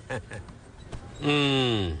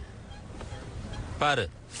 பாரு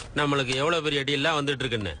நம்மளுக்கு எவ்வளவு பெரிய டீல்லாம் வந்துட்டு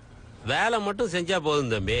இருக்குன்னு. வேலை மட்டும் செஞ்சா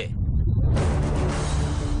போதும் தம்பி.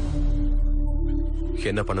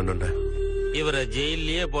 என்ன பண்ணணும்னு? இவரை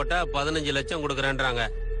ஜெயிலே போட்டா 15 லட்சம் கொடுக்கறேன்றாங்க.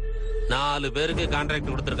 4 பேருக்கு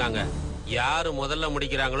கான்ட்ராக்ட் கொடுத்திருக்காங்க. யாரு முதல்ல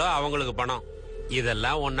முடிக்கிறாங்களோ அவங்களுக்கு பணம்.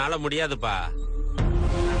 இதெல்லாம் உன்னால முடியாதுப்பா.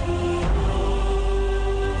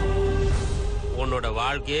 உன்னோட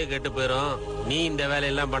வாழ்க்கையே கெட்டு போயிரும். நீ இந்த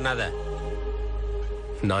வேலையெல்லாம் பண்ணாத.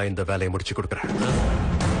 நான் இந்த வேலையை முடிச்சு கொடுக்கறேன்.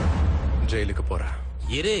 ஜெயிலுக்கு போறேன்.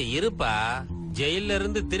 இருப்பா. ஜெயில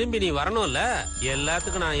இருந்து திரும்பி நீ வரணும்ல.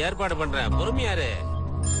 எல்லாத்துக்கும் நான் ஏற்பாடு பண்றேன். பொறுமையாரு.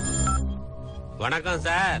 வணக்கம்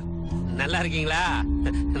சார், நல்லா இருக்கீங்களா?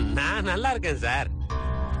 நான் நல்லா இருக்கேன் சார்.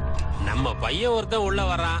 நம்ம பையன் ஒருத்தன் உள்ள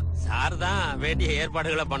வர்றான். சார் தான் வேண்டிய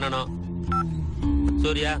ஏற்பாடுகளை பண்ணணும்.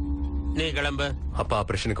 சூர்யா நீ கிளம்பு. அப்பா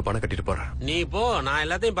ஆபரேஷனுக்கு பணம் கட்டிட்டு போறேன். நீ போ, நான்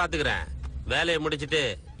எல்லாத்தையும் பாத்துக்கிறேன். வேலையை முடிச்சிட்டு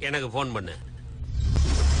எனக்கு போன் பண்ணு.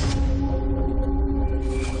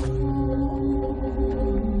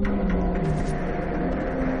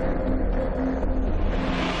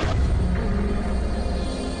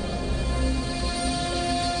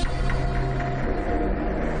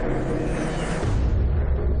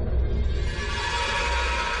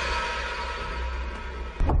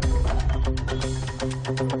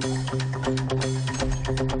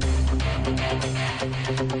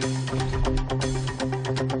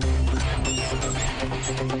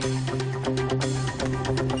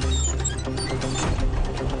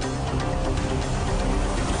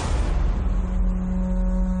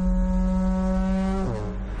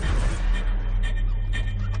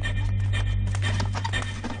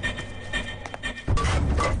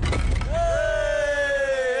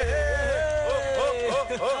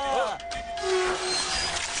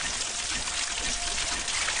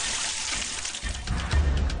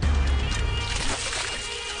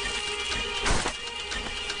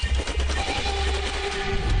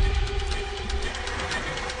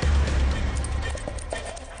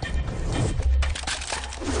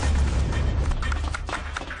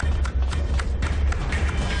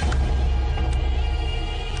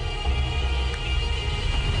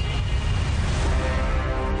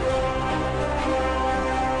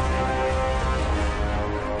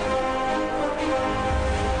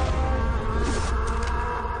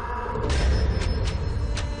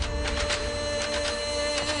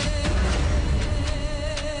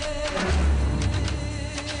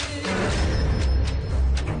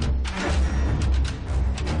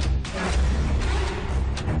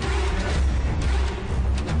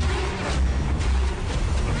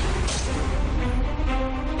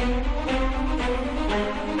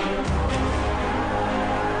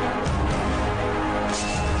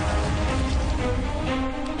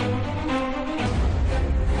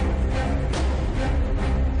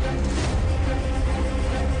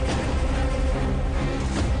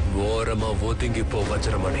 ஒதுங்கி போ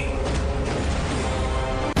வஜ்ரமணி.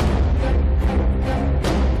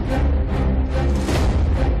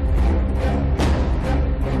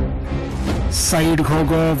 साइड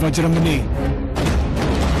होगो वज्रमुनि.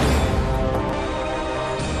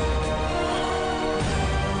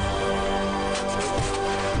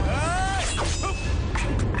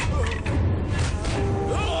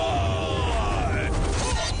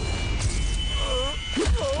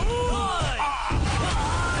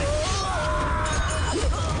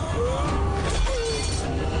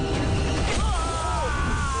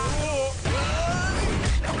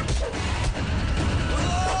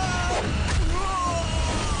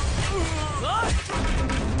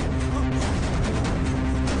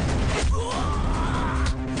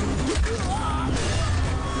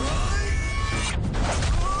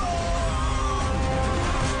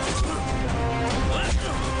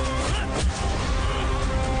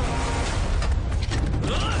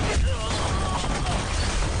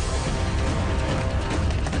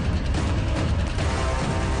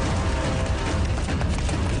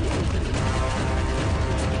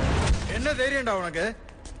 உனக்கு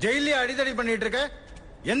ஜெயிலே அடிதடி பண்ணிட்டு இருக்க.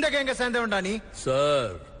 எந்த கேங்க சேர்ந்தவன்டா நீ?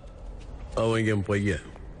 சார், அவன் என் பையன்.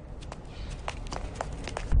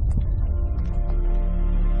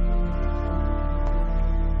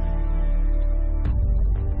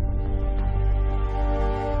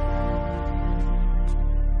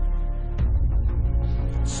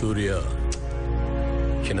 சூர்யா,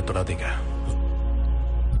 என்ன தொடாதீங்க.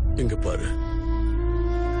 இங்க பாரு,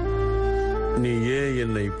 நீ ஏன்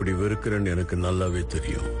என்னை இப்படி வெறுக்கிறன்னு எனக்கு நல்லாவே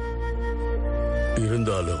தெரியும்.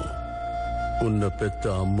 இருந்தாலும் உன்னை பெத்த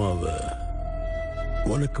அம்மாவை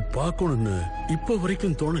உனக்கு பார்க்கணும்னு இப்ப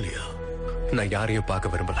வரைக்கும் தோணலையா? நான் யாரையும்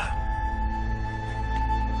பார்க்க விரும்பல.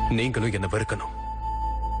 நீங்களும் என்ன வெறுக்கணும்.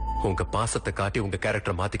 உங்க பாசத்தை காட்டி உங்க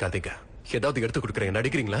கேரக்டரை மாத்திக்காதீங்க. ஏதாவது எடுத்து கொடுக்குறீங்க,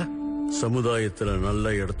 நடிக்கிறீங்களா? சமுதாயத்துல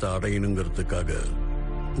நல்ல இடத்தை அடையணுங்கிறதுக்காக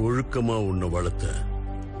ஒழுக்கமா உன்னை வளர்த்த,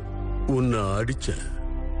 உன்னை அடிச்ச.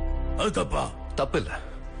 அது தப்பா? தப்பு இல்ல.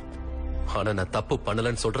 ஆனா நான் தப்பு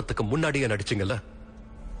பண்ணலன்னு சொல்றதுக்கு முன்னாடியே நடிச்சீங்கல்ல,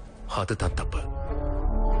 அதுதான் தப்பு.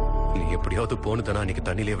 நீ எப்படியாவது போனதுனா அன்னைக்கு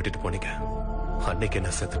தண்ணிலே விட்டுட்டு போனீங்க. அன்னைக்கு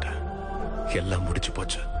என்ன செத்துட்ட. எல்லாம் முடிச்சு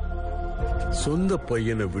போச்சு. சொந்த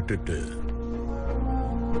பையனை விட்டுட்டு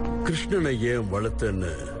கிருஷ்ணனை ஏன்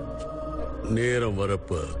வளர்த்தன்னு நேரம்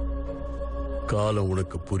வரப்ப காலம்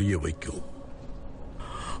உனக்கு புரிய வைக்கும்.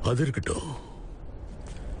 அது இருக்கட்டும்,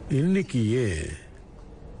 இன்னைக்கு ஏன்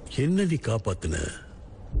என்ன நீ காப்பாத்துன?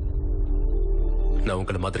 நான்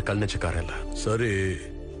உங்களை மாதிரி கல் நெஞ்சக்காரன் இல்ல. சரி,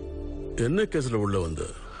 என்ன கேஸ்ல உள்ள வந்த?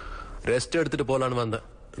 ரெஸ்ட் எடுத்துட்டு போலான்னு வந்தேன்.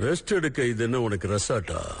 ரெஸ்ட் எடுக்க இது என்ன உனக்கு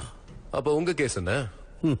ரெசார்ட்டா? அப்ப உங்க கேஸ் என்ன?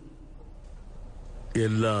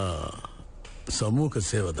 எல்லாம் சமூக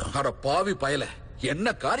சேவைதான். அட பாவி பயல,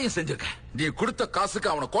 என்ன காரியம் செஞ்சிருக்க? நீ கொடுத்த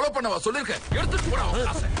காசுக்கு அவனை கொலை பண்ணவா சொல்லிருக்க? எடுத்துட்டு போடா அவன்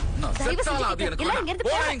காசை. நான் செத்தாலும் அது எனக்கு வேண்டாம்.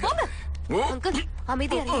 போறேங்க. அங்கிள்,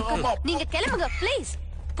 அமைதியா இருங்க. நீங்க கிளம்புங்க ப்ளீஸ்.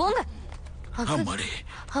 போங்க. அம்மாடி,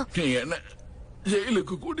 நீ என்ன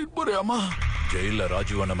ஜெயிலுக்கு கூட்டிட்டு போறியாமா? ஜெயில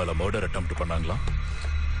ராஜீவ் அண்ணா மேல மர்டர் அட்டெம்ப்ட் பண்ணாங்களா?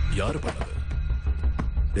 யாரு பண்ணது?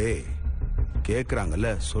 டேய், கேக்குறாங்கல்ல,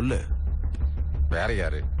 சொல்லு. வேற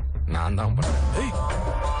யாரு? நான் தான் பண்ணேன்.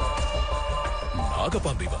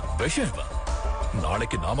 நாகபாம்பு இவன், விஷம் இவன்.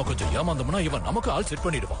 நாளைக்கு நாம கொஞ்சம் ஏமாந்தோம்னா இவன் நமக்கு ஆள் செட்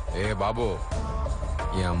பண்ணிடுவான். பாபு,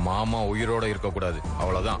 என் மாமா உயிரோட இருக்க கூடாது,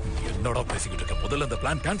 அவ்வளவுதான். என்னடா பேசிக்கிட்டு இருக்க? முதல்ல அந்த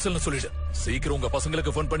பிளான் கேன்சல்னு சொல்லிடு. சீக்கிரம் உங்க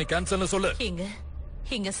பசங்களுக்கு போன் பண்ணி கேன்சல்னு சொல்லு.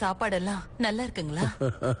 இங்க சாப்பாடெல்லாம் நல்லா இருக்குங்களா?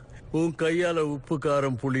 உன் கையால உப்பு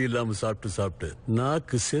காரம் புளி இல்லாம சாப்பிட்டு சாப்பிட்டு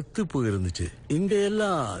நாக்கு செத்து போயிருந்துச்சு. இங்க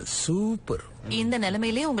எல்லாம் சூப்பர். இந்த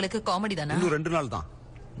நிலைமையிலே உங்களுக்கு காமெடி தானா? இன்னும் 2 நாள் தான்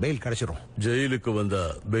பெயில் கிடைச்சிரும். ஜெயிலுக்கு வந்தா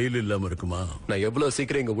பெயில் இல்லாம இருக்குமா? நான் எவ்வளவு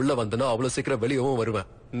சீக்கிரம் இங்க உள்ள வந்தனோ அவ்வளவு சீக்கிரம் வெளியவும் வருவேன்.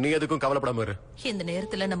 நீ எதுக்கும் கவலைப்படாம இரு. இந்த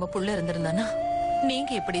நேரத்துல நம்ம புள்ள இருந்திருந்தானா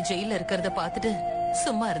நீங்க இப்படி ஜெயில இருக்கிறத பாத்துட்டு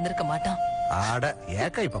சும்மா இருந்திருக்க மாட்டான். ஆட,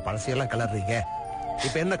 ஏக்கா இப்ப பழசையெல்லாம் கிளறீங்க?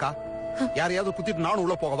 இப்ப என்னக்கா, யாரையாவது குத்திட்டு நானும்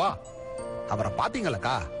உள்ள போகவா? அவரை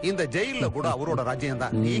பாத்தீங்களக்கா, இந்த ஜெயில கூட அவரோட ராஜ்யம்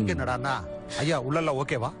தான். நீங்க என்னடான்னா, ஐயா உள்ள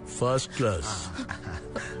ஓகேவா? First class.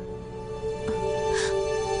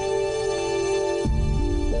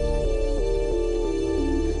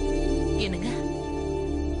 என்னங்க,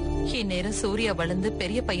 இந்நேரம் சூர்யா வளர்ந்து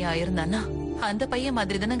பெரிய பையன் ஆயிருந்தானா அந்த பையன்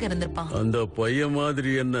மாதிரி தானங்க இருந்திருப்பான். அந்த பையன்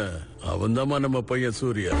மாதிரி என்ன, அவன்தாமா நம்ம பையன்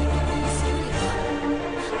சூர்யா.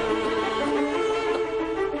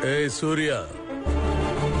 ஏய் சூர்யா,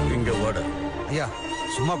 இங்க வாட. ஐயா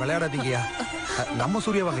சும்மா விளையாடாதீங்கய்யா, நம்ம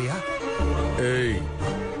சூர்யாவாங்கய்யா. ஏய்,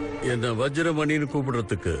 என்ன வஜ்ரமணின்னு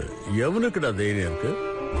கூப்பிடுறதுக்கு எவனுக்குடா தைரியம் இருக்கு?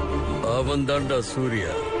 அவன் தாண்டா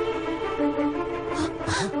சூர்யா.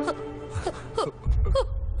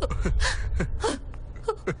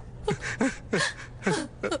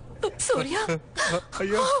 சூர்யா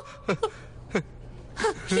ஐயா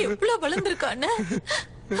எவ்வளவு வளர்ந்திருக்கான.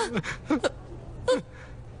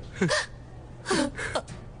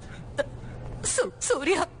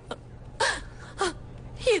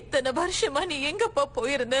 வருஷமா நீ எங்கப்பா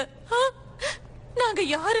போயிருந்த? நாங்க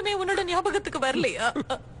யாருமே உன்னோட ஞாபகத்துக்கு வரலையா?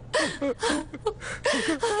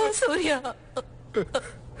 சூர்யா,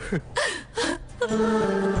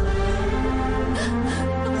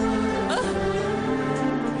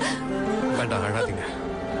 வேண்டாம், அழாதீங்க.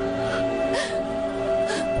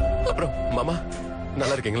 அப்புறம் மாமா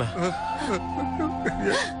நல்லா இருக்கீங்களா?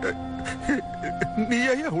 நீ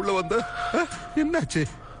ஐயா உள்ள வந்த? என்னாச்சு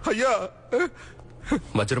ஐயா?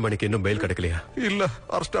 வஜ்ரமணிக்கு இன்னும் பெயில் கிடைக்கலையா? இல்ல,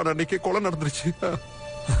 அரஸ்டான அன்னைக்கு கொலை நடந்துருச்சு.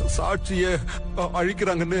 சாட்சிய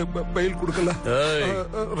அழிக்கிறாங்கன்னு பெயில் கொடுக்கல.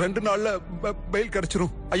 2 நாள்ல பெயில்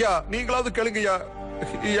கிடைச்சிரும். ஐயா நீங்களாவது கேளுங்கய்யா,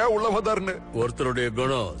 ஏன் உள்ள வந்தாருன்னு. ஒருத்தருடைய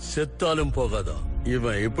குணம் செத்தாலும் போகாதான்.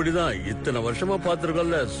 இவன் இப்படிதான் இத்தனை வருஷமா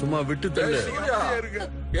பாத்துருக்கல. சும்மா விட்டு தள்ளு.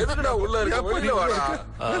 எதுக்குடா உள்ள இருக்க?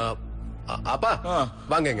 அப்பா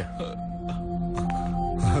வாங்க.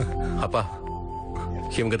 அப்பா,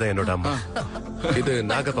 இவங்க தான் என்னோட அம்மா. இது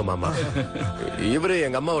நாகப்ப மாமா. இவரு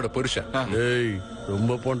எங்க அம்மாவோட புருஷன். ஏய்,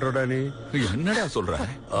 ரொம்ப போன்றடா நீ. என்னடா சொல்ற?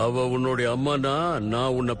 அவ உன்னுடைய அம்மானா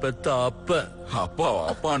நான் உன்னை பெத்த அப்ப. அப்பா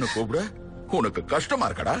அப்பான்னு கூப்பிட உனக்கு கஷ்டமா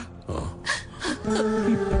இருக்கடா?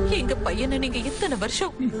 எங்க பையனை நீங்க இத்தனை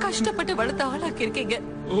வருஷம் கஷ்டப்பட்டு வளர்த்து ஆளாக்கி இருக்கீங்க.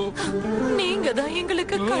 நீங்க தான்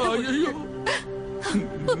எங்களுக்கு கடவுள்.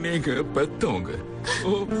 நீங்க பெத்தவங்க,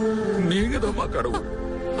 நீங்க தான் கடவுள்.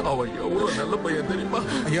 அவன் எவ்வளவு நல்ல பையன் தெரியுமா?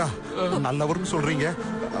 ஐயா நல்லவர்னு சொல்றீங்க,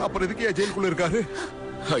 அப்புறம் எதுக்கு ஜெயிலுக்குள்ள இருக்காரு?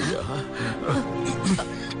 ஐயா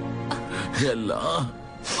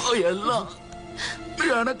எல்லாம்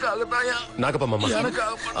எனக்காக தாயா. நாகப்பா மாமா,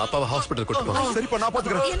 அப்பாவை ஹாஸ்பிட்டல் கூட்டு போங்க. சரிப்பா, நான்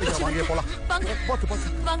பாத்துக்கிறேன். வாங்க போலாம்.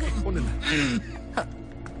 வாங்க. ஒண்ணு இல்ல.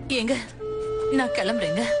 ஏங்க, நான்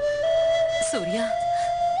கிளம்புறேங்க. சூர்யா,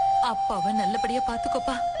 அப்பாவை நல்லபடியா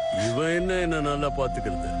பாத்துக்கோப்பா. இவன் என்ன நல்லா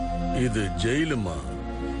பாத்துக்கிறது? இது ஜெயிலுமா?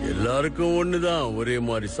 எல்லாருக்கும் ஒண்ணுதான். ஒரே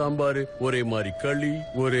மாதிரி சாம்பார், ஒரே மாதிரி களி,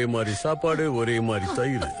 ஒரே மாதிரி சாப்பாடு, ஒரே மாதிரி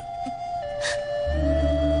தயிர்.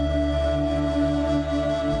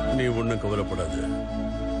 நீ ஒண்ணும் கவலைப்படாத.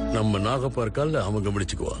 நம்ம நாகப்பா இருக்கால, அவன்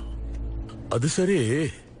கவனிச்சுக்குவா. அது சரி,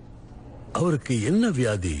 அவருக்கு என்ன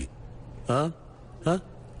வியாதி?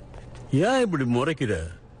 ஏன் இப்படி முறைக்கிற?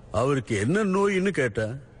 அவருக்கு என்ன நோயின்னு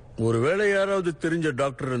கேட்டேன். ஒருவேளை யாராவது தெரிஞ்ச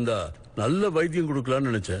டாக்டர் இருந்தா நல்ல வைத்தியம்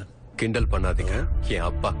கொடுக்கலாம்னு நினைச்சேன். கிண்டல் பண்ணாதீங்க, என்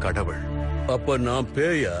அப்பா கடவுள். அப்ப நான்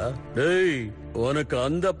பேயா? டேய், உனக்கு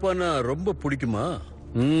அந்த அப்பா ரொம்ப பிடிக்குமா?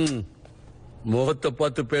 முகத்தை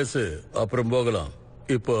பார்த்து பேசு, அப்புறம் போகலாம்.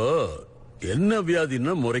 இப்போ என்ன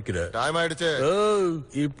வியாதின்னா முறைக்கிற? டைம் ஆயிடுச்சு.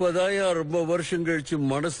 இப்பதான் ரொம்ப வருஷம் கழிச்சு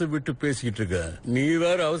மனசு விட்டு பேசிக்கிட்டு இருக்க. நீ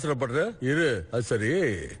வேற அவசரப்படுற. இரு. அது சரி,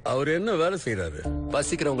 அவர் என்ன வேலை செய்யறாரு?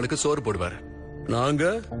 பசிக்கிறவங்களுக்கு சோறு போடுவாரு. நாங்க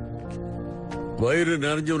வயிறு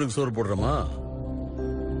நிறைஞ்சவனுக்கு சோறு போடுறோமா?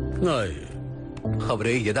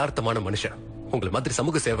 அவரே யதார்த்தமான மனுஷன். உங்களை மாதிரி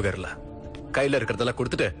சமூக சேவகர் இல்ல. கையில இருக்கிறதெல்லாம்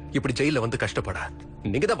கொடுத்துட்டு இப்படி ஜெயில வந்து கஷ்டப்பட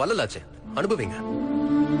நீங்க தான் வல்லலாச்சு. அனுபவிங்க.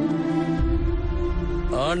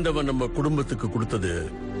 ஆண்டவன் நம்ம குடும்பத்துக்கு கொடுத்தது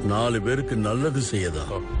 4 பேருக்கு நல்லது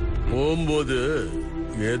செய்யதான். போகும்போது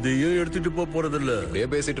எதையும் எடுத்துட்டு போறதில்ல.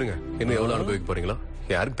 பேசிட்டு இருங்க. இன்னும் எவ்வளவு அனுபவிக்க போறீங்களா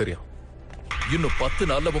யாருக்கு தெரியும்? இன்னும் 10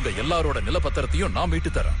 நாள்ல உங்க எல்லாரோட நிலப்பத்திரத்தையும் நான்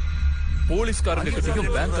மீட்டு தரேன். போலீஸ்காரங்க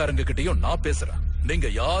கிட்டையும் பேங்க்காரங்க கிட்டையும் நான் பேசுறேன். நீங்க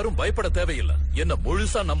யாரும் பயப்பட தேவையில்லை. என்ன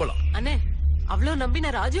முழுசா நம்பலாம். அண்ணே, அவ்வளவு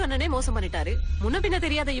நம்பின ராஜு அண்ணனே மோசம் பண்ணிட்டாரு. முன்ன பின்ன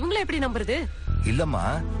தெரியாத இவங்கள எப்படி நம்புறது? இல்லம்மா,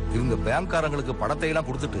 இவங்க பேங்க்காரங்களுக்கு பணத்தை எல்லாம்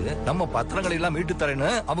கொடுத்துட்டு நம்ம பத்திரங்களை எல்லாம் மீட்டு தரேன்னு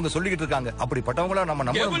அவங்க சொல்லிக்கிட்டு இருக்காங்க. அப்படிப்பட்டவங்கள நம்ம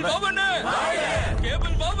நம்பணும்.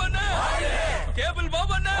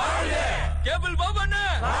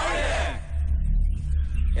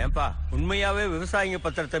 ஏன்பா, உண்மையாவே விவசாயிங்க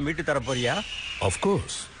பத்திரத்தை மீட்டு தர போறியா? Of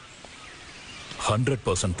course,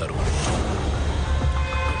 100% தருவோம்.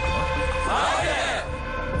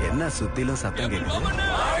 என்ன சுத்திலும் சத்தம் கேட்குது?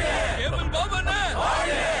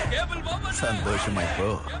 சந்தோஷமா இப்போ?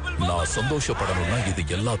 நான் சந்தோஷப்படணும்னா இது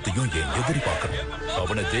எல்லாத்தையும் என் எதிரி பார்க்கணும்.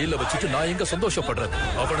 அவனை ஜெயில வச்சுட்டு நான் எங்க சந்தோஷப்படுறது?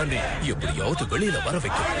 அவனை நீ எப்படியாவது வெளியில வர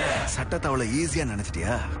வைக்க. சட்டத்தை அவ்வளவு ஈஸியா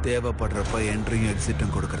நினைச்சிட்டியா? தேவைப்படுறப்ப என்ட்ரியும்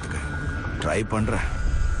எக்ஸிட்டும் கொடுக்கறதுக்கு ட்ரை பண்ற.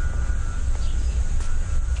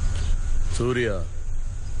 சூர்யா,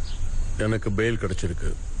 எனக்கு பெயில்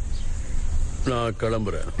கிடைச்சிருக்கு. நான்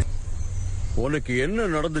கிளம்புறேன். உனக்கு என்ன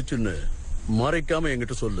நடந்துச்சுன்னு மறைக்காம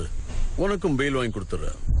என்கிட்ட சொல்லு. உனக்கும் பெயில் வாங்கி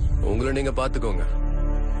கொடுத்துறேன். உங்களை நீங்க பாத்துக்கோங்க.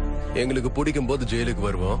 எங்களுக்கு பிடிக்கும் போது ஜெயிலுக்கு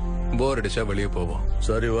வருவோம், போர் அடிச்சா வெளியே போவோம்.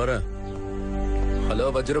 சரி, வரேன். ஹலோ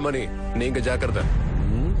வஜ்ரமணி, நீங்க ஜாக்கிரதை.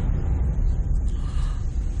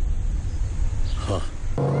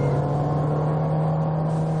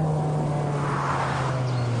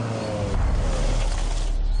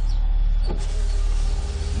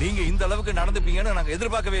 நீங்க இந்த அளவுக்கு நடந்துப்பீங்கன்னு நாங்க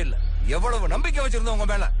எதிர்பார்க்கவே இல்லை. எவ்வளவு நம்பிக்கை வச்சிருந்தோம் உங்க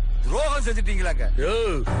மேல. துரோகம் செஞ்சுட்டீங்களாங்க.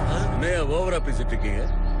 ஓவரா பேசிட்டு இருக்கீங்க.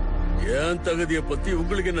 என் தகுதியை பத்தி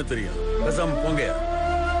உங்களுக்கு என்ன தெரியும்? பேசாம போங்க.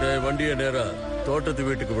 வண்டிய நேரா தோட்டத்து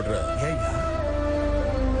வீட்டுக்கு விடுறா.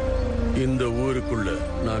 இந்த ஊருக்குள்ள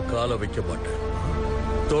நான் காலை வைக்க மாட்டேன்.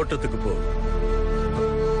 தோட்டத்துக்கு போ.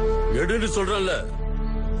 எடுன்னு சொல்றேன்ல.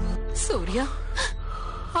 சூர்யா,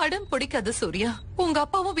 அடம் பிடிக்காத சூர்யா. உங்க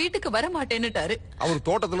அப்பாவும் வீட்டுக்கு வர மாட்டேன்னுட்டாரு. அவர்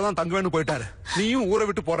தோட்டத்துலதான் தங்குவேன்னு போயிட்டாரு. நீயும் ஊரை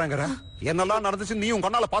விட்டு போறேங்கிற. என்னெல்லாம் நடந்துச்சு நீயும்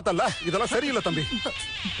கண்ணால பார்த்தல. இதெல்லாம் சரியில்லை தம்பி.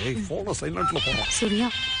 ஏய், போன சைலண்ட்ல போறோம். சூர்யா,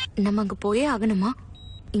 நம்ம அங்க போயே ஆகணுமா?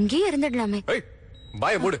 இங்கேயே இருந்துடலாமே.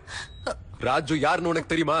 பாய மூடு. ராஜு யாருன்னு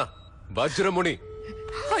உனக்கு தெரியுமா? வஜ்ரமுனி.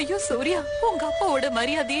 ஐயோ சூர்யா, உங்க அப்பாவோட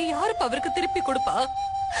மரியாதையை யாருப்பா அவருக்கு திருப்பி கொடுப்பா?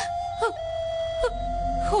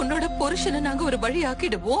 உன்னோட புருஷனை நாங்க ஒரு வழி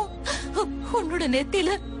ஆக்கிடுவோம். உன்னோட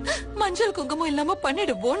நெத்தியில மஞ்சள் குங்குமம் இல்லாம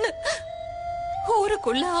பண்ணிடுவோம்னு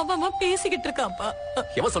ஊருக்குள்ள அவன் பேசிக்கிட்டு இருக்கான்ப்பா.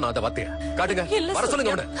 எவன் சொன்ன அந்த வார்த்தைய? காட்டுங்க. வர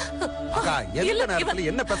சொல்லுங்க அவனை. அக்கா, எந்த நேரத்துல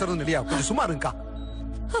என்ன பேசுறதுன்னு இல்லையா? கொஞ்சம் சும்மா இருங்கக்கா.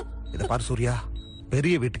 இத பாரு சூர்யா,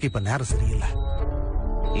 பெரிய வீட்டுக்கு இப்ப நேரம் சரியில்லை.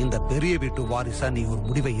 இந்த பெரிய வீட்டு வாரிசா நீ ஒரு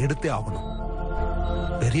முடிவை எடுத்தே ஆகணும்.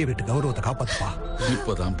 பெரிய வீட்டு கௌரவத்தை காப்பாத்துப்பா.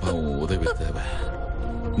 இப்பதான் பாவம் உதவி தேவை.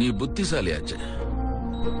 நீ புத்திசாலியாச்சு.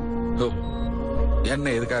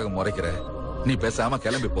 என்ன எதுக்காக முறைக்கிற? நீ பேசாம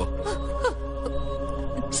கிளம்பி போ.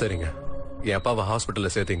 சரிங்க, என் அப்பாவை ஹாஸ்பிட்டல்ல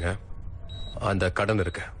சேர்த்தீங்க. அந்த கடன்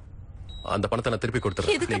இருக்கு. அந்த பணத்தை நான் திருப்பி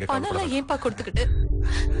கொடுத்துறேன். பணம் ஏன்பா கொடுத்துக்கிட்டு?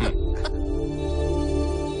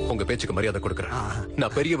 உங்க பேச்சுக்கு மரியாதை கொடுக்கறேன்.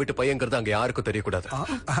 நான் பெரிய வீட்டு பையங்கிறது அங்க யாருக்கும் தெரியக்கூடாது.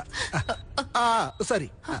 சரி,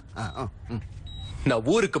 நான்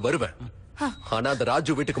ஊருக்கு வருவேன். ஆனா அந்த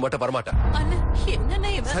ராஜு வீட்டுக்கு மட்டும் வரமாட்டேன்.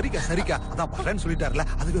 சரிக்கா சரிக்கா, அதான் வரேன்னு சொல்லிட்டாருல,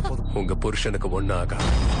 அதுவே போதும். உங்க புருஷனுக்கு ஒண்ணு ஆகா.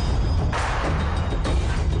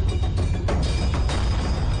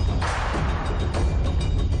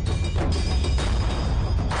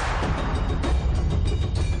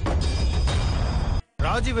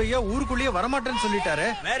 ராஜீவ் ஐயா ஊருக்குள்ளேயே வரமாட்டேன்னு சொல்லிட்டாரு.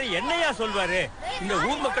 வேற என்னையா சொல்வாரு? இந்த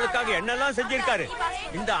ஊர் மக்களுக்காக என்னெல்லாம் செஞ்சிருக்காரு.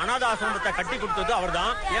 இந்த அனாத ஆசிரமத்தை கட்டி கொடுத்தது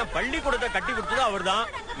அவர்தான். என் பள்ளிக்கூடத்தை கட்டி கொடுத்தது அவர்தான்.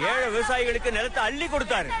 ஏழை விவசாயிகளுக்கு நிலத்தை அள்ளி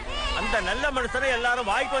கொடுத்தாரு. அந்த நல்ல மனுஷனை எல்லாரும்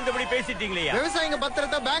வாய்க்கு வந்தபடி பேசிட்டீங்களே. விவசாயிங்க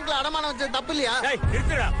பத்திரத்தை பேங்க்ல அடமானம் வச்சது தப்பு இல்லையா?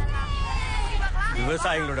 நிறுத்துடா.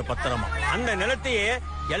 விவசாயிகளோட பத்திரமா அந்த நிலத்தையே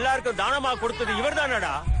எல்லாருக்கும் தானமா கொடுத்தது இவர்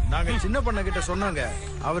தானடா. நாங்க சின்ன பண்ண கிட்ட சொன்னாங்க.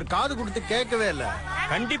 அவர் காது கொடுத்து கேட்கவே இல்ல.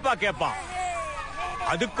 கண்டிப்பா கேட்பான்.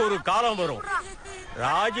 அதுக்கு ஒரு காலம் வரும்.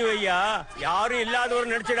 ராஜு ஐயா யாரும் இல்லாதவர்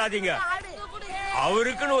நினைச்சிடாதீங்க.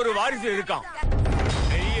 அவருக்குன்னு ஒரு வாரிசு இருக்கான்.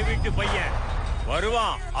 பெரிய வீட்டு பையன்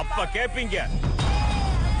வருவான். அப்ப கேப்பீங்க.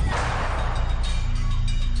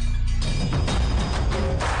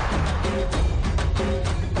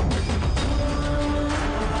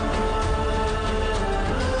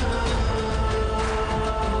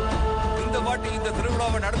 இந்த வாட்டி இந்த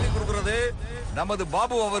திருவிழாவை நடத்தி கொடுக்கிறது நமது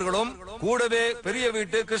பாபு அவர்களும் கூடவே பெரிய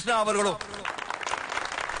வீட்டு கிருஷ்ணா அவர்களும்.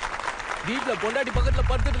 வீட்டுல பொண்டாட்டி பக்கத்துல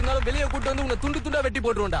படுத்துட்டு இருந்தாலும் வெளியே கூட்டு வந்து உன்னை துண்டு துண்டா வெட்டி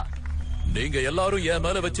போட்டுருவோம்டா. நீங்க எல்லாரும் என்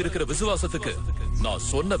மேல வச்சிருக்கிற விசுவாசத்துக்கு நான்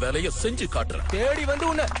சொன்ன வேலையை செஞ்சு காட்டுறேன். தேடி வந்து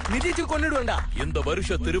உன்னை மிதிச்சு கொன்னுடுவேன்டா. இந்த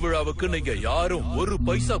வருஷ திருவிழாவுக்கு நீங்க யாரும் ஒரு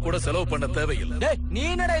பைசா கூட செலவு பண்ண தேவையில்லை. நீ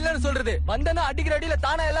என்னடா இல்லன்னு சொல்றது? வந்தனா அடிக்கிற அடியில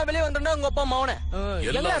தானா எல்லாம் வெளியே வந்துட்டா உங்க அப்பா மாவன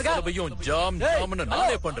எல்லா செலவையும் ஜாம் ஜாம்னு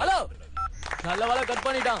நானே பண்றேன். ஹலோ, நல்ல வேலை கட்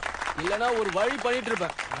பண்ணிட்டான். இல்லனா ஒரு வழி பண்ணிட்டு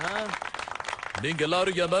இருப்பேன். நீங்க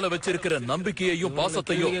எல்லாரும் என் மேல வச்சிருக்கிற நம்பிக்கையையும்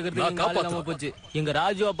பாசத்தையும் நான் காப்பாத்துவேன். எங்க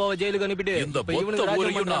ராஜு அப்பாவை ஜெயிலுக்கு அனுப்பிட்டு இந்த மொத்த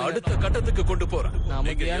ஊரையும் நான் அடுத்த கட்டத்துக்கு கொண்டு போறேன்.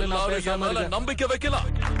 நீங்க எல்லாரும் என் மேல நம்பிக்கை வைக்கலாம்.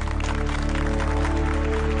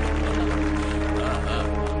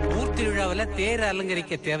 ஊர் திருவிழாவில தேர்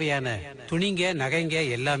அலங்கரிக்க தேவையான துணிங்க நகைங்க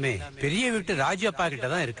எல்லாமே பெரிய வீட்டு ராஜு அப்பா கிட்ட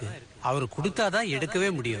தான் இருக்கு. அவரு கொடுத்தாதான்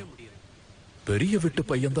எடுக்கவே முடியும். பெரிய வீட்டு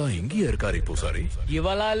பையன் தான் இங்கேயே இருக்காரு பூசாரி.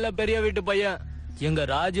 இவளா இல்ல பெரிய வீட்டு பையன். எங்க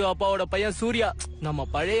ராஜு அப்பாவோட பையன் சூர்யா, நம்ம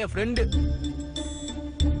பழைய ஃப்ரெண்டு.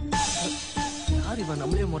 யார் இவன்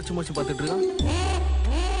நம்மளே முறைச்சு முறைச்சு பாத்துட்டு இருக்கான்?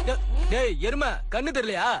 டேய் எருமை, கண்ணு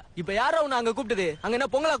தெரியலையா? இப்ப யாரா உன்னை அங்க கூப்பிட்டது? அங்க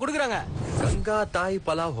என்ன பொங்கலா குடுக்குறாங்க? கங்கா தாய்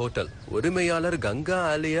பலாவ் ஹோட்டல் உரிமையாளர் கங்கா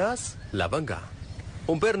அலியாஸ் லவங்கா.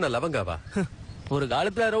 உன் பேர் என்ன லவங்காவா? ஒரு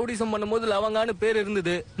காலத்துல ரவுடிசம் பண்ணும்போது லவங்கான்னு பேர்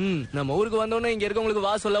இருந்தது. நம்ம ஊருக்கு வந்தோடனே இங்க இருக்கவங்களுக்கு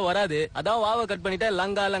வா சொல்ல வராது. அதான் வாவை கட் பண்ணிட்டா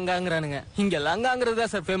லங்கா லங்காங்கிறானுங்க. இங்க லங்காங்கிறது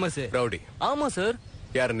தான் சார் ஃபேமஸ். ரவுடி? ஆமா சார்.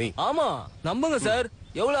 யாரு நீ? ஆமா, நம்புங்க சார்.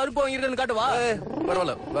 எவ்வளவு அறுப்பு வாங்கிருக்கேன்னு காட்டு. வா.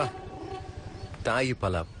 பரவாயில்ல வா. தாய்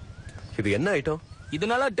பலாவ் இது என்ன ஐட்டம்?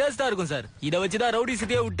 இது நல்லா டேஸ்டா இருக்கும் சார். இத வச்சுதான் ரவுடி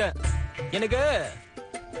சிட்டியே விட்டேன். எனக்கு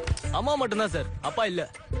அம்மா மட்டும் தான் சார், அப்பா இல்ல.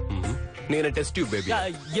 நீ என்ன டெஸ்ட் டியூப் பேபி?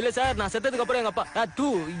 இல்ல சார், நான் செத்ததுக்கு அப்புறம் எங்க அப்பா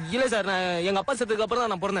இல்ல சார், நான் எங்க அப்பா செத்ததுக்கு அப்புறம்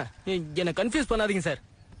தான் நான் பிறந்தேன். என்ன கன்ஃபியூஸ் பண்ணாதீங்க சார்.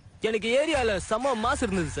 எனக்கு ஏரியால செம மாசு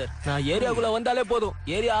இருந்தது சார். நான் ஏரியாக்குள்ள வந்தாலே போதும்,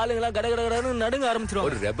 ஏரியா ஆளுங்களா கட கடன்னு நடுங்க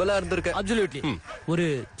ஆரம்பிச்சிருவாங்க. ஒரு ரெபலா இருந்திருக்க. அப்சல்யூட்லி. ஒரு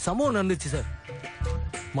சம்பவம் நடந்துச்சு சார்.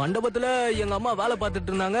 மண்டபத்துல எங்க அம்மா வேலை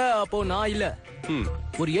பார்த்துட்டு இருந்தாங்க. அப்போ நான் இல்ல.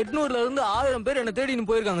 ஒரு 800ல இருந்து 1000 பேர் என்ன தேடின்னு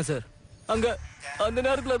போயிருக்காங்க சார். அங்க அந்த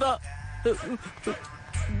நேரத்துல தான்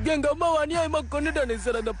எங்க அம்மா அநியாயமா கொண்டுட்டானே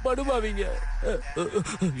சார் அந்த படுபாவிங்க.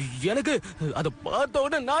 எனக்கு அத பார்த்த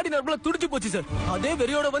உடனே நாடி நரம்புல துடிச்சு போச்சு சார். அதே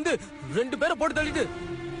வெறியோட வந்து 2 பேரை போட்டு தள்ளிட்டு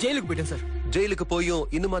ஜெயிலுக்கு போயிட்டேன் சார். ஜெயிலுக்கு போயும்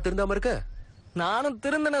இன்னுமா திருந்தாம இருக்க? நானும்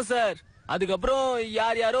திருந்தனேன் சார். அதுக்கப்புறம்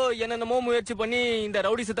யாரோ என்னென்னமோ முயற்சி பண்ணி இந்த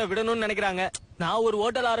ரவுடிசத்தை விடணும்னு நினைக்கிறாங்க. நான் ஒரு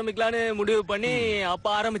ஹோட்டல் ஆரம்பிக்கலான்னு முடிவு பண்ணி அப்ப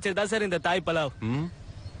ஆரம்பிச்சதுதான் சார் இந்த தாய் பலாவ்.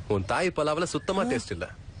 உன் தாய் பலாவுல சுத்தமா டேஸ்ட் இல்ல.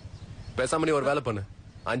 பேசாம நீ ஒரு வேலை பண்ணு,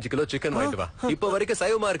 5 கிலோ சிக்கன் வாங்கிட்டு வா. இப்ப வரைக்கும்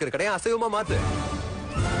சைவமா இருக்கிற கடையா அசைவமா மாத்து.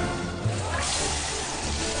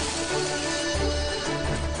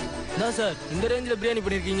 என்ன சார் இந்த ரேஞ்சில பிரியாணி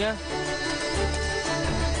பண்ணிருக்கீங்க?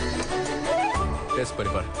 டேஸ்ட்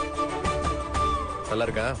பண்ணி பாரு. நல்லா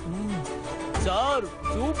இருக்கா சார்?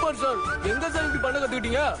 Super sir. எங்க சார் இப்படி பண்ண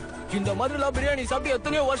கத்துக்கிட்டீங்க? இந்த மாதிரி எல்லாம் பிரியாணி சாப்பிட்டு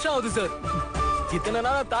எத்தனையோ வருஷம் ஆகுது சார். இத்தனை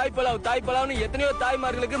நாளா தாய் பலாவ்னு எத்தனையோ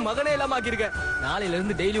தாய்மார்களுக்கு மகனே எல்லாம் ஆக்கியிருக்கேன். நாளையில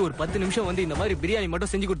இருந்து டெய்லி ஒரு 10 நிமிஷம் வந்து இந்த மாதிரி பிரியாணி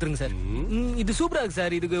மட்டும் செஞ்சு கொடுத்துருங்க சார். இது சூப்பரா இருக்கு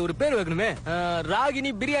சார். இதுக்கு ஒரு பேர் வைக்கணுமே.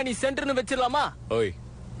 ராகினி பிரியாணி சென்டர்னு வச்சிடலாமா? ஓய்,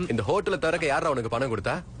 இந்த ஹோட்டல திறக்க யாரா உனக்கு பணம்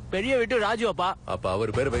கொடுத்தா? பெரிய வீட்டு ராஜு அப்பா. அப்ப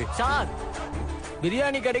அவர் பேர் வை சார்.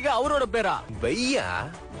 பிரியாணி கடைக்கு அவரோட பேரா? வையா.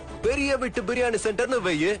 பெரிய வீட்டு பிரியாணி சென்டர்னு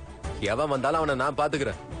வையு. எவன் வந்தாலும் அவனை நான்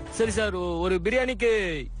பாத்துக்கிறேன். சரி சார். ஒரு பிரியாணிக்கு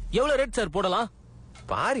எவ்வளவு ரேட் சார் போடலாம்?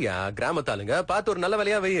 பாரியா, கிராமத்தாளுங்க பார்த்து ஒரு நல்ல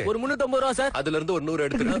விலையா வை. ஒரு 350 ரூபா சார். அதுல இருந்து ஒரு 100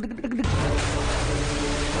 எடுத்துக்கிறேன்.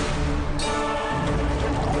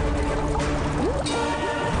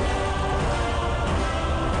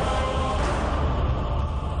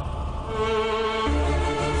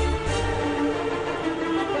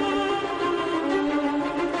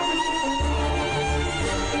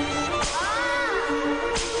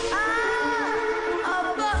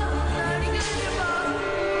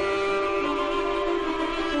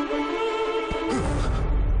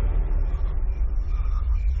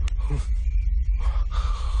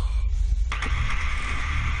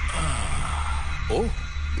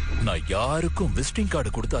 நான் யாருக்கும் விசிட்டிங் கார்டு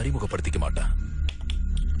கொடுத்து அறிமுகப்படுத்திக்க மாட்டேன்.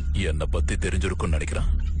 என்ன பத்தி தெரிஞ்சிருக்கும் நினைக்கிறேன்.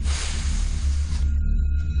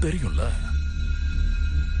 தெரியும்ல.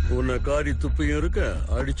 உன்னை காரி துப்பியும் இருக்க,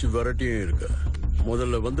 அடிச்சு விரட்டியும் இருக்க.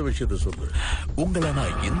 முதல்ல வந்த விஷயத்த சொல்லு. உங்களை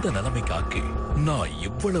நான் இந்த நிலைமைக்கு ஆக்கி நான்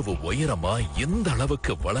இவ்வளவு உயரமா எந்த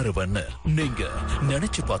அளவுக்கு வளருவேன்னு நீங்க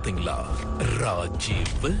நினைச்சு பாத்தீங்களா?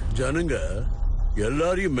 ராஜீவ், ஜனங்க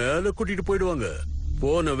எல்லாரையும் மேல கூட்டிட்டு போயிடுவாங்க.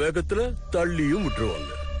 போன வேகத்துல தள்ளியும்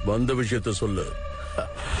விட்டுருவாங்க. வந்த விஷயத்த சொல்லு.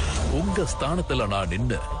 உங்க ஸ்தானத்துல நான்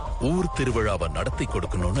நின்னு ஊர் திருவிழாவை நடத்தி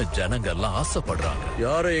கொடுக்கணும்னு ஜனங்க எல்லாம் ஆசைப்படுறாங்க.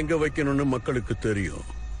 யாரை எங்க வைக்கணும்னு மக்களுக்கு தெரியும்.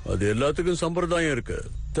 அது எல்லாத்துக்கும் சம்பிரதாயம் இருக்கு.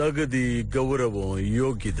 தகுதி, கௌரவம்,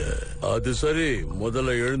 யோகிதை. அது சரி,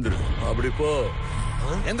 முதல்ல எழுந்துரு. அப்படி போ.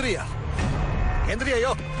 எந்திரியா,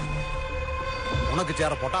 எந்திரியா. உனக்கு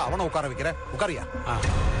சேர போட்டா அவனை உட்கார வைக்கிற. உட்காரியா.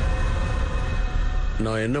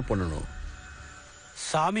 நான் என்ன பண்ணணும்?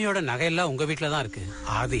 சாமியோட நகையெல்லாம் உங்க வீட்டுல தான் இருக்கு.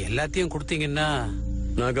 அது எல்லாத்தையும் கொடுத்தீங்கன்னா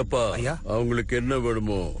நாகப்பா அவங்களுக்கு என்ன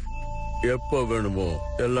வேணுமோ எப்ப வேணுமோ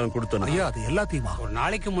எல்லாம் கொடுத்தேன். ஐயா, அது எல்லாத்தையுமா? ஒரு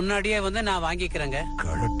நாளைக்கு முன்னாடியே வந்து நான் வாங்கிக்கிறேங்க.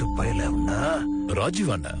 கழுட்டு பையல.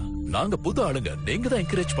 ராஜீவ் அண்ணா, நாங்க புது ஆளுங்க, நீங்க தான்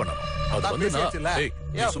என்கரேஜ் பண்ணணும். அது வந்து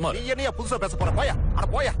நீ என்னையா புதுசா பேச போற? போயா, அட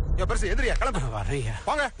போயா. பெருசு எதிரியா, கிளம்பு. வரையா.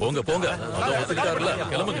 போங்க.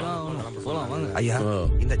 கிளம்புங்க. ஐயா,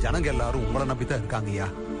 இந்த ஜனங்க எல்லாரும் உங்களை நம்பித்தான் இருக்காங்க ஐயா.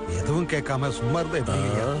 எதுவும் கேட்காம சும்மா இருந்தா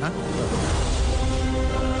எப்படிங்க?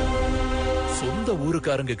 சொந்த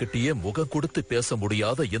ஊருக்காரங்க கிட்டயே முகம் கொடுத்து பேச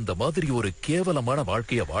முடியாத இந்த மாதிரி ஒரு கேவலமான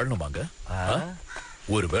வாழ்க்கைய வாழணுமாங்க?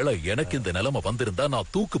 ஒருவேளை எனக்கு இந்த நிலைமை வந்திருந்தா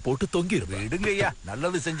நான் தூக்கு போட்டு தொங்கிருவேன். விடுங்கய்யா,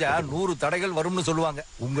 நல்லது செஞ்சா 100 தடைகள் வரும்னு சொல்லுவாங்க.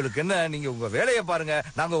 உங்களுக்கு என்ன, நீங்க உங்க வேலையை பாருங்க,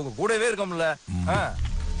 நாங்க உங்க கூடவே இருக்கோம்ல.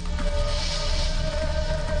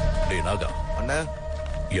 டேய் நாகா அண்ணா,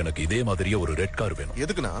 எனக்கு இதே மாதிரியே ஒரு ரெட் கார் வேணும்.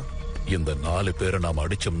 எதுக்குண்ணா? இந்த 4 பேரை நாம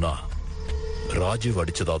அடிச்சோம்னா ராஜீவ்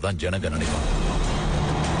அடிச்சதா தான் ஜனங்க நினைப்பாங்க.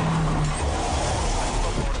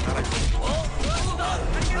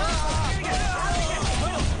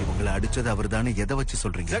 இவங்களை அடிச்சது அவர் தானே. எதை வச்சு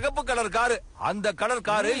சொல்றீங்க? சிகப்பு கலர் காரு. அந்த கலர்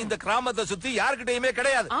காரு இந்த கிராமத்தை சுத்தி யாருக்கிட்டயுமே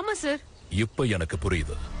கிடையாது. ஆமா சார். இப்ப எனக்கு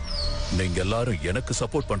புரியுது. நீங்க எல்லாரும் எனக்கு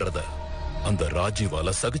சப்போர்ட் பண்றத அந்த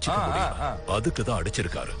ராஜீவால சகிச்சுக்க முடியல. அதுக்கு தான்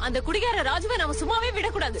அடிச்சிருக்காரு. அந்த குடிகார ராஜுவை நாம சும்மாவே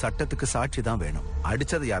விடக்கூடாது. சட்டத்துக்கு சாட்சி தான் வேணும்.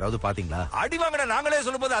 அடிச்சது யாராவது பாத்தீங்களா? அடி வாங்கின நாங்களே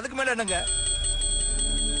சொல்லும்போது அதுக்கு மேல என்னங்க?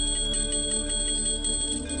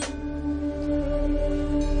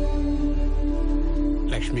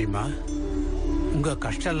 லட்சுமிமா, உங்க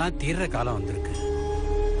கஷ்டம் எல்லாம் தீர்ற காலம் வந்திருக்கு.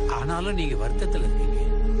 ஆனாலும் நீங்க வருத்தத்துல இருக்கீங்க.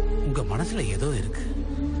 உங்க மனசுல ஏதோ இருக்கு.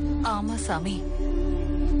 ஆமா சாமி,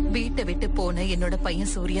 வீட்டை விட்டு போன என்னோட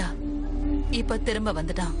பையன் சூர்யா இப்ப திரும்ப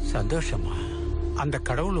வந்துட்டான். சந்தோஷமா. அந்த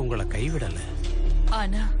கடவுள் உங்களை கைவிடல.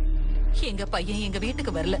 ஆனா எங்க பையன் எங்க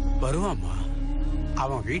வீட்டுக்கு வரல. வருவாம்மா.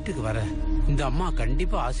 அவன் வீட்டுக்கு வர இந்த அம்மா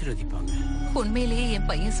கண்டிப்பா ஆசீர்வதிப்பாங்க. உண்மையிலேயே என்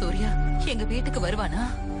பையன் சூர்யா எங்க வீட்டுக்கு வருவானா?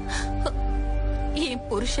 என்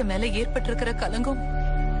புருஷன் மேல ஏற்பட்டிருக்கிற கலங்கம்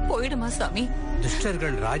போயிடுமா சாமி?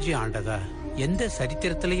 துஷ்டர்கள் ராஜ்யம் ஆண்டதா எந்த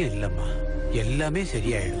சரித்திரத்திலையும் இல்லம்மா. எல்லாமே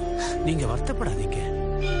சரியாயிடும். நீங்க வருத்தப்படாதீங்க.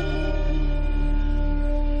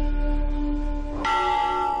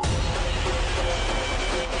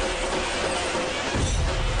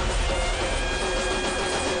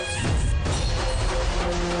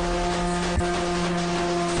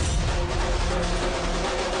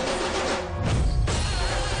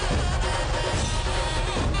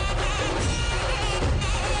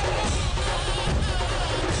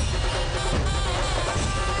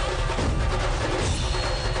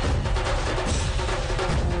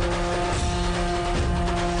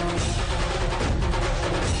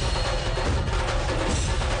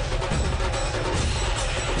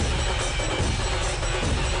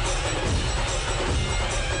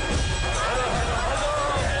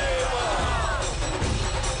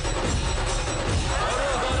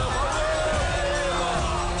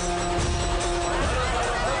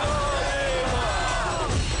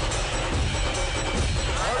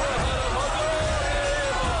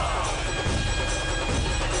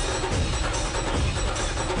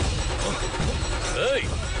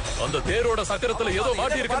 அந்த தேரோட சக்கரத்துல ஏதோ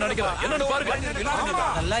மாட்டி இருக்குன்னு நினைக்கிறேன். என்னன்னு பாருங்க.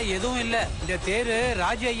 அதெல்லாம் எதுவும் இல்ல. இந்த தேரு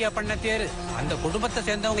ராஜு ஐயா பண்ண தேரு. அந்த குடும்பத்தை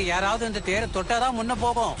சேர்ந்தவங்க யாராவது இந்த தேரை தொட்டாதான் முன்ன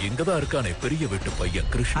போகும். இங்கதான் இருக்கானே பெரிய வீட்டு பையன்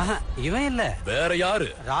கிருஷ்ணா. இவன் இல்ல, வேற யாரு?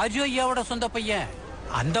 ராஜு ஐயாவோட சொந்த பையன்.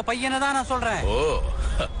 அந்த பையனை தான் நான் சொல்றேன். ஓ,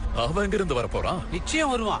 அவன் எங்க இருந்து வர போறான்?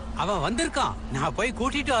 நிச்சயம் வருவான். அவன் வந்திருக்கான். நான் போய்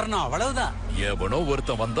கூட்டிட்டு வரணும், அவ்வளவுதான். எவனோ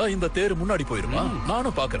ஒருத்தன் வந்தா இந்த தேர் முன்னாடி போயிருமா?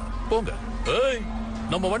 நானும் பாக்குறேன். போங்க. ஏய்,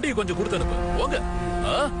 நம்ம வண்டியை கொஞ்சம் கொடுத்து அனுப்பு. போங்க.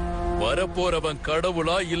 வரப்போறவன்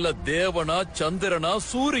கடவுளா இல்ல தேவனா, சந்திரனா,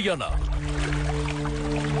 சூரியனா?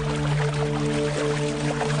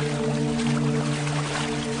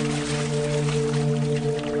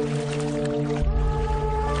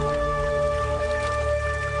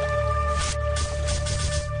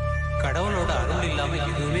 கடவுளோட அருள் இல்லாம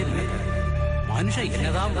எதுவுமே நடக்காது. மனுஷன்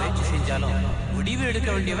என்னதான் முயற்சி செஞ்சாலும் முடிவு எடுக்க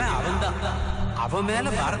வேண்டியவன் அவன்தான். அவன் மேல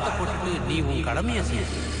பாரத்தை போட்டுட்டு நீ உன் கடமையை செய்ய,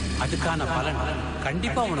 அதுக்கான பலன்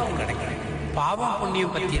கண்டிப்பா உனக்கு கிடைக்கும். பாவம்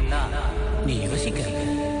புண்ணியம் பத்தி எல்லாம் நீ யோசிக்கல.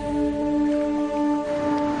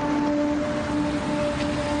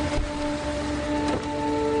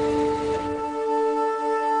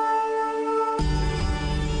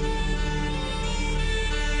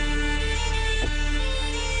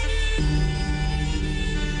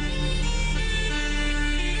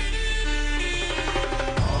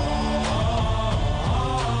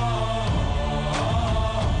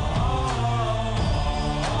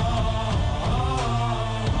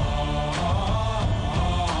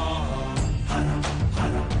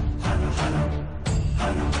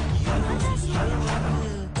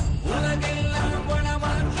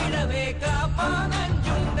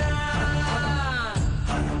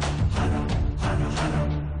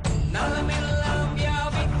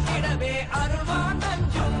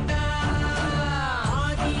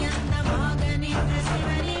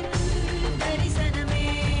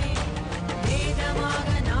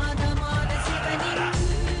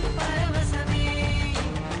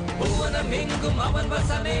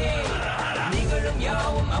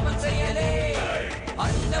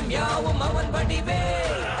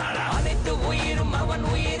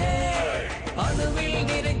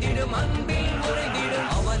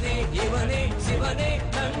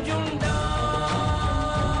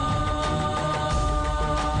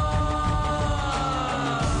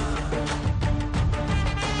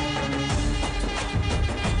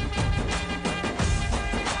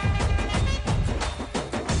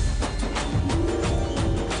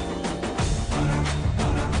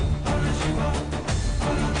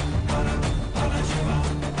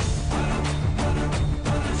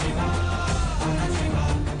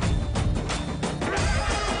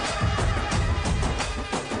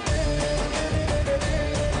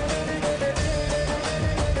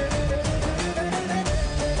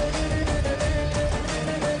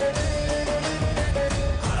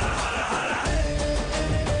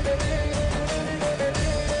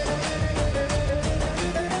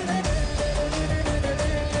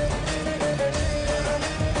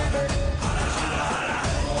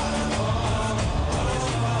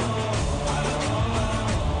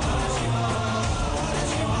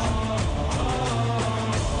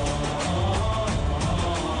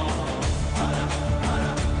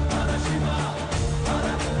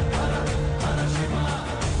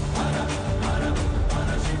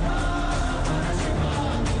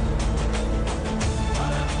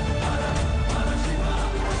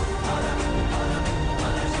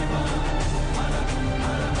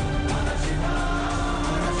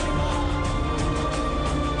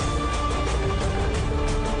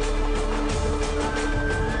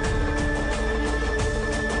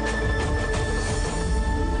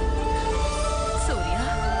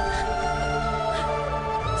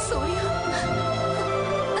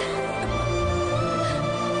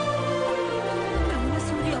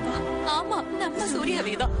 நம்ம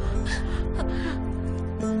சூர்யாவே தான்.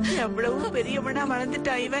 எவ்வளவு பெரியவனா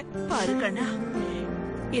வளர்ந்துட்டா இவன். பாரு கண்ணா,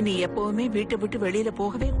 இனி எப்பவுமே வீட்டை விட்டு வெளியில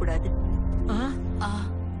போகவே கூடாது.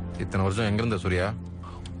 இத்தனை வருஷம் எங்க இருந்த சூர்யா?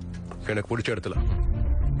 எனக்கு பிடிச்ச இடத்துல.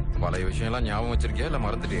 பழைய விஷயம் எல்லாம் ஞாபகம் வச்சிருக்கியா இல்ல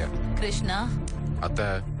மறந்துட்டியா? கிருஷ்ணா, அத்தை,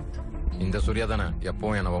 இந்த சூர்யா தானே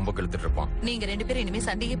எப்பவும் என்ன வம்பு கழுத்துட்டு இருப்பான். நீங்க 2 பேரும் இனிமே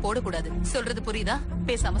சண்டையே போடக்கூடாது. சொல்றது புரியுதா?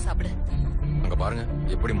 பேசாம சாப்பிடு. அங்க பாருங்க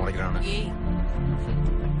எப்படி முறைக்கிறானு. ஏய்,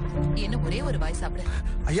 என்ன ஒரே ஒரு வாய் சாப்பிடு.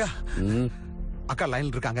 ஐயா, அக்கா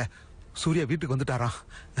லைன்ல இருக்காங்க. சூர்யா வீட்டுக்கு வந்துட்டாராம்.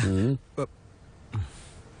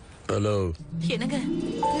 ஹலோ. என்னங்க,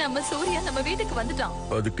 நம்ம சூர்யா நம்ம வீட்டுக்கு வந்துட்டான்.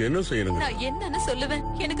 அதுக்கு என்ன செய்யணுங்க? நான் என்னன்னு சொல்லுவேன்.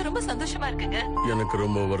 எனக்கு ரொம்ப சந்தோஷமா இருக்குங்க. எனக்கு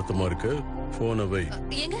ரொம்ப வருத்தமா இருக்கு. போன வை.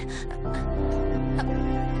 ஏங்க,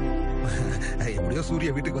 எப்படியோ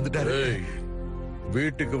சூர்யா வீட்டுக்கு வந்துட்டாரு.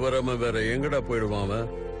 வீட்டுக்கு வராம வேற எங்கடா போயிடுவான் அவன்?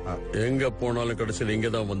 எங்க போனாலும் கடைசியில்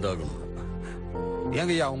இங்கதான் வந்தாகணும்.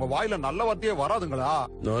 ஏங்கய்யா, உங்க வாயில நல்ல வார்த்தையே வராதுங்களா?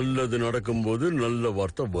 நல்லது நடக்கும் போது நல்ல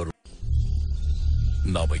வார்த்தை வரும்.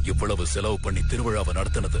 நாம இவ்வளவு செலவு பண்ணி திருவிழாவை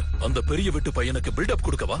நடத்தினது அந்த பெரிய வீட்டு பையனுக்கு பில்டப்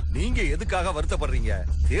கொடுக்கவா? நீங்க எதுக்காக வருத்தப்படுறீங்க?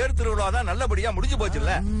 தேர் திருவிழா தான் நல்லபடியா முடிஞ்சு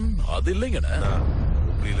போச்சுல்ல? அது இல்லைங்கண்ணா.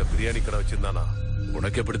 உங்களில பிரியாணி கடை வச்சிருந்தானா?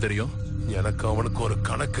 உனக்கு எப்படி தெரியும்? எனக்கு அவனுக்கு ஒரு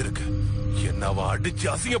கணக்கு இருக்கு. என்ன அவ அடிச்சு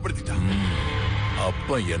அசிங்கப்படுத்திட்டான்.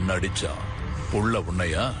 அப்ப என்ன அடிச்சா? புள்ள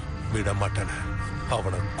உன்னையா? விட மாட்டான.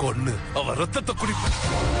 அவனை கொன்னு அவன் ரத்தத்தை குடிப்பான்.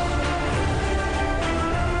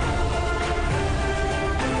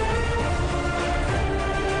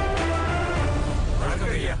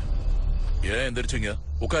 ஏன் எந்திரிச்சிங்க?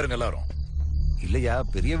 உட்காருங்க எல்லாரும். இல்லையா,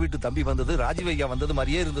 பெரிய வீட்டு தம்பி வந்தது ராஜீவையா வந்தது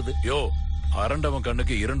மாதிரியே இருந்தது. யோ, அரண்டவன்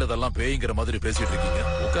கண்ணுக்கு இரண்டதெல்லாம் பேய்ங்கிற மாதிரி பேசிட்டு இருக்கீங்க.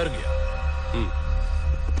 உட்காருங்க.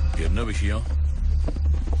 என்ன விஷயம்?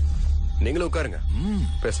 நீங்களும் உட்காருங்க,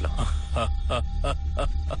 பேசலாம்.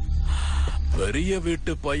 பெரிய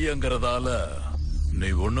வீட்டு பையங்கிறதால நீ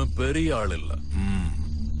ஒண்ணும் பெரிய ஆள் இல்ல.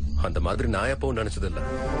 அந்த மாதிரி நான் எப்பவும் நினைச்சது இல்ல.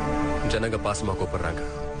 ஜனங்க பாசமா கூப்பிடுறாங்க.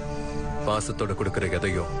 பாசத்தோட கொடுக்கிற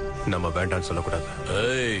எதையும் நம்ம வேண்டான்னு சொல்லக்கூடாது.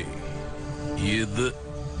 ஏய், இது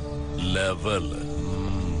லெவல்.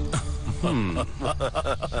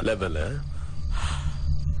 லெவல்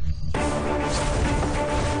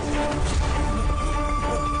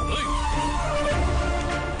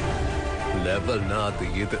லெவல்னா அது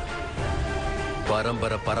இது.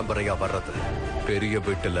 பரம்பரையா வர்றது பெரிய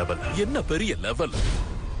வீட்டு லெவல். என்ன பெரிய லெவல்?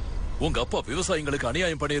 உங்க அப்பா விவசாயிகளுக்கு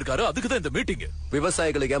அநியாயம் பண்ணியிருக்காரு. அதுக்குதான் இந்த மீட்டிங்.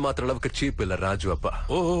 விவசாயிகளை ஏமாத்துற அளவுக்கு சீப் இல்ல ராஜு அப்பா.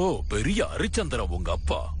 ஓ, பெரிய ஹரிச்சந்திரன் உங்க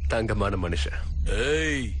அப்பா. தங்கமான மனுஷன்.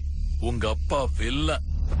 ஏய், உங்க அப்பா வில்ல.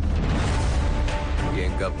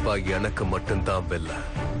 எங்க அப்பா எனக்கு மட்டும்தான் வில்ல.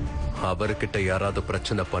 அவர்கிட்ட யாராவது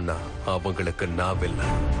பிரச்சனை பண்ணா அவங்களுக்கு நான் வில்ல.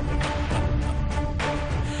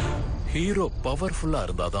 ஹீரோ பவர்ஃபுல்லா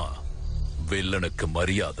இருந்தாதான் வில்லனுக்கு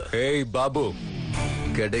மரியாதை. ஏய் பாபு,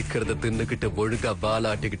 கிடைக்கிறத தின்னுகிட்டு ஒழுங்கா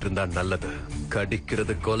வாலாட்டிக்கிட்டு இருந்தா நல்லது.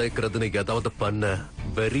 கடிக்கிறது கொலைக்கிறதுன்னு ஏதாவது பண்ண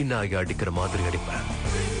வெறி நாய் அடிக்கிற மாதிரி அடிப்பேன்.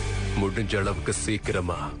 முடிஞ்ச அளவுக்கு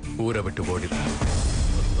சீக்கிரமா ஊரை விட்டு ஓடிடுவேன்.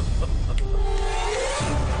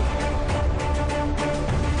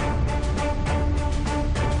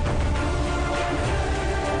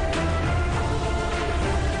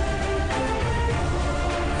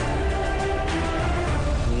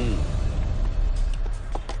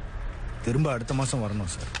 திரும்ப அடுத்த மாசம்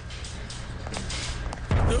வரணும் சார்.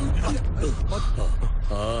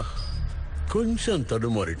 கொஞ்சம்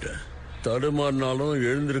தடுமாறிட்டேன். தடுமாறினாலும்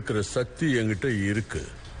எழுந்திருக்கிற சக்தி என்கிட்ட இருக்கு.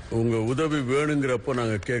 உங்க உதவி வேணுங்கிறப்ப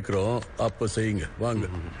நாங்க கேக்குறோம். அப்ப செய்யுங்க. வாங்க.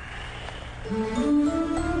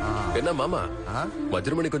 என்ன மாமா,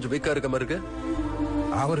 வஜ்ரமணி கொஞ்சம் வீக்கா இருக்க மாதிரி இருக்கு.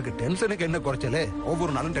 அவருக்கு டென்ஷனுக்கு என்ன குறைச்சலே?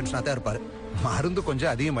 ஒவ்வொரு நாளும் டென்ஷனா தான் இருப்பாரு. மருந்து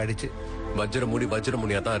கொஞ்சம் அதிகமாயிடுச்சு.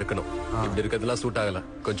 வஜ்ரமுனியா தான் இருக்கணும். இப்படி இருக்கிறதுலாம் சூட் ஆகல.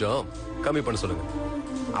 கொஞ்சம் கம்மி பண்ண சொல்லுங்க.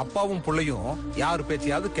 அப்பாவும் பிள்ளையும் யாரு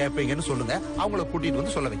பேச்சையாவது கேட்பீங்கன்னு சொல்லுங்க. அவங்கள கூட்டிட்டு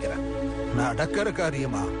வந்து சொல்ல வைக்கிறேன். நடக்கிற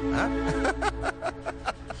காரியமா?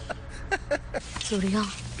 சூர்யா,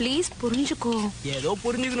 ப்ளீஸ் புரிஞ்சுக்கோ. ஏதோ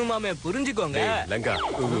புரிஞ்சுக்கணுமாமே, புரிஞ்சுக்கோங்க. லங்கா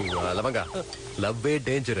லவங்கா, லவ்வே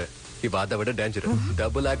டேஞ்சர். இப்ப அதை விட டேஞ்சர்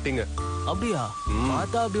டபுள் ஆக்டிங். அப்படியா?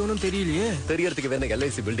 பார்த்தா அப்படி ஒண்ணும் தெரியலையே. தெரியறதுக்கு வேற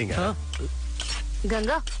எல்ஐசி பில்டிங்.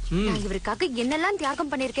 கங்கா, நான் இவருக்காக என்னெல்லாம் தியாகம்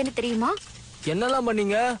பண்ணிருக்கேன்னு தெரியுமா? என்னெல்லாம்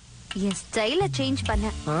பண்ணீங்க? என் ஸ்டைல சேஞ்ச்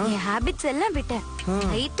பண்ணேன். என் ஹாபிட்ஸ் எல்லாம் விட்டேன்.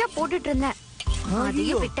 லைட்டா போட்டுட்டு இருந்தேன்,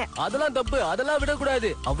 அதையும் விட்டேன். அதெல்லாம் தப்பு. அதெல்லாம்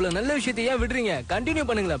விடக்கூடாது. அவ்வளவு நல்ல விஷயத்தை ஏன் விடுறீங்க? கண்டினியூ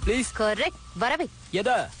பண்ணுங்களேன் ப்ளீஸ். கரெக்ட். வரவை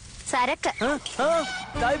எதா? சரக்கு.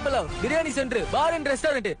 தாய் pulao, biryani centre, bar and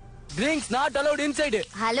restaurant. Drinks not allowed inside.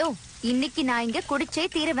 Hello, இன்னைக்கு நான் இங்க குடிச்சே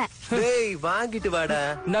தீருவேன். டேய், வாங்கிட்டு வாடா.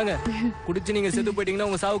 நாங்க குடிச்சு நீங்க செத்து போயிட்டீங்கன்னா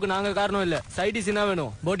உங்க சாவுக்கு நாங்க காரணம் இல்ல. சைட் டிஷ் என்ன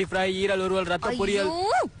வேணும்? போட்டி ஃப்ரை, ஈரல் உருவல், ரத்த பொரியல்.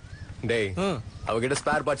 டேய், அவகிட்ட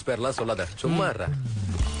ஸ்பேர் பார்ட்ஸ் பேர்லாம் சொல்லாத. சும்மா இருடா.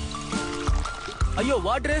 ஐயோ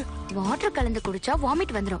வாட்டரு. வாட்டர் கலந்து குடிச்சா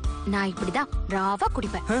வாமிட் வந்துரும். நான் இப்படிதான் ராவா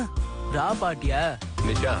குடிப்பேன். ரா பாட்டியா?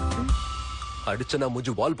 நிஷா அடிச்சனா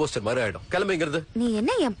மூஞ்சி வால் போஸ்டர் மாதிரி ஆயிடும். கிளம்பிங்கிறது. நீ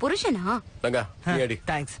என்ன என் புருஷனா? ரங்கா நீ அடி.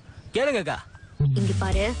 தேங்க்ஸ். கேளுங்கக்கா. இங்க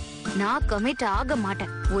பாரு, நான் கமிட் ஆக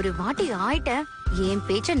மாட்டேன். ஒரு வாட்டி ஆயிட்டேன், என்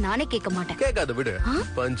பேச்ச நானே கேட்க மாட்டேன். கேட்காத விடு.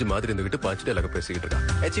 பஞ்சு மாதிரி இருந்துகிட்டு பாஞ்சிட்டு எல்லாம் பேசிக்கிட்டு இருக்கா.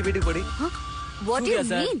 எச்சி வீட்டுக்கு போடி. What do you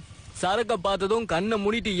mean? சரக்க பார்த்ததும் கண்ணை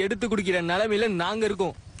மூடிட்டு எடுத்து குடிக்கிற நிலைமையில நாங்க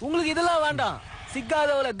இருக்கோம். உங்களுக்கு இதெல்லாம் வேண்டாம்.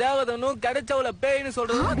 சிக்காதவள தேவதனும் கிடைச்சவள பேய்னு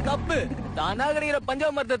சொல்றது தப்பு. தானா கிடைக்கிற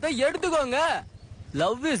பஞ்சாமிர்தத்தை எடுத்துக்கோங்க.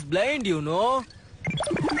 Love is blind, you know.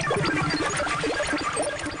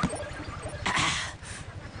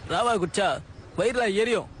 ராவா குச்சா வயிறுலாம்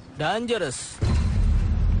எரியும். டேஞ்சரஸ்.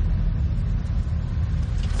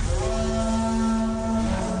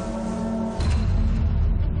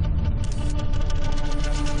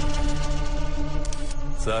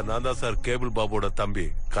 சார் நான் தான் சார் கேபிள் பாபுவோட தம்பி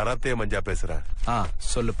கராத்தே மஞ்சா பேசுறேன்.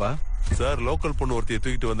 சொல்லுப்பா. சார் லோக்கல் பொண்ணு ஒருத்தைய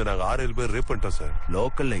தூக்கிட்டு வந்து நாங்க 6-7 பேர் ரேப் பண்ணிட்டோம் சார்.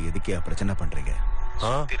 லோக்கல்ல எதுக்கே பிரச்சனை பண்றீங்க?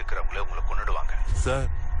 இருக்கிறவங்களே உங்களை கொன்னுடுவாங்க சார்.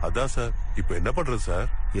 அதான் சார் இப்ப என்ன பண்றது சார்?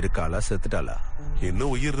 இருக்காளா செத்துட்டாளா?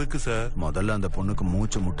 இன்னும் உயிர் இருக்கு சார். முதல்ல அந்த பொண்ணுக்கு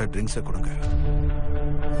மூச்சு முட்டை ட்ரிங்க்ஸ கொடுங்க.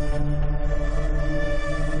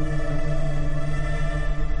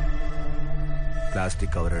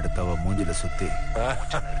 பிளாஸ்டிக் கவர் எடுத்து அவ மூஞ்சில சுத்தி.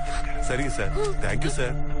 சரிங்க சார். Thank you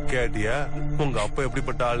sir. கேட்டியா உங்க அப்பா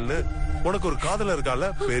எப்படிப்பட்ட ஆளுன்னு? உனக்கு ஒரு காதல இருக்கால,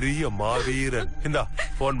 பெரிய மாவீரன். இந்தா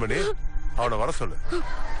போன் பண்ணி அவனை வர சொல்லு.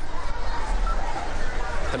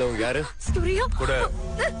 ஹலோ யாரு? சூர்யா கூட.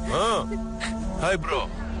 Hi bro.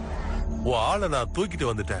 உன் ஆளை நான்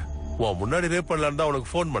தூக்கிட்டு வந்துட்டேன். உன் முன்னாடி ரேப் பண்ணலான்னு தான் உனக்கு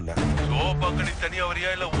போன் பண்ணேன். சோபாக்கு நீ தனியா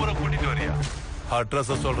வரியா இல்ல ஊரை கூட்டிட்டு வரியா?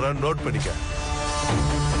 அட்ரஸ் சொல்றேன், நோட் பண்ணிக்க.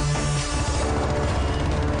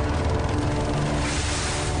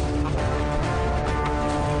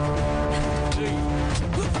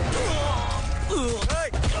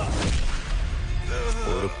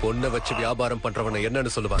 ஒரு பொண்ணை வச்சு வியாபாரம் பண்றவனை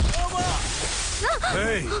என்னன்னு சொல்லுவாங்க?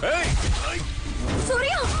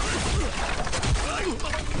 சூர்யா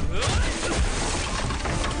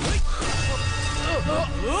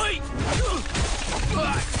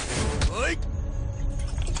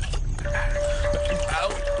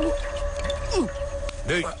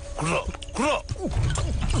டேய் குரோ குரோ.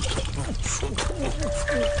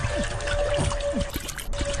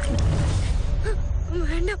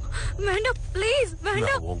 வேண்டாம் வேண்டாம் ப்ளீஸ்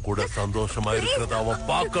வேண்டாம். உன் கூட சந்தோஷமா இருக்கிறத அவன்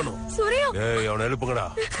பார்க்கணும். சூர்யா ஏய் அவனை எழுப்புங்கடா.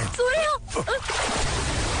 சூர்யா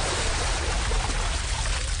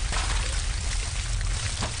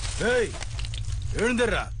ஏய்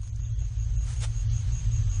எழுந்துடுறா.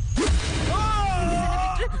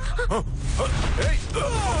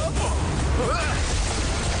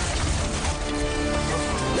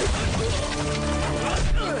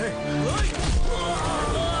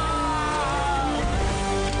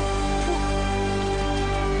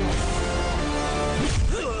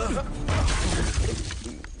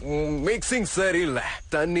 மிக்சிங் சரியில்லை.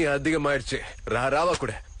 தண்ணி அதிகமாயிடுச்சு. ராவா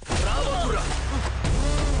கூட.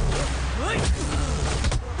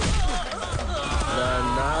 நான்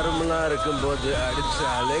நார்மலா இருக்கும் போது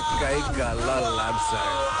அடிச்சாலே கை கால்லாம் லாப்ஸ்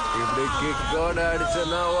ஆயிடும். இப்படி கிக்கோட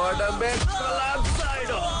அடிச்சனா உடம்பே கொலாப்ஸ்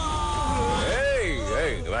ஆயிடும். ஏய்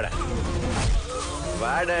ஏய் வாடா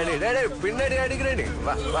வாடா நீ. டேய் பின்னாடி அடிக்கிறே நீ.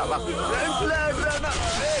 வா வா வா. ஃப்ரண்ட்ல அடிச்சனா.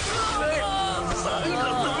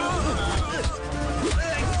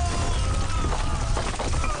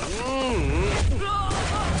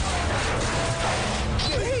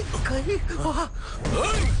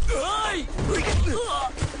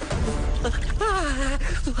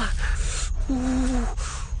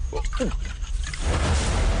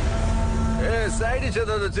 ஏய் சைடிஷ்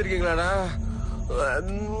ஏதாவது வச்சிருக்கீங்களாடா?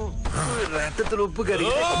 ரத்தத்தில் உப்பு கறி.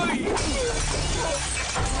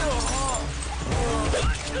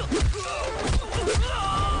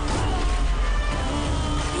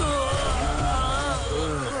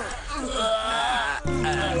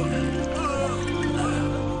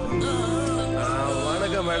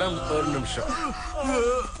 வணக்கம் மேடம், ஒரு நிமிஷம்.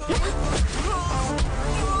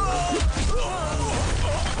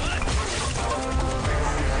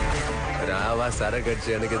 ராவா சரக்கடிச்சு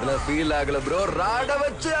எனக்கு இதெல்லாம் ஃபீல் ஆகல ப்ரோ. ராட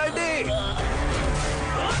வச்சு அடி.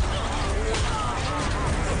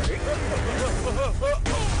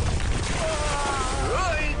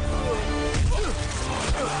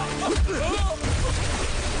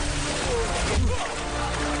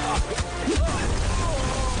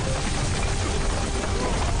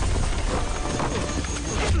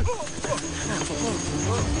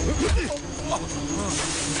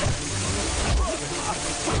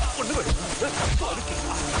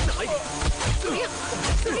 சூர்யா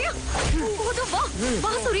சூர்யா போதும் வா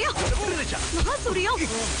வா சூர்யா வா சூர்யா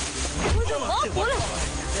போதும் வா போலாம்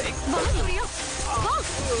வா சூர்யா வா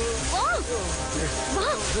வா வா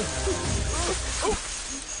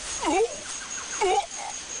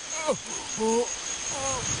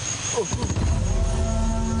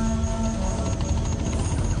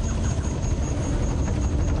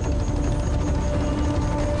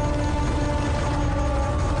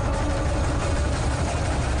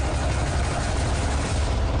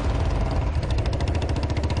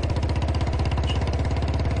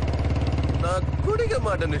குடிக்க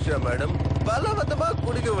மாட்டேன் நிஷா மேடம். பலவந்தமா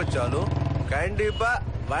குடிக்க வச்சாலும் கண்டிப்பா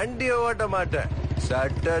வண்டிய ஓட்ட மாட்டேன்.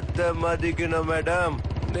 சட்டத்தை மதிக்கணும் மேடம்.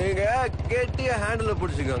 நீங்க கெட்டியா ஹேண்டில்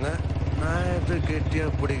பிடிச்சுக்கோங்க. நான் எப்படி கெட்டியா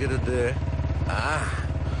பிடிக்கிறது?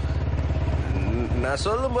 நான்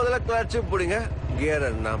சொல்லும் போதுல கிளட்சி பிடிங்க. கியர்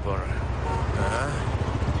நான் போடுறேன்.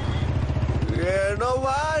 ஏனோ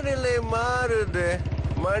வானிலை மாறுது,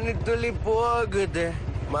 மணித்துளி போகுது,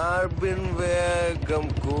 மார்பின்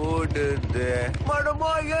வேகம் கூடுது,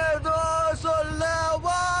 மனமோ ஏதோ சொல்ல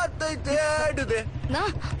வார்த்தை தேடுது.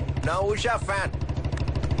 நான் உஷா ஃபேன்.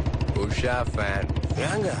 உஷா ஃபேன்.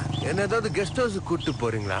 ஏங்க என்ன ஏதாவது கெஸ்ட் ஹவுஸ் கூட்டு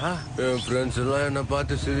போறீங்களா? என் ஃப்ரெண்ட்ஸ் எல்லாம் என்ன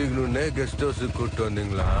பார்த்து சிரிக்கணும்னே கெஸ்ட் ஹவுஸ் கூட்டு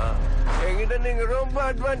வந்தீங்களா? என்கிட்ட நீங்க ரொம்ப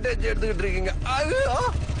அட்வான்டேஜ் எடுத்துக்கிட்டு இருக்கீங்க. ஐயோ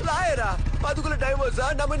லாயரா, அதுக்குள்ள டைவர்ஸா?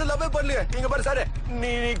 நம்ம இன்னும் லவ்வே பண்ணலையே. நீங்க பாரு சாரு,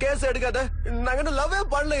 நீ கேஸ் எடுக்காத. நாங்க இன்னும் லவ்வே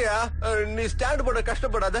பண்ணலையா? நீ ஸ்டாண்ட் போட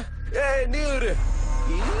கஷ்டப்படாத. நீ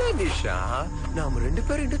இல்ல நிஷா, நாம 2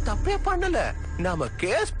 பேரும் இன்னும் தப்பே பண்ணல. நாம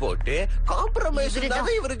கேஸ் போட்டு காம்ப்ரமைஸ்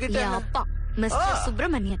இவர்கிட்ட. அப்பா mister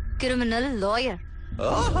Subramanian, criminal lawyer.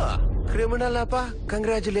 Criminal அப்பா,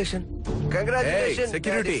 கங்க்ராச்சுலேஷன். Congratulation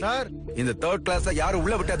security sir. இந்த தேர்ட் கிளாஸ் யாரு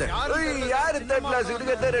உள்ள விட்டது? யாரு தேர்ட் கிளாஸ்?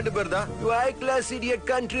 இதுக்கு 2 பேர் தான். You high class idiot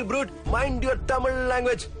country fruit, mind your Tamil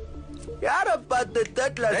language. யார பார்த்து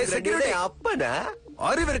தேர்ட் கிளாஸ்? செக்யூரிட்டி அப்பனா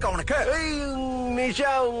அறிவு இருக்கா உனக்கு?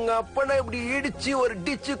 நிஷா, உங்க அப்பனை இப்படி இடிச்சு ஒரு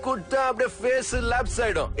டிச்சு கொடுத்தா அப்படியே ஃபேஸ் லாப்ஸ்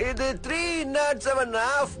ஆயிடும். இது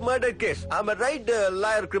 307 மர்டர் கேஸ். ஆமா ரைட்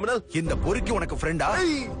லாயர் கிரிமினல். இந்த பொறுக்கி உனக்கு ஃப்ரெண்டா?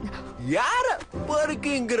 யார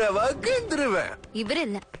பொறுக்கிங்கிற வகிந்துருவேன். இவர்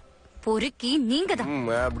இல்ல பொறுக்கி நீங்க தான்.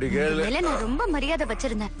 அப்படி கேளு. நான் ரொம்ப மரியாதை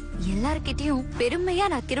வச்சிருந்தேன். எல்லார்கிட்டயும் பெருமையா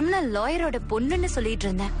நான் கிரிமினல் லாயரோட பொண்ணுன்னு சொல்லிட்டு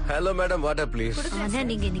இருந்தேன். Hello madam, water please. ஆனா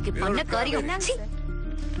நீங்க இன்னைக்கு பண்ண காரியம்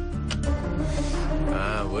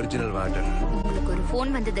ஒரிஜினல் வாட்டர். உங்களுக்கு ஒரு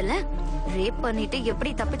போன் வந்ததுல ரேப் பண்ணிட்டு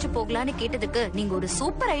எப்படி தப்பிச்சு போகலான்னு கேட்டதுக்கு நீங்க ஒரு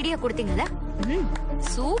சூப்பர் ஐடியா கொடுத்தீங்கல்ல.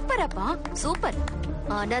 சூப்பர் அப்பா, சூப்பர்.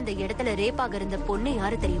 ஆனா அந்த இடத்துல ரேப் ஆக இருந்த பொண்ணு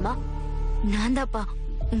யாரு தெரியுமா? நான் தான்ப்பா,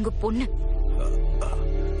 உங்க பொண்ணு.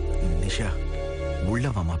 நிஷா, உள்ள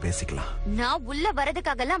வாமா பேசிக்கலாம். நான் உள்ள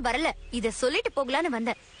வரதுக்காக எல்லாம் வரல, இத சொல்லிட்டு போகலான்னு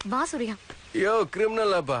வந்தேன். வா சூர்யா. யோ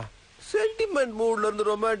கிரிமினல் அப்பா, சென்டிமெண்ட் மூட்ல இருந்து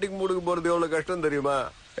ரொமான்டிக் மூடுக்கு போறது எவ்வளவு கஷ்டம் தெரியுமா?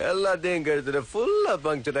 எல்லாத்தையும் கழுத்துல ஃபுல்லா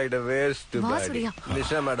பங்க்சர் ஆயிட்ட waste body.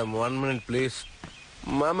 Nisha madam 1 minute please.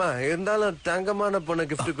 மாமா இருந்தாலும் தங்கமான பொண்ணை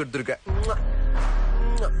கிஃப்ட் கொடுத்துருக்கேன்.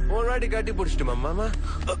 முன்னாடி காட்டி பிடிச்சிட்டுமா மாமா?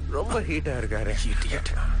 ரொம்ப ஹீட்டா இருக்காரு.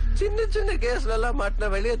 சின்ன சின்ன கேஸ்ல எல்லாம் மாட்டினா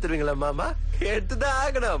வெளியேற்றுவீங்களா மாமா? எடுத்துதான்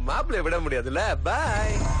ஆகணும். மாப்பிள்ளை விட முடியாதுல்ல.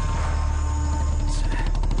 பாய்.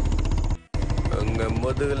 உங்க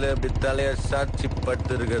முதுகுல அப்படி தலைய சாட்சி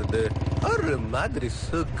பட்டு இருக்கிறது ஒரு மாதிரி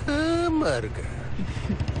சுகமா இருக்கு.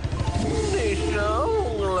 நிஷா,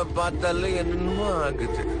 உங்களை பார்த்தாலே என்னமோ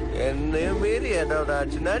ஆகுது. என்னையும் மீறி ஏதாவது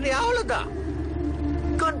ஆச்சுன்னா நீ அவ்வளவுதான்.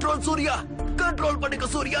 கண்ட்ரோல் சூர்யா, கண்ட்ரோல் பண்ணிக்க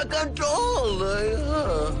சூர்யா, கண்ட்ரோல்.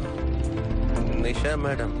 நிஷா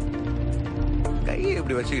மேடம், கையை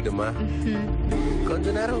இப்படி வச்சுக்கிட்டுமா?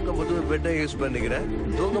 கொஞ்ச நேரம் உங்க முதுகு பெட்டை யூஸ் பண்ணிக்கிறேன்.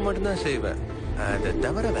 தூங்க மட்டும்தான் செய்வேன். அதை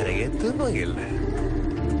தவிர வேற எதுவும் இல்லை.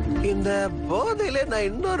 இந்த போதையில நான்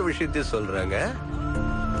இன்னொரு விஷயத்தையும் சொல்றேங்க.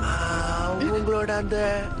 உங்களோட அந்த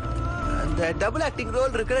டபுள் ஆக்டிங்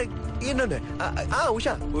ரோல் இருக்கிற இன்னொன்னு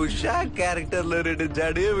உஷா கேரக்டர்ல 2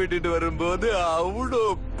 ஜடிய விட்டுட்டு வரும்போது அவ்வளோ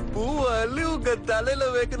பூவல்லி உங்க தலையில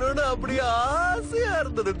வைக்கணும்னு அப்படி ஆசையா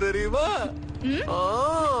இருந்தது தெரியுமா?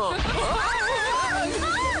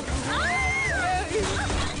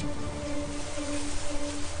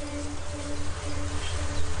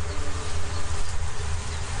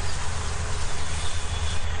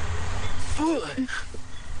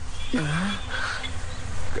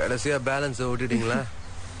 கடைசியா பேலன்ஸ் ஓட்டிட்டீங்களா?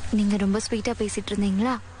 நீங்க ரொம்ப ஸ்வீட்டா பேசிட்டு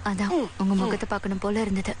இருந்தீங்களா, அதான் உங்க முகத்தை பார்க்கணும் போல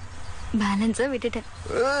இருந்தது. பேலன்ஸ விட்டுட்டேன்.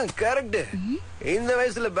 கரெக்ட். இந்த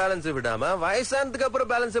வயசுல பேலன்ஸ் விடாம வயசானதுக்கு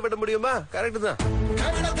அப்புறம் பேலன்ஸ் விட முடியுமா? கரெக்ட் தான்.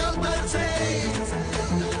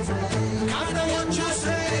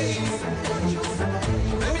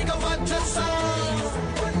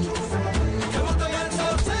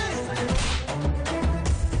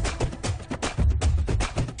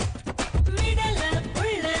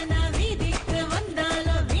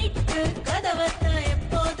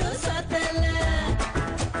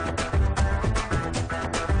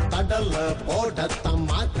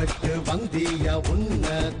 வந்தியா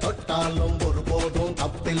உன்னை தொட்டாலும் ஒருபோதும்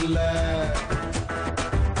தப்பில்ல.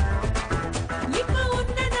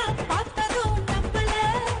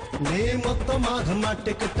 நீ மொத்தமாக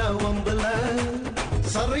மாட்டிக்கிட்ட வம்புல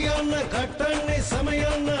சரியான கட்டணி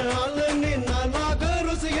சமையான ஆளு நீ நல்லாக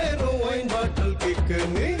ருசியேறும் ஒயின் பாட்டில் கிக்கு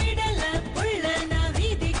நீ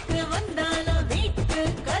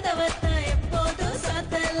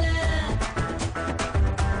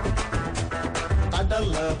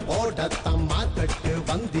கடல்ல போடத்தான் மாத்தட்டு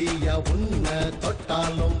வந்தியா உன்னை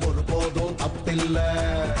தொட்டாலும் ஒருபோதும் தப்பில்ல.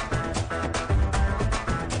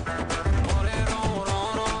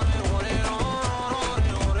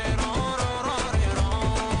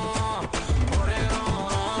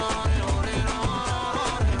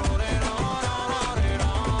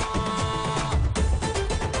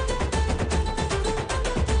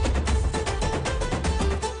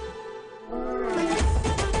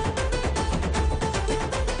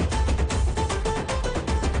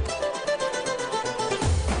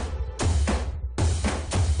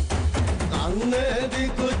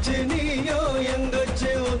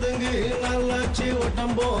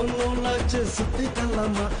 சுத்தி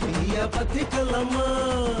கல்லம்மா ஐயா பத்தி கல்லம்மா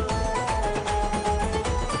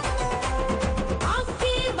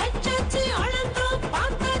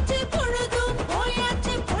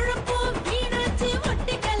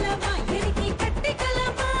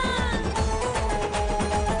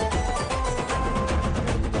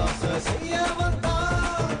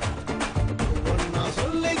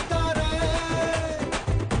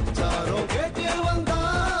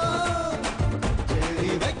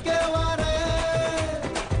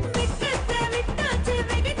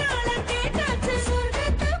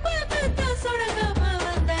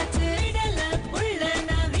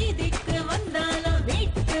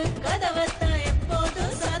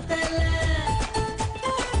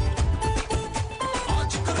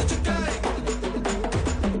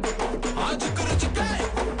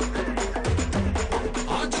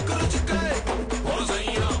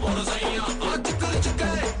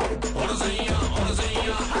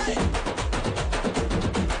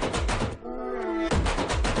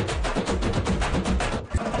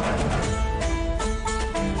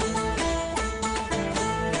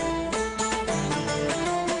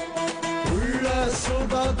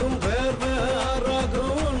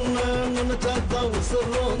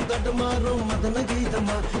தடுமாறும் மதன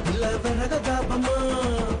கீதமா இல்ல விரகதாபமா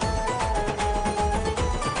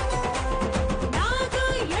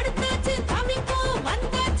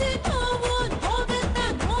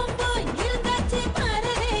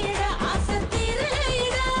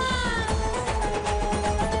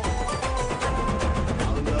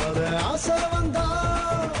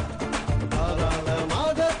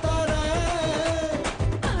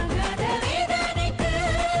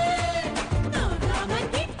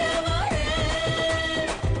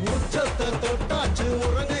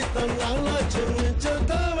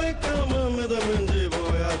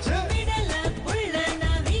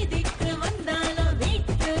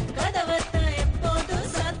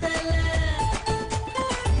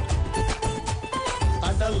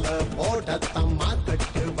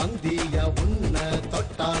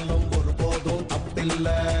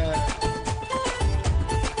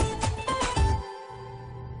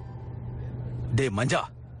மஞ்சா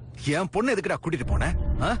என் பொண்ணு எதுக்குடா கூட்டிட்டு போன?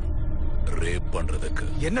 ரேப் பண்றதுக்கு.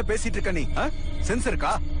 என்ன பேசிட்டு இருக்க நீ? சென்ஸ்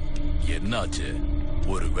இருக்கா? என்னாச்சு?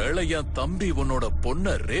 ஒருவேளை என் தம்பி உன்னோட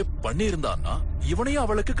பொண்ண ரேப் பண்ணிருந்தான்னா இவனையும்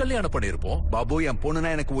அவளுக்கு கல்யாணம் பண்ணிருப்போம். பாபு, என்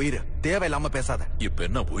பொண்ணுனா எனக்கு உயிர். தேவையில்லாம பேசாத. இப்ப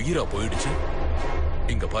என்ன உயிரா போயிடுச்சு?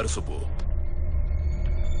 இங்க பாரு சுப்பு,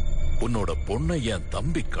 உன்னோட பொண்ணை என்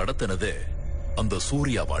தம்பி கடத்தினதே அந்த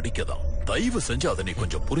சூர்யாவை அடிக்கதான். தயவு செஞ்சு அதை நீ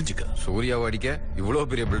கொஞ்சம் புரிஞ்சுக்க. சூர்யாவை அடிக்க இவ்வளவு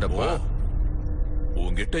பெரிய பில்டப்பா?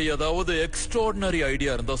 உங்ககிட்ட ஏதாவது எக்ஸ்ட்ராடினரி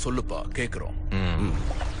ஐடியா இருந்தா சொல்லுப்பா, கேக்குறோம்.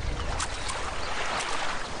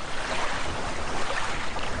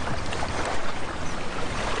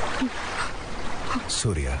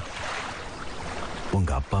 சூர்யா,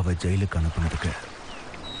 உங்க அப்பாவை ஜெயிலுக்கு அனுப்புனதுக்கு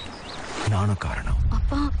நானும் காரணம்.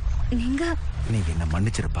 அப்பா, நீ என்ன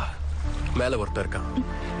மன்னிச்சிருப்பா. மேல ஒருத்தர் இருக்கான்,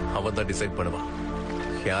 அவன் தான் டிசைட் பண்ணுவான்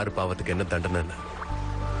யார் பாவத்துக்கு என்ன தண்டனை.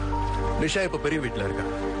 நிஷா இப்ப பெரிய வீட்டுல இருக்கா,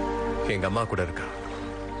 எங்க அம்மா கூட இருக்கா.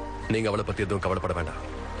 நீங்க அவளை பத்தி எதுவும் கவலைப்பட வேண்டாம்.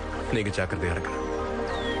 நீங்க ஜாக்கிரதையா இருக்க.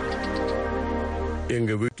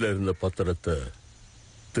 எங்க வீட்டுல இருந்த பத்திரத்தை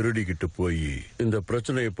திருடிக்கிட்டு போய் இந்த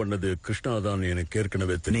பிரச்சனையை பண்ணது கிருஷ்ணா தான் எனக்கு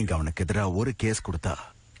ஏற்கனவே. நீங்க அவனுக்கு எதிராக ஒரு கேஸ் கொடுத்தா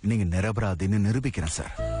நீங்க நிரபராதின்னு நிரூபிக்கிறேன்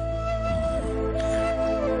சார்.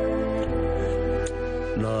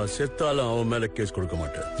 நான் செத்தாலும் அவன் மேல கேஸ் கொடுக்க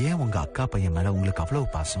மாட்டேன். ஏன் உங்க அக்கா பையன் மேல உங்களுக்கு அவ்வளவு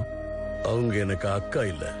பாசம்? அவங்க எனக்கு அக்கா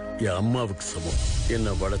இல்ல, என் அம்மாவுக்கு சமம்.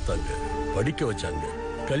 என்ன வளர்த்தாங்க, படிக்க வச்சாங்க.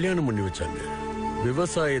 கல்யாணம் பண்ணி வச்சாங்க.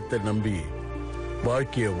 விவசாயத்தை நம்பி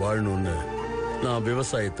வாழ்க்கைய வாழணும்னு நான்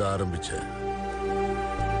விவசாயத்தை ஆரம்பிச்சேன்.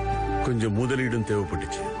 கொஞ்சம் முதலீடும்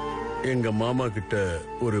தேவைப்பட்டுச்சு. எங்க மாமா கிட்ட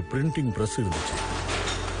ஒரு பிரிண்டிங் பிரஸ் இருந்துச்சு.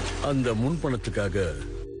 அந்த முன்பணத்துக்காக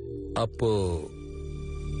அப்போ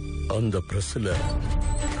அந்த பிரஸ்ல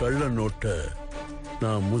கள்ள நோட்டை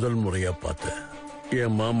நான் முதல் முறையா பார்த்தேன்.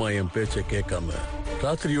 என் மாமா என் பேச்ச கேட்காம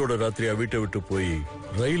ராத்திரியோட ராத்திரியா வீட்டை விட்டு போய்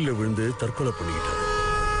ரயில்ல விழுந்து தற்கொலை பண்ணிக்கிட்டாரு.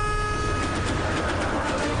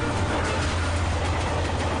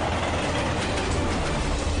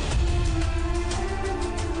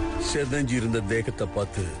 செதஞ்சி இருந்த தேகத்தை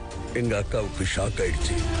பார்த்து எங்க அக்காவுக்கு ஷாக்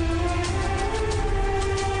ஆயிடுச்சு.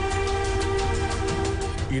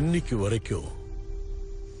 இன்னைக்கு வரைக்கும்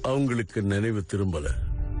அவங்களுக்கு நினைவு திரும்பல.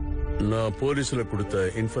 நான் போலீஸ்ல கொடுத்த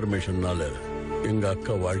இன்ஃபர்மேஷன்னால எங்க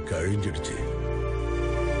அக்கா வாழ்க்கை அழிஞ்சிடுச்சு.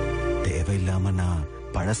 தேவையில்லாம நான்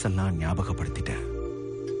பழசெல்லாம் ஞாபகப்படுத்திட்டேன்.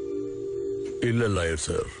 இல்ல லாயர்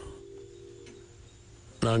சார்,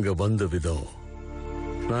 நாங்க வந்த விதம்,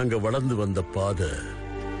 நாங்க வளர்ந்து வந்த பாதை,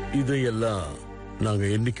 இதையெல்லாம் நாங்க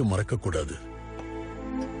என்னைக்கும் மறக்க கூடாது.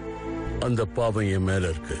 அந்த பாவம் என் மேல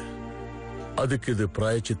இருக்கு. அதுக்கு இது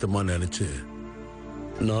பிராயச்சித்தமா நினைச்சு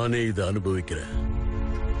நானே இதை அனுபவிக்கிறேன்.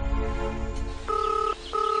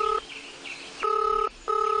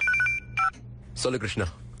 சொல்லு கிருஷ்ணா.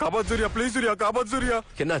 காபாத் சூர்யா, ப்ளீஸ் சூர்யா, காபாத் சூர்யா.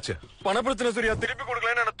 என்னாச்சு? பணப்பிரச்சனை சூர்யா, திருப்பி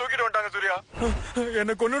கொடுக்கலன்னு என்ன தூக்கிட்டு வந்துட்டாங்க சூர்யா.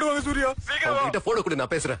 என்ன கொன்னுடுவாங்க சூர்யா, சீக்கிரம் கிட்ட போன கூட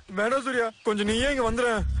நான் பேசுறேன். வேண்டாம் சூர்யா, கொஞ்சம் நீயே இங்க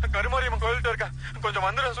வந்துறேன். கருமாரியம்மன் கோயில்கிட்ட இருக்கேன், கொஞ்சம்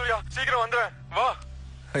வந்துறேன் சூர்யா, சீக்கிரம் வந்துறேன், வா.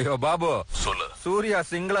 ஐயோ பாபு, சொல்லு. சூர்யா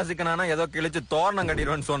சிங்களா சிக்கனானா ஏதோ கிழிச்சு தோரணம்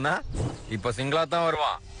கட்டிடுவேன்னு சொன்ன, இப்ப சிங்களா தான்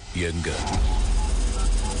வருவான். எங்க?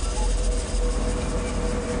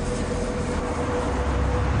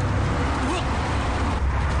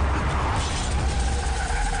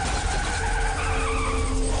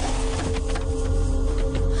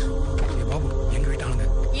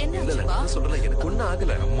 சொல்றேன், எனக்கு ஒண்ணு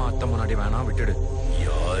ஆகல. அம்மா அத்தை முன்னாடி வேணாம், விட்டுடு.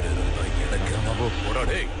 யாரு இருந்தா எனக்கு பாபு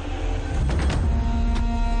போடாடே.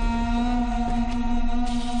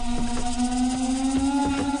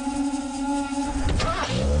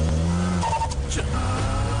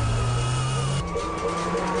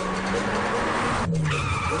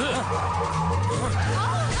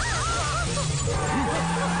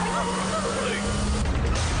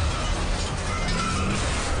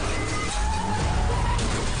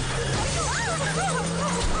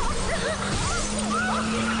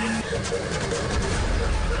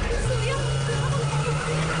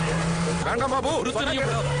 வேண்டாம் பாபு,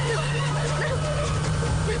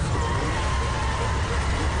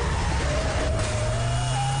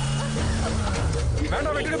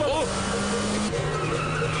 வேண்டாம், விட்டுடு பாபு.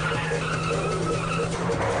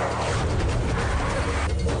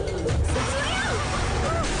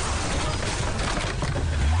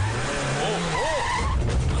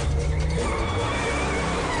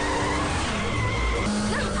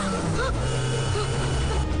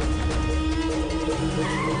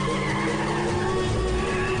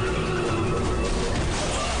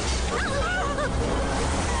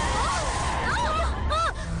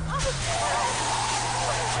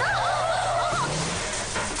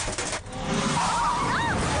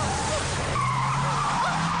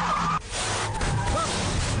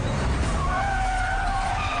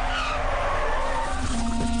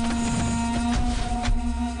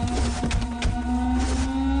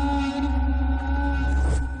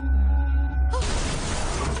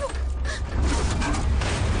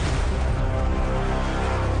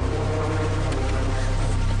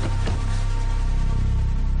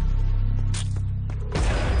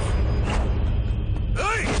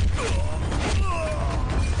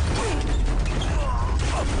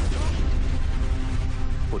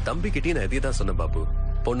 தம்பிக்கிட்டே நான் இதே தான் சொன்னேன் பாபு.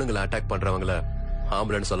 பொண்ணுங்களை அட்டாக் பண்றவங்கள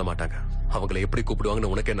ஆம்புலன்ஸ் சொல்ல மாட்டாங்க. அவங்களை எப்படி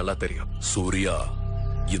கூப்பிடுவாங்கன்னு உனக்கே நல்லா தெரியும். சூர்யா,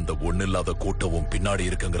 இந்த ஒண்ணு இல்லாத கூட்டமும் பின்னாடி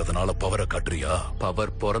இருக்குங்கிறதுனால பவரை காட்டுறியா?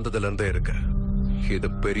 பவர் பிறந்ததுல இருந்தே இருக்கு. இது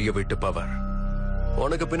பெரிய வீட்டு பவர்.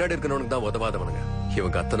 உனக்கு பின்னாடி இருக்கணும்னு தான் உதவாதவனுங்க.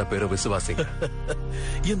 இவங்க அத்தனை பேரும் விசுவாசிங்க.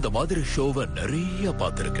 இந்த மாதிரி ஷோவை நிறைய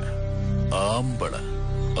பார்த்திருக்கேன். ஆம்பள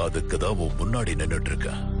அதுக்குதான் உன் முன்னாடி நின்னுட்டு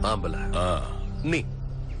இருக்க. ஆம்பள நீ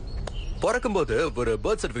பிறக்கும் போது ஒரு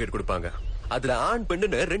பர்த் சர்டிபிகேட் கொடுப்பாங்க. அதுல ஆண்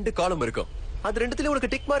பெண்ணுன்னு 2 காலம் இருக்கும். அது ரெண்டுத்துல உனக்கு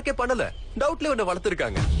டிக் மார்க்கே பண்ணல. டவுட்ல உன்னை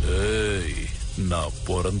வளர்த்திருக்காங்க. ஏய், நான்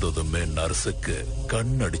பிறந்ததுமே நர்ஸுக்கு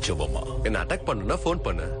கண் அடிச்சவமா. என்ன அட்டாக் பண்ணா போன்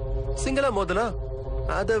பண்ண. சிங்களா முதல்ல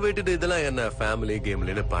அதை விட்டுட்டு இதெல்லாம் என்ன ஃபேமிலி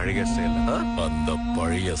கேம்ல பழைய ஸ்டைல். அந்த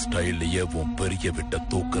பழைய ஸ்டைல்லயே உன் பெரிய வீட்டை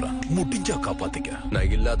தூக்குறேன். முடிஞ்சா காப்பாத்திக்க.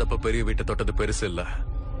 நான் இல்லாதப்ப பெரிய வீட்டை தொட்டது பெருசு இல்ல.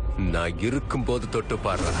 நான் இருக்கும் போது தொட்டு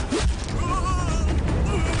பாடுறேன்.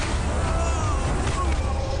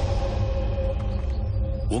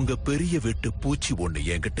 உங்க பெரிய வீட்டு பூச்சி ஒண்ணு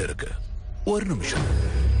என்கிட்ட இருக்கு. ஒரு நிமிஷம்.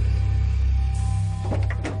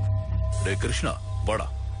 டே கிருஷ்ணா, வாடா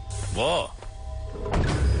வா.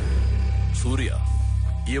 சூர்யா,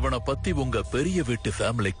 இவனை பத்தி உங்க பெரிய வீட்டு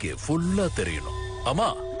ஃபேமிலிக்கு ஃபுல்லா தெரியணும். ஆமா.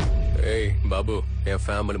 ஏய் பாபு, என்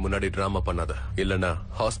ஃபேமிலி முன்னாடி டிராமா பண்ணாத, இல்லன்னா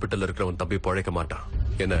ஹாஸ்பிட்டல்ல இருக்கிறவன் தம்பி பழைக்க மாட்டான்.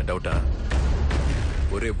 என்ன டவுட்டா?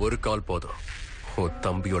 ஒரே ஒரு கால் போதும், உன்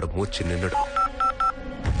தம்பியோட மூச்சு நின்னுடும்.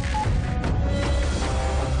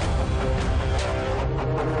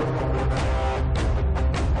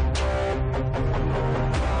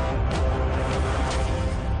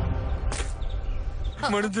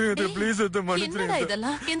 என்னடா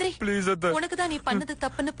இதெல்லாம்? உனக்கு தான் நீ பண்ணது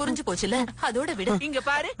தப்புன்னு புரிஞ்சு போச்சுல, அதோட விட. இங்க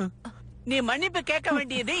பாரு, நீ மன்னிப்பு கேட்க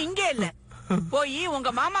வேண்டியது இங்கே இல்ல, போய்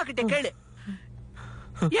உங்க மாமா கிட்ட கேளு.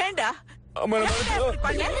 ஏண்டா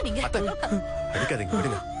அடிக்காதீங்க,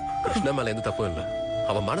 விடுங்க. கிருஷ்ணா மேல எந்த தப்பும் இல்ல.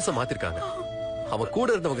 அவன் மனசை மாத்திருக்காங்க. அவன் கூட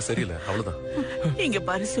இருந்தவங்க சரியில்லை, அவ்வளவுதான். இங்க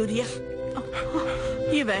பாரு சூர்யா,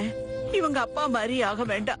 இவங்க அப்பா மாதிரி ஆக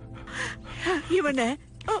வேண்டாம். இவனை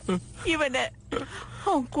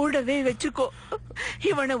அவன் கூடவே வச்சுக்கோ.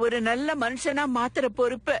 இவனை ஒரு நல்ல மனுஷனா மாத்திர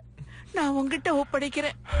பொறுப்ப நான் உன்கிட்ட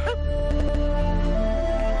ஒப்படைக்கிறேன்.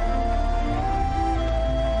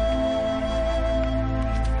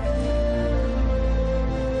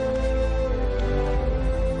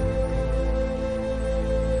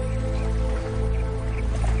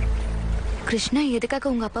 கிருஷ்ணா எதுக்காக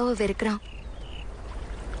உங்க அப்பாவை வெறுக்கிறான்?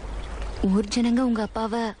 ஊர் ஜனங்க உங்க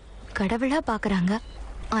அப்பாவை கடவுளா பாக்குறாங்க.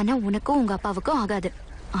 ஆனா உனக்கும் உங்க அப்பாவுக்கும் ஆகாது.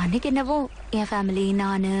 அன்னைக்கு என்னவோ என் ஃபேமிலி,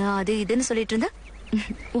 நானு, அது இதுன்னு சொல்லிட்டு இருந்த.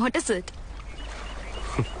 What is it?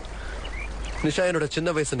 நிஷா, என்னோட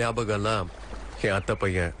சின்ன வயசு ஞாபகம்லாம் என் அத்தை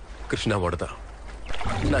பையன் கிருஷ்ணாவோட தான்.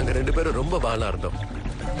 நாங்க 2 பேரும் ரொம்ப வாழா இருந்தோம்.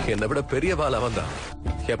 என்னை விட பெரிய வாழ அவன் தான்.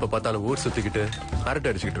 எப்ப பார்த்தாலும் ஊர் சுத்திக்கிட்டு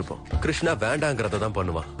அரட்டை அடிச்சுக்கிட்டு இருப்போம். கிருஷ்ணா வேண்டாங்கிறத தான்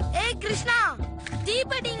பண்ணுவான். கிருஷ்ணா,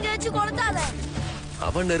 தீபடிங்க வச்சு கொளுத்தாத.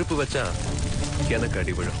 அவன் நெருப்பு வச்சா எனக்கு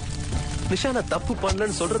அடி விழும். நிஷா, நான் தப்பு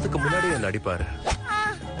பண்ணலன்னு சொல்றதுக்கு முன்னாடி என்ன அடிப்பாரு.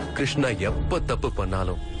 கிருஷ்ணா எப்ப தப்பு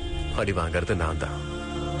பண்ணாலும் அடி வாங்கறது நான் தான்.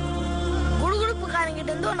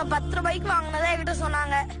 குடுகுடுப்புக்காரங்கிட்ட இருந்து உன்னை 10 ரூபாய்க்கு வாங்கினதா என்கிட்ட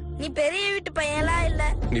சொன்னாங்க. நீ பெரிய வீட்டு பையன்லாம் இல்ல.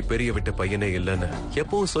 நீ பெரிய வீட்டு பையனே இல்லன்னு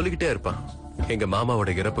எப்பவும் சொல்லிக்கிட்டே இருப்பான். எங்க மாமாவோட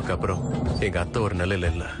இறப்புக்கு அப்புறம் எங்க அத்தை ஒரு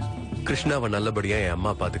நிலையில இல்ல. கிருஷ்ணாவை நல்லபடியா என்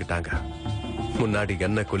அம்மா பாத்துக்கிட்டாங்க. முன்னாடி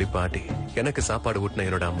என்ன குளிப்பாட்டி எனக்கு சாப்பாடு ஊட்டின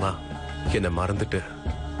என்னோட அம்மா என்ன மறந்துட்டு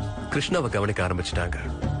கிருஷ்ணாவை கவனிக்க ஆரம்பிச்சிட்டாங்க.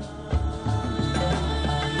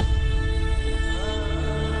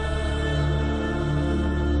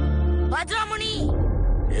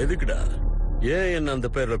 எதுக்குடா? ஏன் என்ன அந்த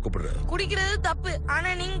பேர்ல கூப்பிடுற? குடிக்கிறது தப்பு, ஆனா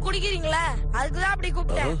நீங்க குடிக்கிறீங்களா, அதுக்குதான் அப்படி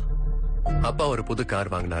கூப்பிட்டேன். அப்பா ஒரு புது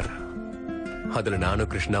கார் வாங்கினாரு. அதுல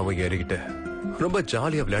நானும் கிருஷ்ணாவும் ஏறிக்கிட்டு ரொம்ப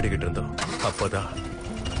ஜாலியா விளையாடிக்கிட்டு இருந்தோம். அப்பதான்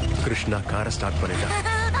கிருஷ்ணா காரை ஸ்டார்ட் பண்ணிட்டான்.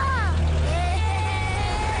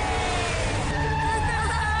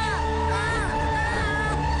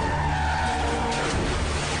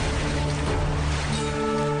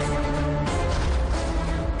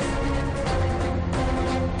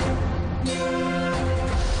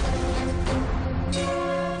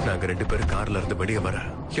 நாங்க 2 பேரும் கார்ல இருந்து வெளியே வர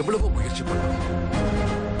எவ்வளவோ முயற்சி பண்ணோம்.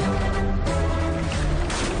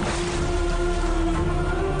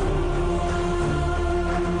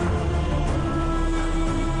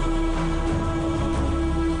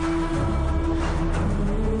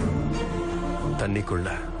 தண்ணிக்குள்ள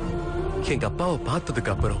எங்க அப்பாவை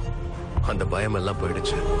பார்த்ததுக்கு அப்புறம் அந்த பயம் எல்லாம்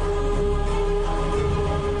போயிடுச்சு.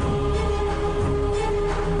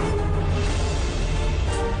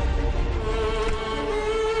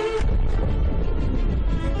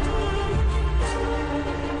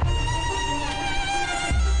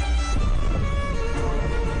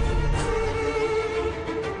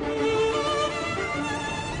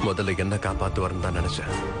 முதல்ல என்ன காப்பாத்துவாருன்னு தான் நினைச்சேன்.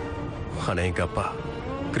 ஆனா எங்க அப்பா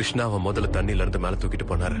கிருஷ்ணாவை முதல்ல தண்ணில இருந்து மேல தூக்கிட்டு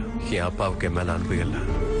போனாரு. என் அப்பாவுக்கு என் மேல அன்பு இல்ல.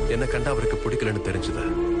 என்ன கண்டா அவருக்கு பிடிக்கலன்னு தெரிஞ்சது.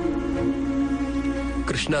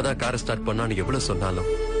 கிருஷ்ணா தான் காரை ஸ்டார்ட் பண்ணான்னு எவ்வளவு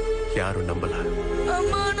சொன்னாலும் யாரும் நம்பல.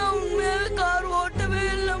 அம்மா, நான் உண்மையாவே கார் ஓட்டவே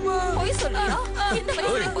இல்லம்மா. போய் சொல்றியா? இந்த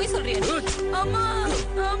வயசுல போய் சொல்றியா? அம்மா,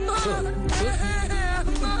 அம்மா,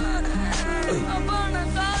 அம்மா,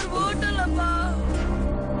 நான் கார் ஓட்டலப்பா.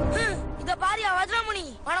 இத பாரியா வஜ்ரமுனி,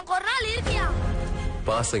 உனக்கு ஒரு நாள் இருக்கியா?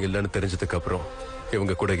 பாசம் இல்லைன்னு தெரிஞ்சதுக்கு அப்புறம்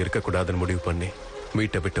இவங்க கூட இருக்க கூடாதுன்னு முடிவு பண்ணி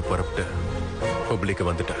வீட்டை விட்டு புறப்பட்டு ஹுப்ளிக்கு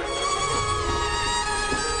வந்துட்டேன்.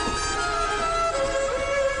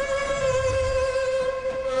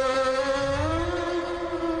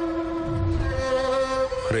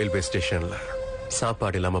 ரயில்வே ஸ்டேஷன்ல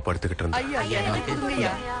சாப்பாடு இல்லாம படுத்துக்கிட்டு இருந்தேன்.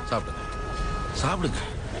 சாப்பிடுங்க சாப்பிடுங்க.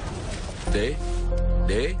 டேய்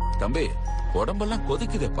டேய் தம்பி, உடம்பெல்லாம்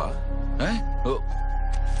கொதிக்குதேப்பா.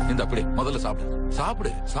 இந்த அப்படி முதல்ல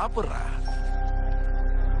சாப்பிடு சாப்பிடுறா.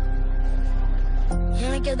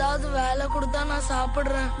 எனக்கு ஏதாவது வேலை கொடுத்தா நான்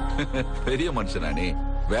சாப்பிடுறேன். பெரிய மனுஷனா நீ?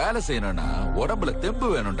 வேலை செய்யணும்னா உடம்புல தெம்பு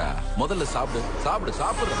வேணும்டா. முதல்ல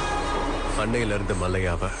சாப்பிடுற. அன்னையில இருந்து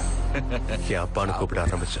மல்லையாவ என் அப்பான்னு கூப்பிட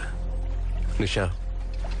ஆரம்பிச்சேன். நிஷா,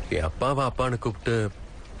 என் அப்பாவை அப்பான்னு கூப்பிட்டு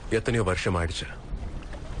எத்தனையோ வருஷம் ஆயிடுச்சு.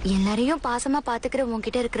 எல்லாரையும் பாசமா பாத்துக்கிற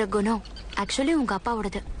உன்கிட்ட இருக்கிற குணம் ஆக்சுவலி உங்க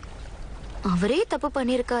அப்பாவோடது. அவரே தப்பு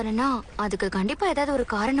பண்ணிருக்காருன்னா அதுக்கு கண்டிப்பா ஏதாவது ஒரு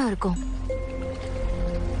காரணம் இருக்கும்.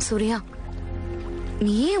 சூர்யா,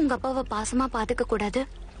 நீயே உங்க அப்பாவை பாசமா பாத்துக்க கூடாது?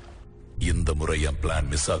 இந்த முறை என் பிளான்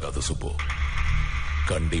மிஸ் ஆகாது சுப்பு.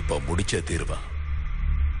 கண்டிப்பா முடிச்சே தீர்வேன்.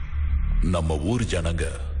 நம்ம ஊர் ஜனங்க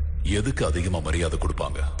எதுக்கு அதிகமா மரியாதை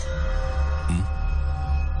கொடுப்பாங்க?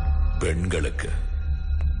 பெண்களுக்கு.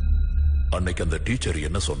 அன்னைக்கு அந்த டீச்சர்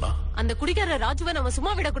என்ன சொன்னா? அந்த குடிக்கார ராஜுவை நம்ம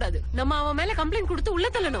சும்மா விடக்கூடாது. நம்ம அவன் மேல கம்ப்ளைண்ட் கொடுத்து உள்ள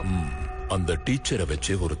தள்ளணும். அந்த டீச்சரை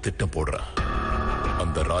வச்சு ஒரு திட்டம் போடுறேன்.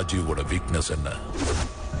 அந்த ராஜீவோட வீக்னஸ் என்ன?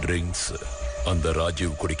 ட்ரிங்க்ஸ். அந்த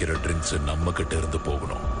ராஜீவ் குடிக்கிற ட்ரிங்க்ஸ் நம்ம கிட்ட இருந்து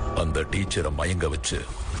போகணும். அந்த டீச்சரை மயங்க வச்சு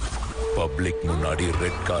பப்ளிக் முன்னாடி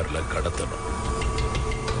ரெட் கார்ல கடத்தணும்.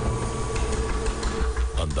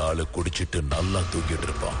 அந்த ஆளு குடிச்சிட்டு நல்லா தூங்கிட்டு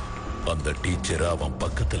இருப்பான். அந்த டீச்சரை அவன்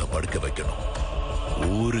பக்கத்துல படுக்க வைக்கணும்.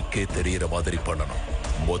 ஊருக்கே தெரியற மாதிரி பண்ணணும்.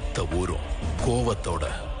 மொத்த ஊரும் கோவத்தோட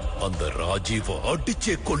அந்த ராஜீவ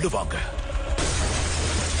அடிச்சே கொல்லுவாங்க.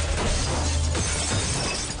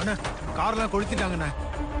 அண்ணா, கார்லாம் கொளுத்திட்டாங்கண்ணா.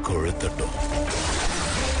 கொளுத்தட்டும்.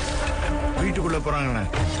 வீட்டுக்குள்ள போறாங்கண்ணா.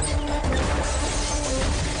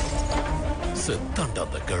 செத்தாண்டா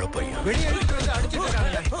அந்த கிழப்பையன்.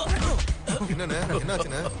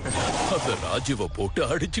 அந்த ராஜீவ போட்டு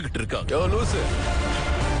அடிச்சுக்கிட்டு இருக்காங்க.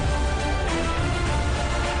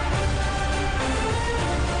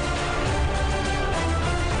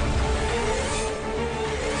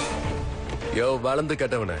 வளர்ந்து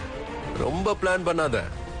கேட்டவன ரொம்ப பிளான் பண்ணாத.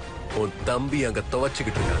 உன் தம்பி அங்க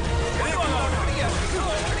துவச்சுக்கிட்டு இருக்கான்.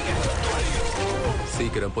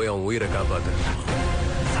 சீக்கிரம் போய் அவன் உயிரை காப்பாத்து.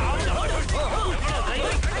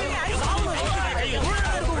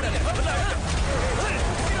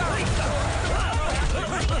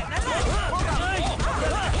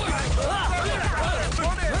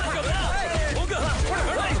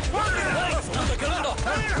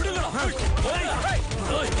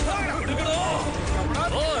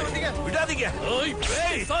 விடாதீங்க.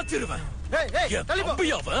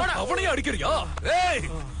 அவனையே அடிக்கிறியா?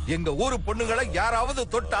 எங்க ஊரு பொண்ணுங்களை யாராவது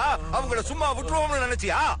தொட்டா அவங்கள சும்மா விட்டுருவோம்னு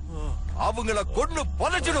நினைச்சியா? அவங்கள கொன்னு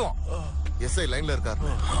புதைச்சிடுவோம். எஸ்ஐ லைன்ல இருக்காரு.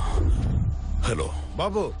 ஹலோ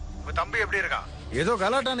பாபு, உங்க தம்பி எப்படி இருக்கா? ஏதோ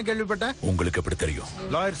கலாட்டான்னு கேள்விப்பட்டேன். உங்களுக்கு எப்படி தெரியும்?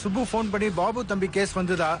 லாயர் சுப்பு போன் பண்ணி பாபு தம்பி கேஸ்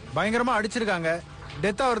வந்துதா, பயங்கரமா அடிச்சிருக்காங்க,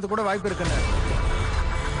 டெத் ஆகிறதுக்கு கூட வாய்ப்பு இருக்குன்னு.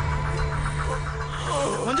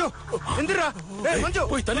 மஞ்சு எந்திரா. டேய் மஞ்சு,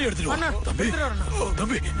 போய் தண்ணி எடுத்துட்டு வா. தம்பி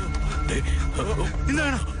தம்பி இந்த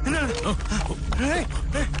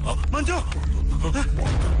டேய் மஞ்சு.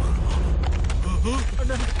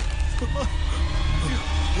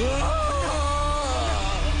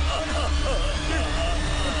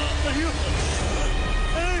 ஐயோ.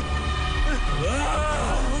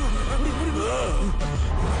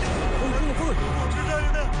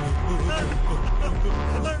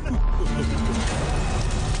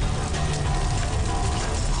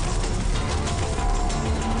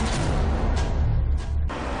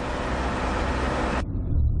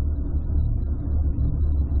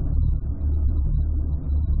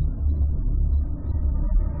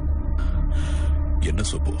 என்ன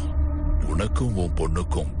சுப்பு, உனக்கும் உன்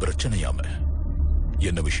பொண்ணுக்கும் பிரச்சனையாம?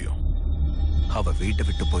 என்ன விஷயம்? அவ வீட்டை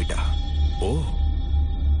விட்டு போயிட்டா. ஓ,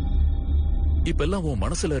 இப்பெல்லாம் உன்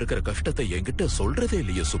மனசுல இருக்கிற கஷ்டத்தை என்கிட்ட சொல்றதே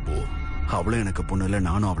இல்லையே சுப்பு. அவளும் எனக்கு பொண்ணு இல்ல,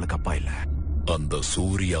 நானும் அவளுக்கு அப்பா இல்ல. அந்த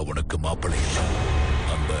சூர்யா உனக்கு மாப்பிள்ளை இல்ல,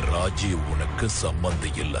 அந்த ராஜீவ் உனக்கு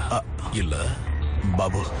சம்பந்தி இல்ல. இல்ல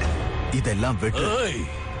பாபு, இதெல்லாம் விட்டு.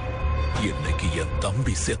 இன்னைக்கு என்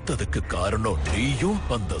தம்பி செத்ததுக்கு காரணம் நீயும்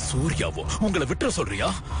அந்த சூர்யாவும். உங்களை விட்டுற சொல்றியா?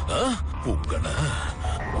 உங்களை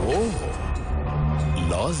ஓ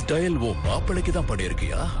லாஸ்ட் டயல் ஓ மாப்பிளைக்கு தான்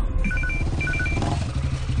பண்ணிருக்கியா?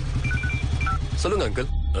 சொல்லுங்க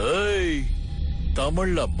அங்கிள். ஏய்,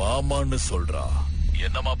 தமிழ்ல மாமான்னு சொல்றா.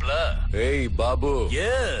 என்ன மாப்பிள? ஏய் பாபு.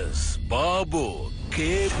 S Babu,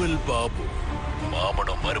 cable Babu.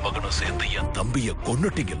 மாமனும் மருமகனும் சேர்ந்து என் தம்பிய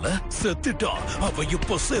கொன்னுட்டீங்கல்ல? செத்துட்டான் அவன்.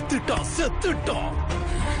 இப்ப செத்துட்டான்.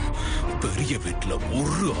 பெரிய வீட்டுல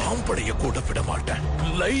ஒரு ஆம்பளைய கூட விட மாட்டேன்.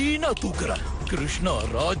 லைனா தூக்குறேன். கிருஷ்ணா,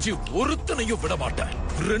 ராஜீவ் ஒருத்தனையும் விட மாட்டேன்.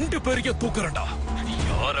 2 பேரையும் தூக்குறேன்டா.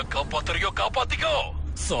 யார காப்பாத்துறியோ காப்பாத்திக்கோ.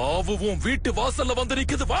 சாவுவும் வீட்டு வாசல்ல வந்து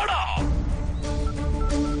நிக்குது. வாடா.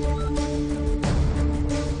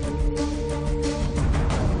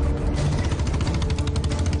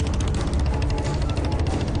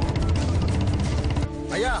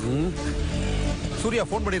 ஐயா சூர்யா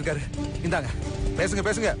போன் பண்ணிருக்காரு. இந்தாங்க பேசுங்க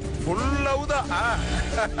பேசுங்க. ஃபுல் லவ் தான்.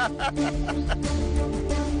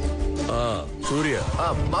 சூர்யா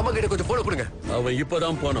மாமா கிட்ட கொஞ்சம் போன கொடுங்க. அவன்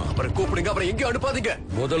இப்பதான் போனான். அப்புறம் கூப்பிடுங்க. அப்புறம் எங்கேயும் அனுப்பாதீங்க.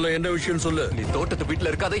 முதல்ல என்ன விஷயம் சொல்லு. நீ தோட்டத்து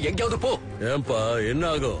வீட்டுல இருக்காத, எங்கேயாவது போ. ஏன்பா என்ன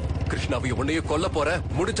ஆகும்? கிருஷ்ணாவையும் உன்னையும் கொல்ல போற,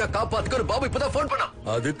 முடிஞ்சா காப்பாத்துக்க ஒரு பாபு இப்பதான் போன் பண்ணா.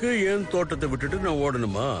 அதுக்கு ஏன் தோட்டத்தை விட்டுட்டு நான்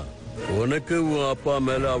ஓடணுமா? உனக்கு உன் அப்பா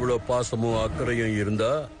மேல அவ்வளவு பாசமும் அக்கறையும்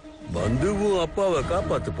இருந்தா வந்து உன் அப்பாவை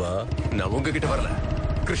காப்பாத்துப்பா. நான் உங்ககிட்ட வரல,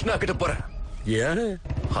 கிருஷ்ணா கிட்ட போறேன். ஏன்?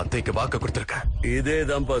 அத்தைக்கு வாக்கு கொடுத்திருக்கேன்.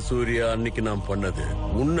 இதேதான்ப்பா சூர்யா அன்னைக்கு நான் பண்ணது.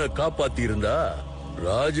 உன்னை காப்பாத்தி இருந்தா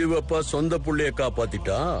ராஜீவ் அப்பா சொந்த புள்ளைய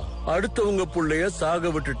காப்பாத்திட்டான், அடுத்தவங்க புள்ளைய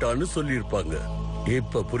சாக விட்டுட்டான்னு சொல்லிருப்பாங்க.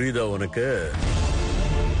 இப்ப புரியுதா உனக்கு?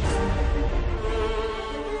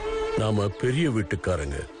 நாம பெரிய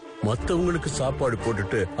வீட்டுக்காரங்க, மத்தவங்களுக்கு சாப்பாடு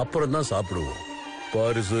போட்டுட்டு அப்புறம் தான் சாப்பிடுவோம்.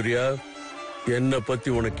 பாரு சூர்யா, என்ன பத்தி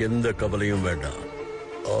உனக்கு எந்த கவலையும் வேண்டாம்.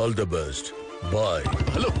 All the best. Bye.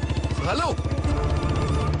 Hello hello.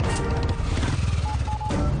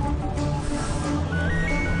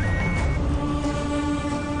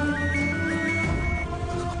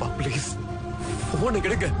 Please போன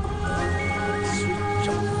கிடைக்க.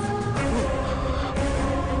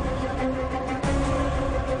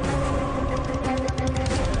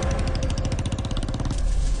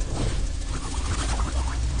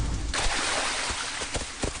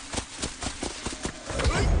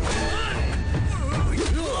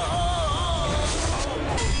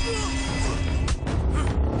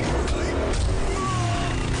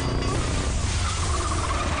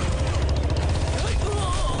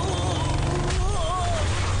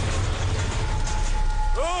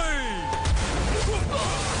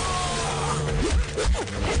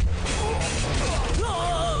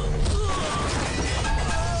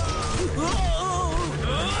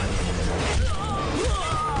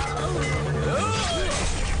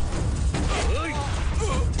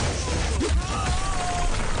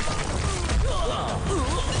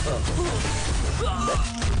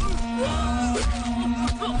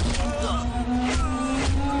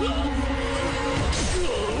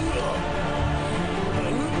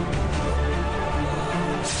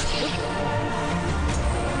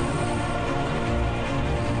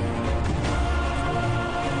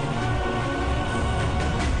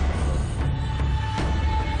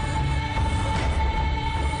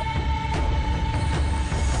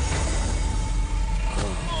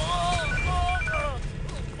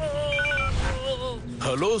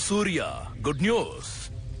 Hello Surya, good news.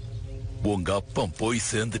 உங்க அப்பன் போய்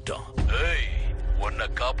சேர்ந்துட்டான். ஏய், உன்னை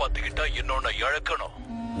காப்பாத்திக்கிட்டா இன்னொன்னு இழக்கணும்.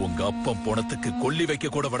 உங்க அப்பன் போனதுக்கு கொல்லி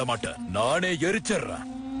வைக்க கூட விட மாட்டேன். நானே எரிச்சிடுறேன்.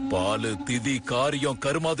 பாலு, திதி, காரியம்,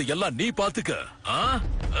 கருமாது எல்லாம் நீ பாத்துக்க.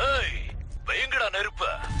 ஏய், பயங்கடா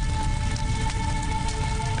நெருப்ப.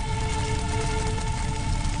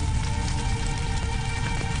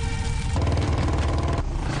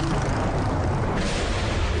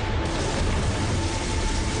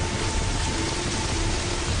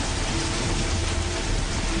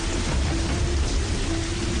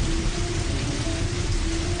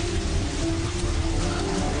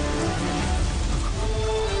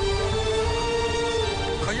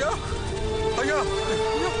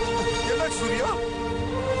 சூர்யா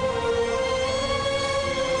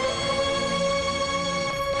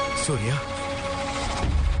சூர்யா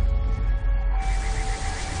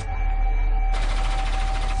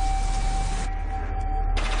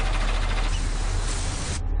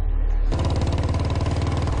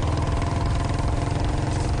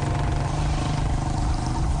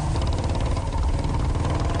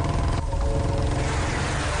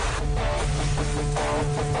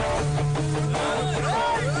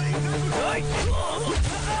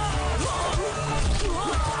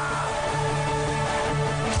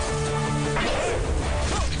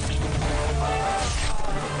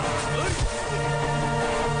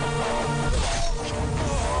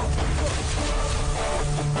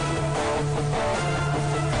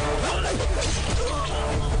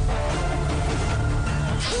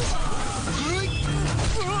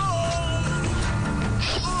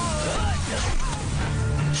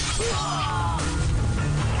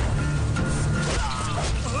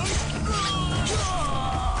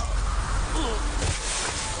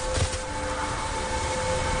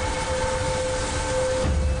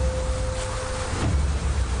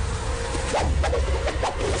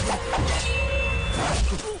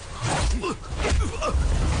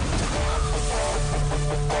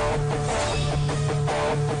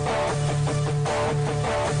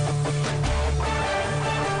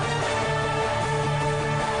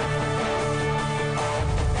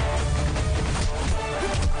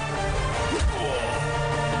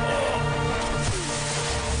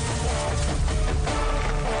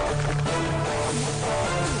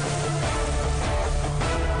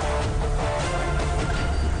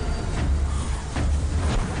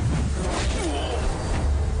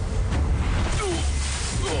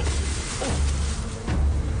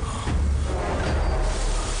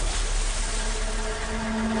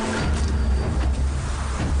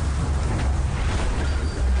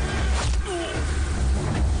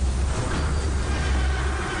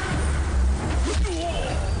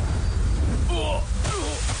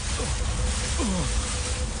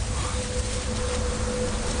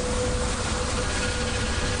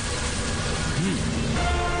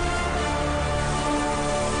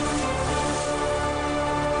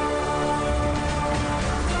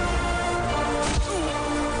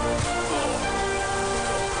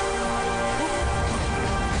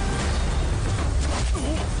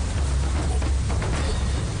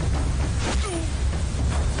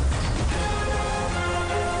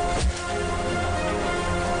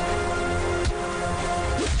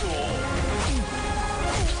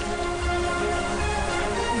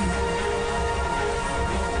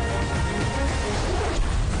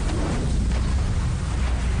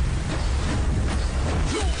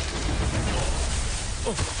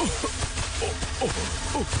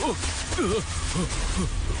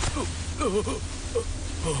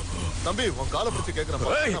தம்பி உன் காலை பிடிச்சு கேக்குறப்பா.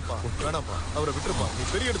 வேணாப்பா அவரை விட்டுருப்பா. நீ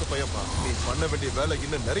பெரிய எடுத்து பையப்பா. நீ பண்ண வேண்டிய வேலை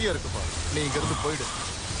இன்னும் நிறைய இருக்குப்பா. நீ இங்க இருந்து போயிடு.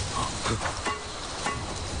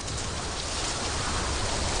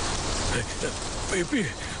 பேபி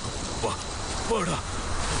வாடா.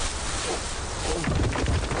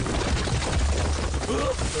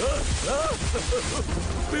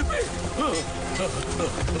 பேபி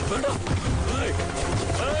வேடா.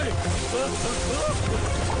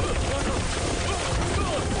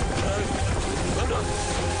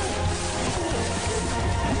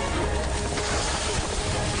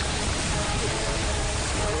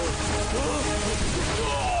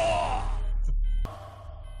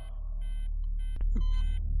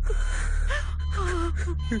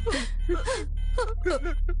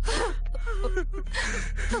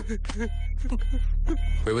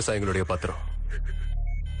 விவசாயிகளுடைய பத்திரம்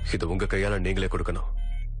இது உங்க கையால நீங்களே கொடுக்கணும்.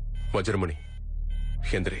 வஜ்ரமணி,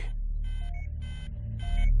 எந்திரி.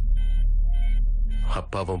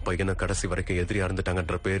 அப்பாவும் பையனும் கடைசி வரைக்கும் எதிரியா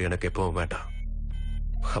இருந்துட்டாங்கன்ற பேர் எனக்கு எப்பவும் வேண்டாம்.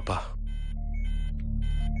 அப்பா,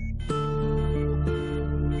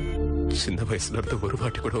 சின்ன வயசுல இருந்து ஒரு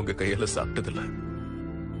வாட்டி கூட உங்க கையால சாப்பிட்டதில்ல.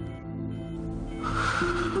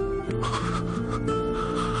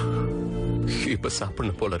 இப்ப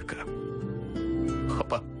சாப்பிடணும் போல இருக்க.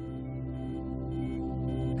 அப்பா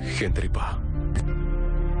எந்திரிப்பா.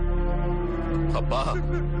 அப்பா,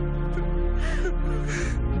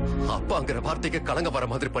 அப்பாங்கிற வார்த்தைக்கு கலங்க வர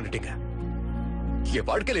மாதிரி பண்ணிட்டீங்க. என்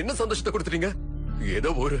வாழ்க்கையில என்ன சந்தோஷத்தை கொடுத்துட்டீங்க?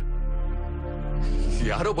 ஏதோ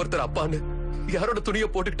யாரோ ஒருத்தர் அப்பான்னு யாரோட துணியை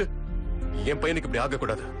போட்டுக்கிட்டு என் பையனுக்கு இப்படி ஆக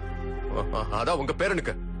கூடாது. அதான் உங்க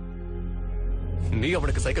பேரனுக்கு நீ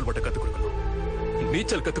அவனுக்கு சைக்கிள் ஓட்ட கத்து கொடுக்கணும்,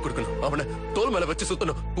 நீச்சல் கத்து கொடுக்கணும், அவனை தோல் மேல வச்சு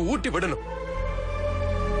சுத்தணும், ஊட்டி விடணும்.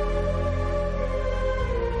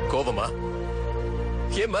 கோவமா?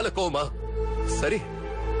 ஏன் மேல கோவமா? சரி,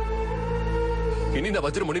 இனி நான்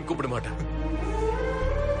வஜ்ரமணின்னு கூப்பிட மாட்டேன்.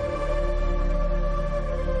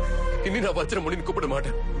 இனி நான் வஜ்ரமணின்னு கூப்பிட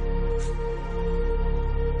மாட்டேன்.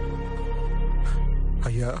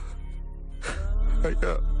 ஐயா,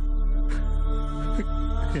 ஐயா,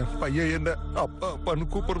 என் பையன் என்ன அப்பா அப்பான்னு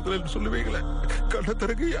கூப்பிடுறதுல சொல்லுவீங்களே, கண்ண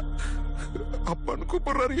தருங்கய்யா. அப்பான்னு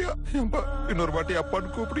கூப்பிடுறாருயா. இன்னொரு வாட்டி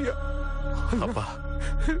அப்பான்னு கூப்பிடுயா. அப்பா,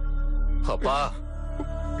 அப்பா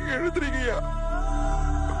எழுதுறீங்கய்யா.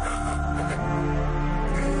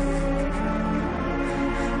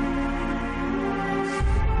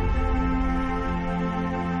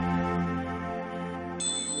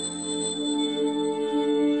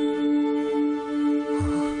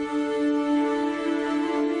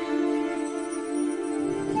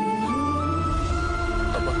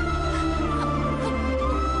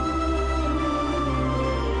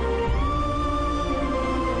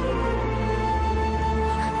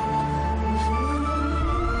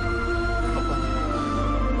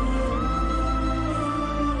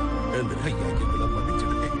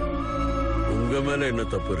 உங்க மேல என்ன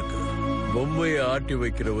தப்பு இருக்கு? பொம்மையை ஆட்டி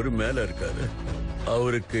வைக்கிறவரு மேல இருக்காரு.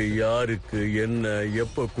 அவருக்கு யாருக்கு என்ன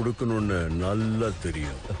எப்ப கொடுக்கணும்னு நல்லா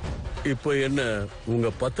தெரியும். இப்ப என்ன, உங்க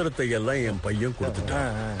பத்திரத்தை எல்லாம் என் பையன்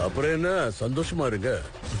கொடுத்துட்டான். அப்புறம் என்ன, சந்தோஷமா இருங்க.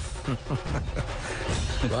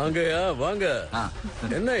 வாங்கயா வாங்க.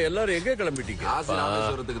 என்ன எல்லாரும் எங்க கிளம்பிட்டீங்க?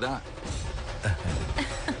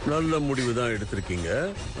 நல்ல முடிவு தான் எடுத்திருக்கீங்க.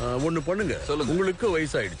 ஒண்ணு பண்ணுங்க, உங்களுக்கு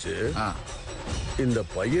வயசாயிடுச்சு. இந்த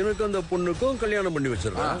பையனுக்கு அந்த பொண்ணுக்கும் கல்யாணம் பண்ணி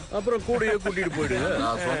வச்சிருக்கேன். அப்புறம் கூடயே கூட்டிட்டு போயிடுங்க.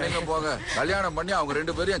 சொன்னீங்க போங்க. கல்யாணம் பண்ணி அவங்க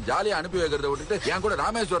 2 பேரையும் ஜாலியா அனுப்பி வைக்கிறத விட்டுட்டு என் கூட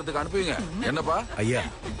ராமேஸ்வரத்துக்கு அனுப்புவீங்க. என்னப்பா? ஐயா,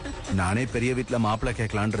 நானே பெரிய வீட்டுல மாப்பிள்ளை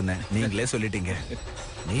கேட்கலான் இருந்தேன், நீங்களே சொல்லிட்டீங்க.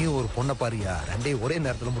 நீ ஒரு பொண்ணை பாரியா, ரெண்டையும் ஒரே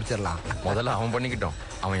நேரத்துல முடிச்சிடலாம். முதல்ல அவன் பண்ணிக்கிட்டோம்.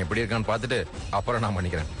 அவன் எப்படி இருக்கான்னு பார்த்துட்டு அப்புறம் நான்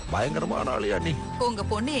பண்ணிக்கிறேன். பயங்கரமான ஆளியா நீ. உங்க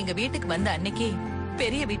பொண்ணு எங்க வீட்டுக்கு வந்த அன்னைக்கு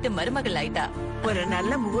பெரிய வீட்டு மருமகள் ஆயிட்டா. ஒரு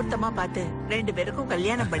நல்ல முகூர்த்தமா பார்த்து 2 பேருக்கும்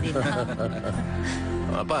கல்யாணம் பண்ணிடலாம்.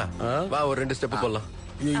 அப்பா வா, ஒரு 2 ஸ்டெப் போடலாம்.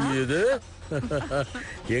 இது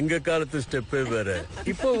எங்க காலத்து ஸ்டெப்பே வேற,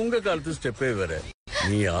 இப்ப உங்க காலத்து ஸ்டெப்பே வேற.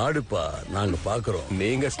 நீ ஆடுப்பா, நாங்க பாக்குறோம்.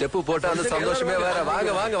 நீங்க ஸ்டெப் போட்டா அந்த சந்தோஷமே வேற.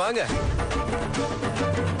 வாங்க வாங்க வாங்க.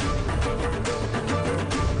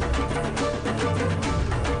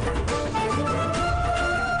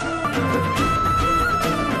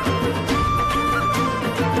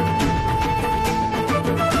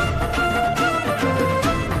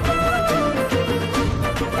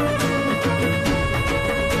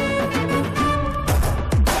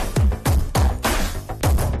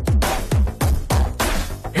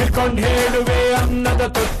 ಹೇಳುವೆ ಅನ್ನದ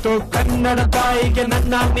ತೊತ್ತು ಕನ್ನಡ ತಾಯಿಗೆ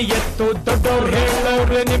ನನ್ನ ನಿಯತ್ತು. ದೊಡ್ಡವ್ರು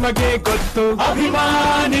ಹೇಳೋರು ನಿಮಗೆ ಗೊತ್ತು.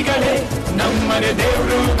 ಅಭಿಮಾನಿಗಳೇ ನಮ್ಮನೆ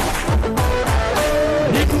ದೇವ್ರು,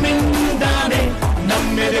 ನಿಮ್ಮಿಂದಾನೆ ನಮ್ಮ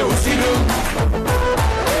ನಮ್ಮೆದೆ ಉಸಿರು,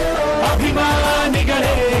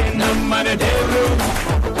 ಅಭಿಮಾನಿಗಳೇ ನಮ್ಮನೆ ದೇವ್ರು,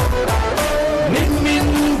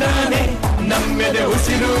 ನಿಮ್ಮಿಂದಾನೆ ನಮ್ಮೆದೆ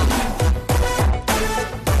ಉಸಿರು.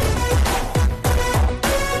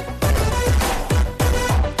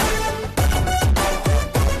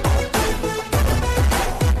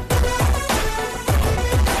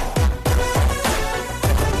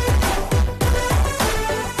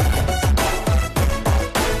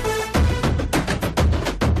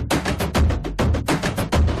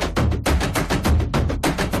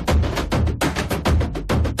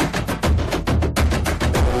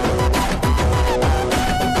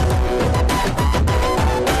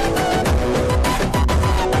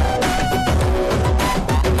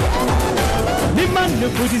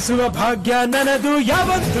 ಪೂಜಿಸುವ ಭಾಗ್ಯ ನನದು,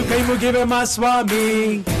 ಯಾವತ್ತು ಕೈ ಮುಗಿವೆ ಮಾ ಸ್ವಾಮಿ.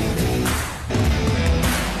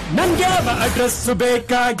 ನನ್ಗ್ಯಾವ ಅಡ್ರೆಸ್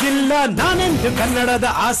ಬೇಕಾಗಿಲ್ಲ, ನಾನೆಂದು ಕನ್ನಡದ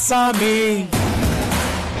ಆಸಾಮಿ.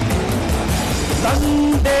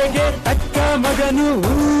 ತಂದೆಗೆ ತಕ್ಕ ಮಗನು,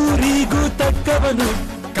 ಊರಿಗೂ ತಕ್ಕವನು,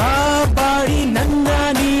 ಕಾಪಾಡಿ ನನ್ನ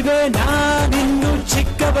ನೀವೇ, ನಾನಿನ್ನು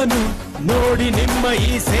ಚಿಕ್ಕವನು. ನೋಡಿ ನಿಮ್ಮ ಈ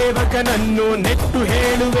ಸೇವಕನನ್ನು, ನೆಟ್ಟು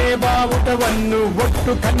ಹೇಳುವೆ ಬಾವುಟವನ್ನು,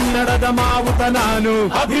 ಒಟ್ಟು ಕನ್ನಡದ ಮಾವುತ ನಾನು.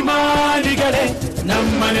 ಅಭಿಮಾನಿಗಳೇ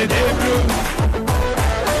ನಮ್ಮನೆ ದೇವ್ರು,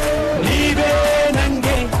 ನೀವೇ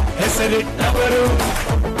ನಂಗೆ ಹೆಸರಿಟ್ಟವರು.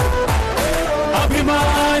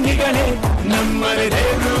 ಅಭಿಮಾನಿಗಳೇ ನಮ್ಮನೆ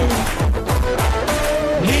ದೇವ್ರು,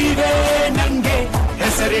 ನೀವೇ ನಂಗೆ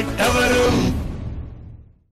ಹೆಸರಿಟ್ಟವರು.